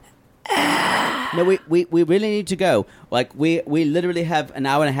 No, we really need to go. Like we literally have an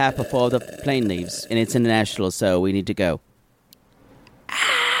hour and a half before the plane leaves, and it's international, so we need to go.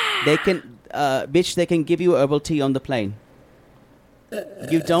 They can, bitch. They can give you herbal tea on the plane.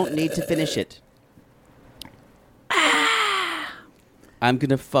 You don't need to finish it. I'm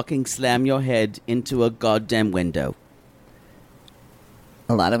gonna fucking slam your head into a goddamn window.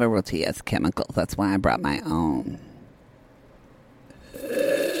 A lot of herbal tea has chemicals. That's why I brought my own.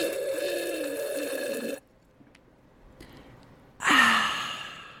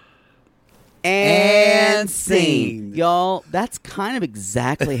 And scene. Y'all, that's kind of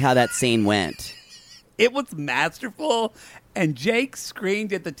exactly how that scene went. It was masterful, and Jake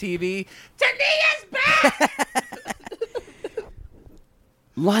screamed at the TV, "Tania's back!"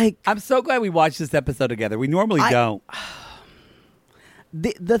 Like, I'm so glad we watched this episode together. We normally don't.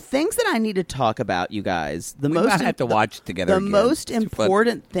 The things that I need to talk about, you guys. We might have to watch it together. The again. most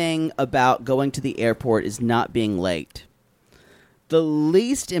important thing about going to the airport is not being late. The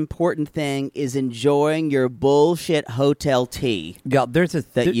least important thing is enjoying your bullshit hotel tea. Yeah,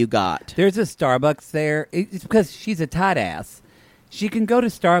 you got. There's a Starbucks there. It's because she's a tight ass. She can go to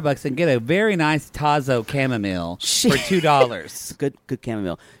Starbucks and get a very nice Tazo chamomile for $2. Good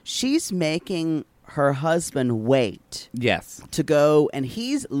chamomile. She's making her husband wait. Yes. To go, and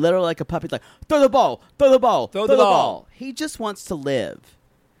he's literally like a puppy, like, throw the ball, throw the ball, throw the ball. He just wants to live.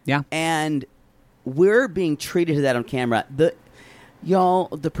 Yeah. And we're being treated to that on camera. Y'all,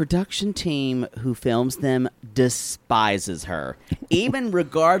 the production team who films them despises her. Even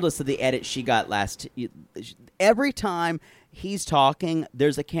regardless of the edit she got every time he's talking,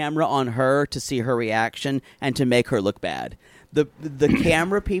 there's a camera on her to see her reaction and to make her look bad. The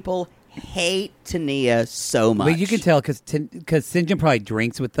camera people hate Tania so much. But you can tell because Sinjin probably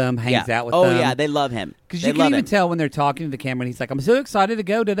drinks with them, hangs out with them. Oh, yeah, they love him. Because you can even tell when they're talking to the camera, and he's like, I'm so excited to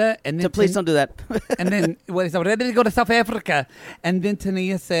go to that. And then please don't do that. And then, he's ready to go to South Africa. And then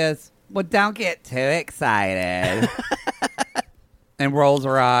Tania says, well, don't get too excited. And rolls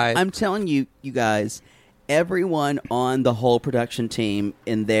her eyes. I'm telling you, you guys, everyone on the whole production team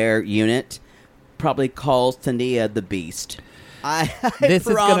in their unit probably calls Tania the Beast. I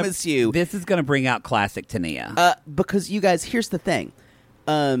promise you. This is going to bring out classic Tania. Because, you guys, here's the thing.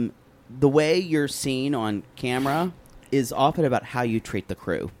 The way you're seen on camera is often about how you treat the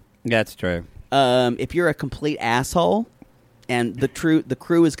crew. That's true. If you're a complete asshole, and the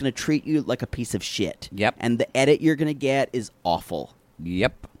crew is going to treat you like a piece of shit. Yep. And the edit you're going to get is awful.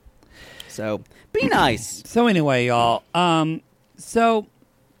 Yep. So, be nice. So anyway, y'all. So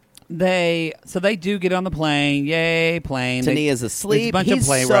they do get on the plane. Yay, plane. Tania's asleep. There's a bunch He's of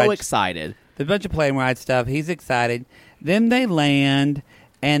plane so rides. excited. There's a bunch of plane ride stuff. He's excited. Then they land,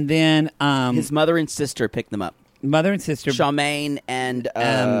 and then His mother and sister pick them up. mother and sister. Charmaine and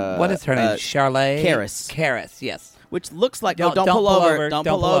what is her name? Charlotte. Karis, yes. which looks like Don't pull over. Don't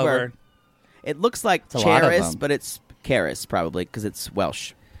pull over. over. It looks like It's a lot of Charis, them. but it's Karis probably because it's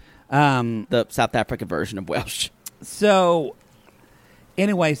Welsh. The South African version of Welsh. So,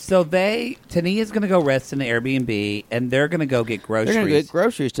 anyway, Tania's going to go rest in the Airbnb, and they're going to go get groceries. They're going to get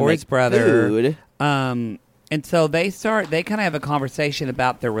groceries to for make his brother. food. And so they kind of have a conversation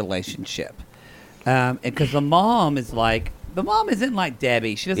about their relationship. Because the mom isn't like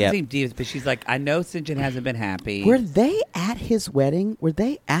Debbie. She doesn't seem deep, but she's like, I know St. John hasn't been happy. Were they at his wedding? Were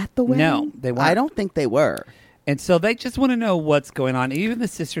they at the wedding? No, they weren't. I don't think they were. And so they just want to know what's going on. Even the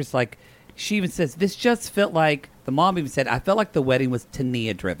sister's like, she even says, this just felt like, the mom even said, I felt like the wedding was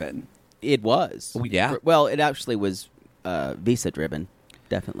Tania driven. It was. Yeah. Well, it actually was visa driven,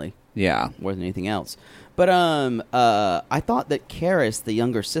 definitely. Yeah. More than anything else. But I thought that Karis, the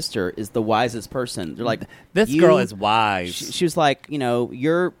younger sister, is the wisest person. They're like, this girl is wise. She was like,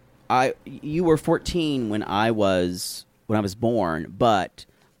 you were 14 when I was born, but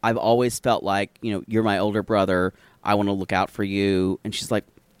I've always felt like, you're my older brother. I want to look out for you. And she's like,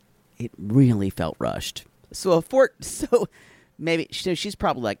 it really felt rushed. So maybe she's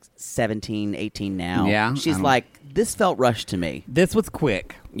probably like 17, 18 now. Yeah. She's like, this felt rushed to me. This was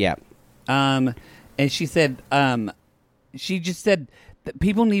quick. Yeah. And she said, she just said that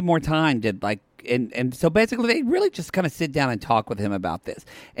people need more time to like, and so basically they really just kind of sit down and talk with him about this.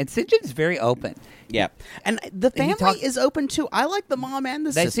 And St. John's very open. Yeah. And the family is open too. I like the mom and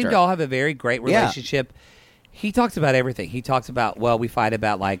the sister. They seem to all have a very great relationship. Yeah. He talks about everything. He talks about, we fight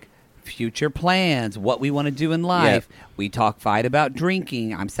about like future plans, what we want to do in life. Yep. We fight about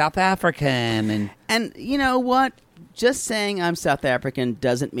drinking. I'm South African. And you know what? Just saying I'm South African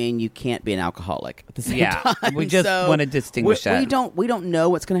doesn't mean you can't be an alcoholic at the same time. We just want to distinguish that. We don't know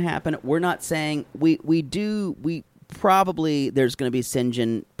what's going to happen. We're not saying we probably there's going to be St.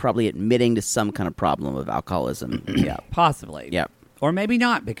 John probably admitting to some kind of problem of alcoholism. Yeah, possibly. Yeah, or maybe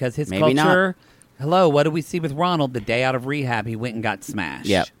not because his maybe culture. Not. Hello, what did we see with Ronald the day out of rehab? He went and got smashed.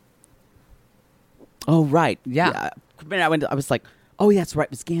 Yep. Oh right. Yeah. I was like, oh, that's right.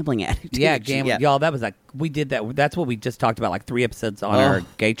 It was gambling addict. Yeah, gambling. Y'all, that was like, we did that. That's what we just talked about like 3 episodes on our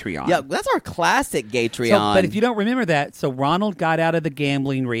Gatreon. Yeah, that's our classic Gatreon. So, but if you don't remember that, so Ronald got out of the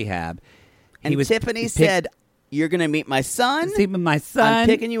gambling rehab. And Tiffany said, you're going to meet my son. See my son. I'm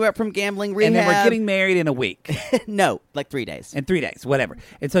picking you up from gambling rehab. And then we're getting married in a week. No, like 3 days. In 3 days, whatever.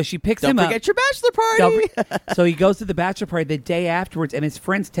 And so she picks him up. Don't forget your bachelor party. So he goes to the bachelor party the day afterwards, and his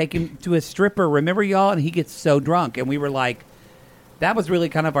friends take him to a stripper. Remember, y'all? And he gets so drunk. And we were like, that was really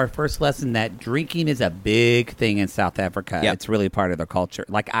kind of our first lesson that drinking is a big thing in South Africa. Yep. It's really part of their culture,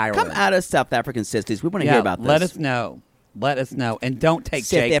 like Ireland. Come out of South African sisters. We want to hear about this. Let us know. Let us know. And don't take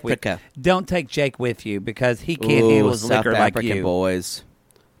Jake with you because he can't handle his liquor like you. South African boys.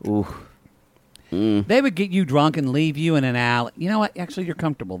 Ooh. They would get you drunk and leave you in an alley. You know what? Actually, you're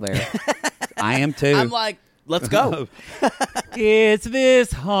comfortable there. I am too. I'm like, let's go. Is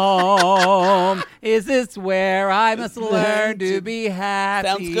this home? Is this where I must learn to be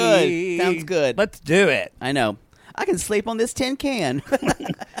happy? Sounds good. Let's do it. I know. I can sleep on this tin can.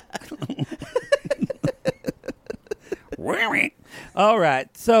 All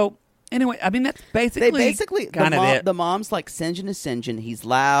right. So anyway, I mean that's basically kind of it. The mom's like St. John is St. John. He's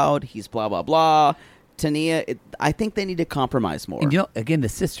loud. He's blah blah blah. Tania, I think they need to compromise more. And again, the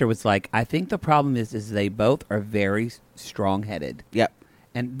sister was like, I think the problem is they both are very strong-headed. Yep.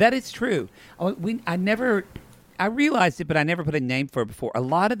 And that is true. I realized it, but I never put a name for it before. A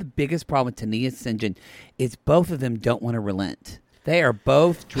lot of the biggest problem with Tania and St. John is both of them don't want to relent. They are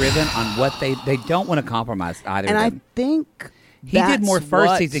both driven on what they don't want to compromise either of them. And I think he did more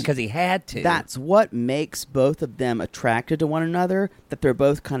first season because he had to. That's what makes both of them attracted to one another, that they're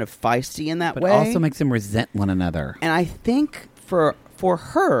both kind of feisty in that but way. But also makes them resent one another. And I think for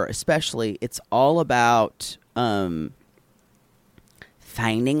her especially, it's all about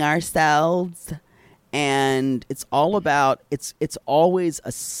finding ourselves. And it's all about, it's always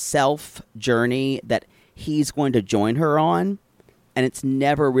a self journey that he's going to join her on. And it's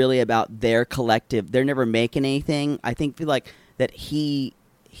never really about their collective. They're never making anything. I feel like that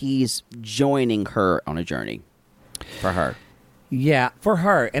he's joining her on a journey for her. Yeah, for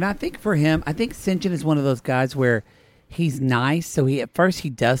her. And I think for him, I think St. John is one of those guys where he's nice. So at first he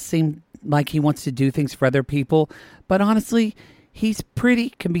does seem like he wants to do things for other people. But honestly,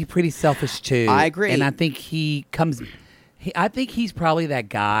 can be pretty selfish too. I agree. And I think I think he's probably that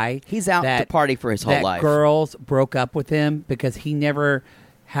guy. He's out to party for his whole life. Girls broke up with him because he never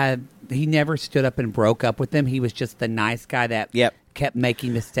stood up and broke up with them. He was just the nice guy that kept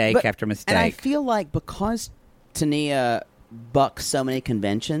making mistake after mistake. And I feel like because Tania bucks so many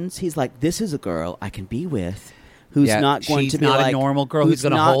conventions, he's like, this is a girl I can be with who's not going to be not like a normal girl who's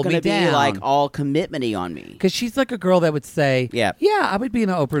going to hold me down. Be like all commitment-y on me. Because she's like a girl that would say, yeah, I would be in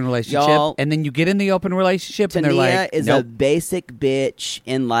an open relationship. And then you get in the open relationship and they're like, Tania is a basic bitch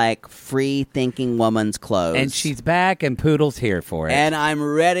in like free-thinking woman's clothes. And she's back and Poodle's here for it. And I'm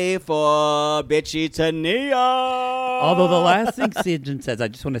ready for bitchy Tania. Although the last thing St. John says, I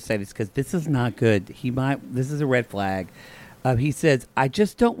just want to say this because this is not good. This is a red flag. He says, I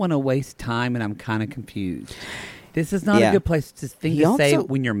just don't want to waste time and I'm kind of confused. This is not a good place to say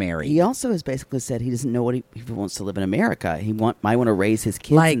when you're married. He also has basically said he doesn't know if he wants to live in America. He might want to raise his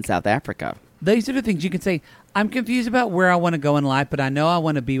kids in South Africa. These are the things you can say. I'm confused about where I want to go in life, but I know I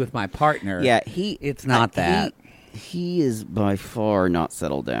want to be with my partner. Yeah, it's not that. He is by far not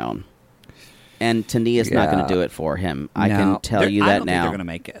settled down. And Tania's not going to do it for him. I can tell you that now. I don't think they're going to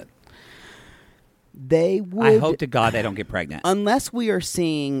make it. They would. I hope to God they don't get pregnant. Unless we are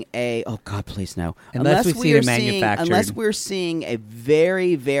seeing oh God, please no. Unless we see it manufactured. Unless we're seeing a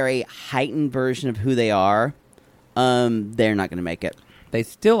very, very heightened version of who they are, they're not going to make it. They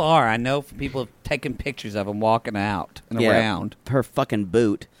still are. I know people have taken pictures of them walking out and around. Her fucking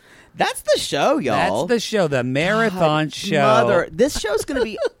boot. That's the show, y'all. That's the show, the marathon show. This show's going to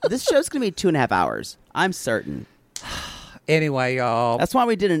be 2.5 hours. I'm certain. Anyway, y'all. That's why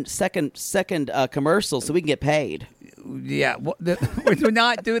we did a second commercial so we can get paid. Yeah, we're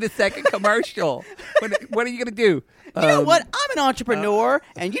not doing a second commercial. What are you going to do? You know what? I'm an entrepreneur,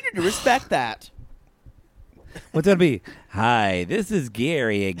 and you need to respect that. What's going to be? Hi, this is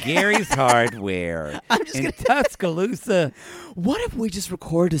Gary at Gary's Hardware in Tuscaloosa. What if we just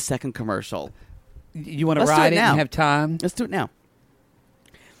record a second commercial? You want to ride it and have time? Let's do it now.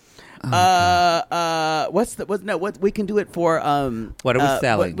 Oh, we can do it for what are we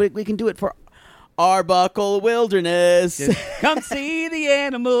selling? We can do it for Arbuckle Wilderness. Just come see the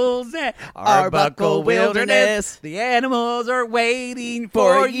animals at Arbuckle Wilderness. The animals are waiting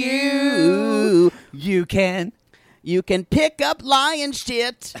for you. You can pick up lion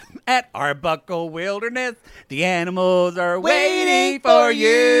shit at Arbuckle Wilderness. The animals are waiting for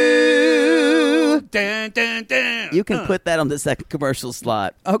you. Dun, dun, dun. You can put that on the second commercial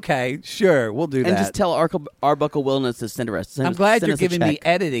slot. Okay, sure. We'll do that. And just tell Arbuckle Wilderness to send us. I'm glad you're giving me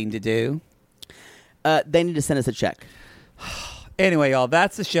editing to do. They need to send us a check. Anyway, y'all,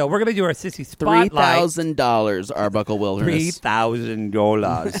 that's the show. We're going to do our Sissy Spotlight. $3,000, Arbuckle Wilderness.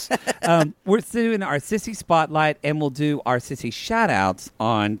 $3,000. We're doing our Sissy Spotlight, and we'll do our Sissy Shout-Outs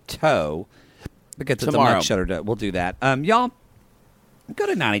on Toe. Because tomorrow. It's a much shorter. We'll do that. Y'all, go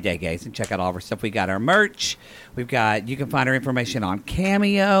to 90 Day Gays and check out all of our stuff. We got our merch. You can find our information on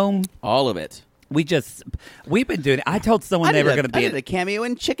Cameo. All of it. We've been doing it. I told someone they were going to be I did a cameo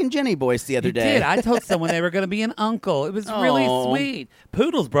in Chicken Jenny Boys the other day. You did. I told someone they were going to be an uncle. It was really sweet.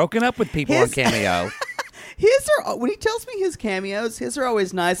 Poodle's broken up with people on Cameo. When he tells me his cameos, his are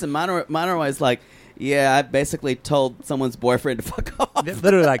always nice, and mine are always like, yeah, I basically told someone's boyfriend to fuck off. They're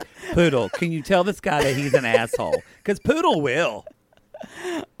literally like, Poodle, can you tell this guy that he's an asshole? Because Poodle will.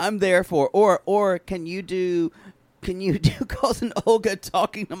 I'm there for, or can you do Cousin Olga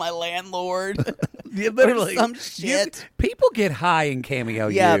talking to my landlord? Literally, some shit. People get high in Cameo.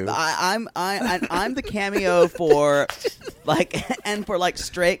 Yeah, I'm the cameo for for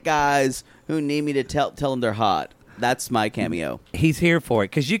straight guys who need me to tell them they're hot. That's my cameo. He's here for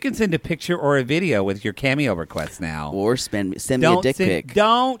it because you can send a picture or a video with your cameo requests now, or send me a dick pic.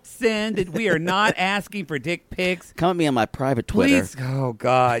 Don't send it. We are not asking for dick pics. Come at me on my private Twitter. Please. Oh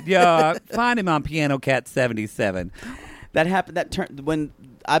God, yeah. Find him on Piano Cat 77. That happened. That turned when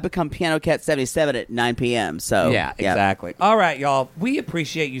I become Piano Cat 77 at 9 p.m. So yeah, exactly. All right, y'all. We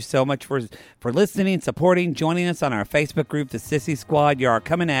appreciate you so much for listening, supporting, joining us on our Facebook group, the Sissy Squad. You are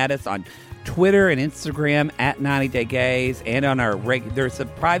coming at us on Twitter and Instagram at 90 Day Gays, and on our there's a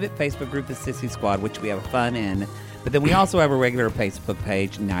private Facebook group, the Sissy Squad, which we have fun in. But then we also have a regular Facebook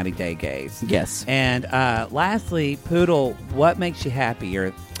page, 90 Day Gays. Yes. And lastly, Poodle, what makes you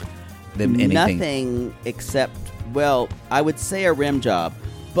happier than anything? Nothing except, well, I would say a rim job.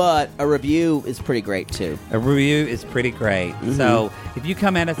 But a review is pretty great, too. A review is pretty great. Mm-hmm. So if you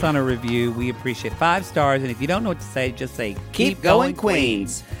come at us on a review, we appreciate 5 stars. And if you don't know what to say, just say, keep going,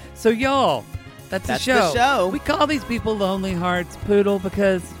 Queens. So, y'all, that's the show. We call these people Lonely Hearts, Poodle,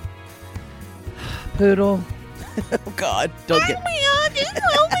 because... Poodle. Oh, God. Don't get... Aren't we all just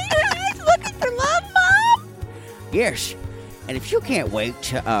lonely hearts looking for love, Mom? Yes. And if you can't wait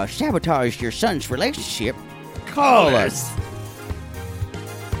to sabotage your son's relationship, call us.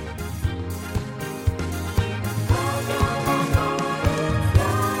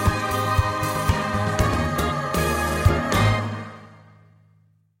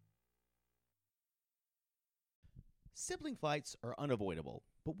 Sibling fights are unavoidable,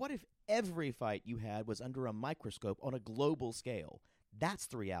 but what if every fight you had was under a microscope on a global scale? That's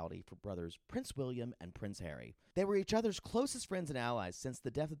the reality for brothers Prince William and Prince Harry. They were each other's closest friends and allies since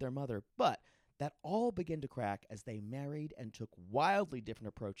the death of their mother, but that all began to crack as they married and took wildly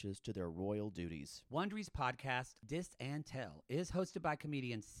different approaches to their royal duties. Wondery's podcast, Dis and Tell, is hosted by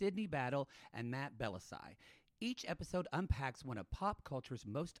comedians Sydney Battle and Matt Bellassai. Each episode unpacks one of pop culture's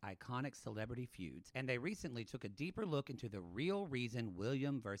most iconic celebrity feuds, and they recently took a deeper look into the real reason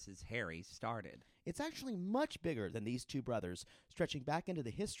William versus Harry started. It's actually much bigger than these two brothers, stretching back into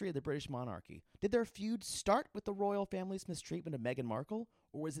the history of the British monarchy. Did their feud start with the royal family's mistreatment of Meghan Markle,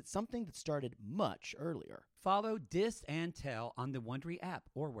 or was it something that started much earlier? Follow Dis and Tell on the Wondery app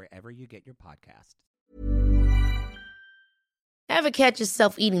or wherever you get your podcasts. Ever catch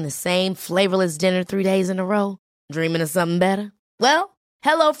yourself eating the same flavorless dinner 3 days in a row? Dreaming of something better? Well,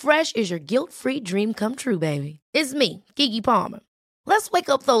 HelloFresh is your guilt-free dream come true, baby. It's me, Keke Palmer. Let's wake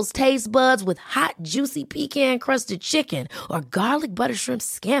up those taste buds with hot, juicy pecan-crusted chicken or garlic butter shrimp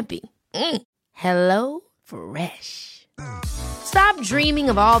scampi. Hello Fresh. Stop dreaming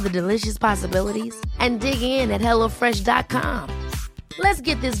of all the delicious possibilities and dig in at HelloFresh.com. Let's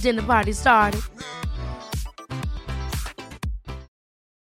get this dinner party started.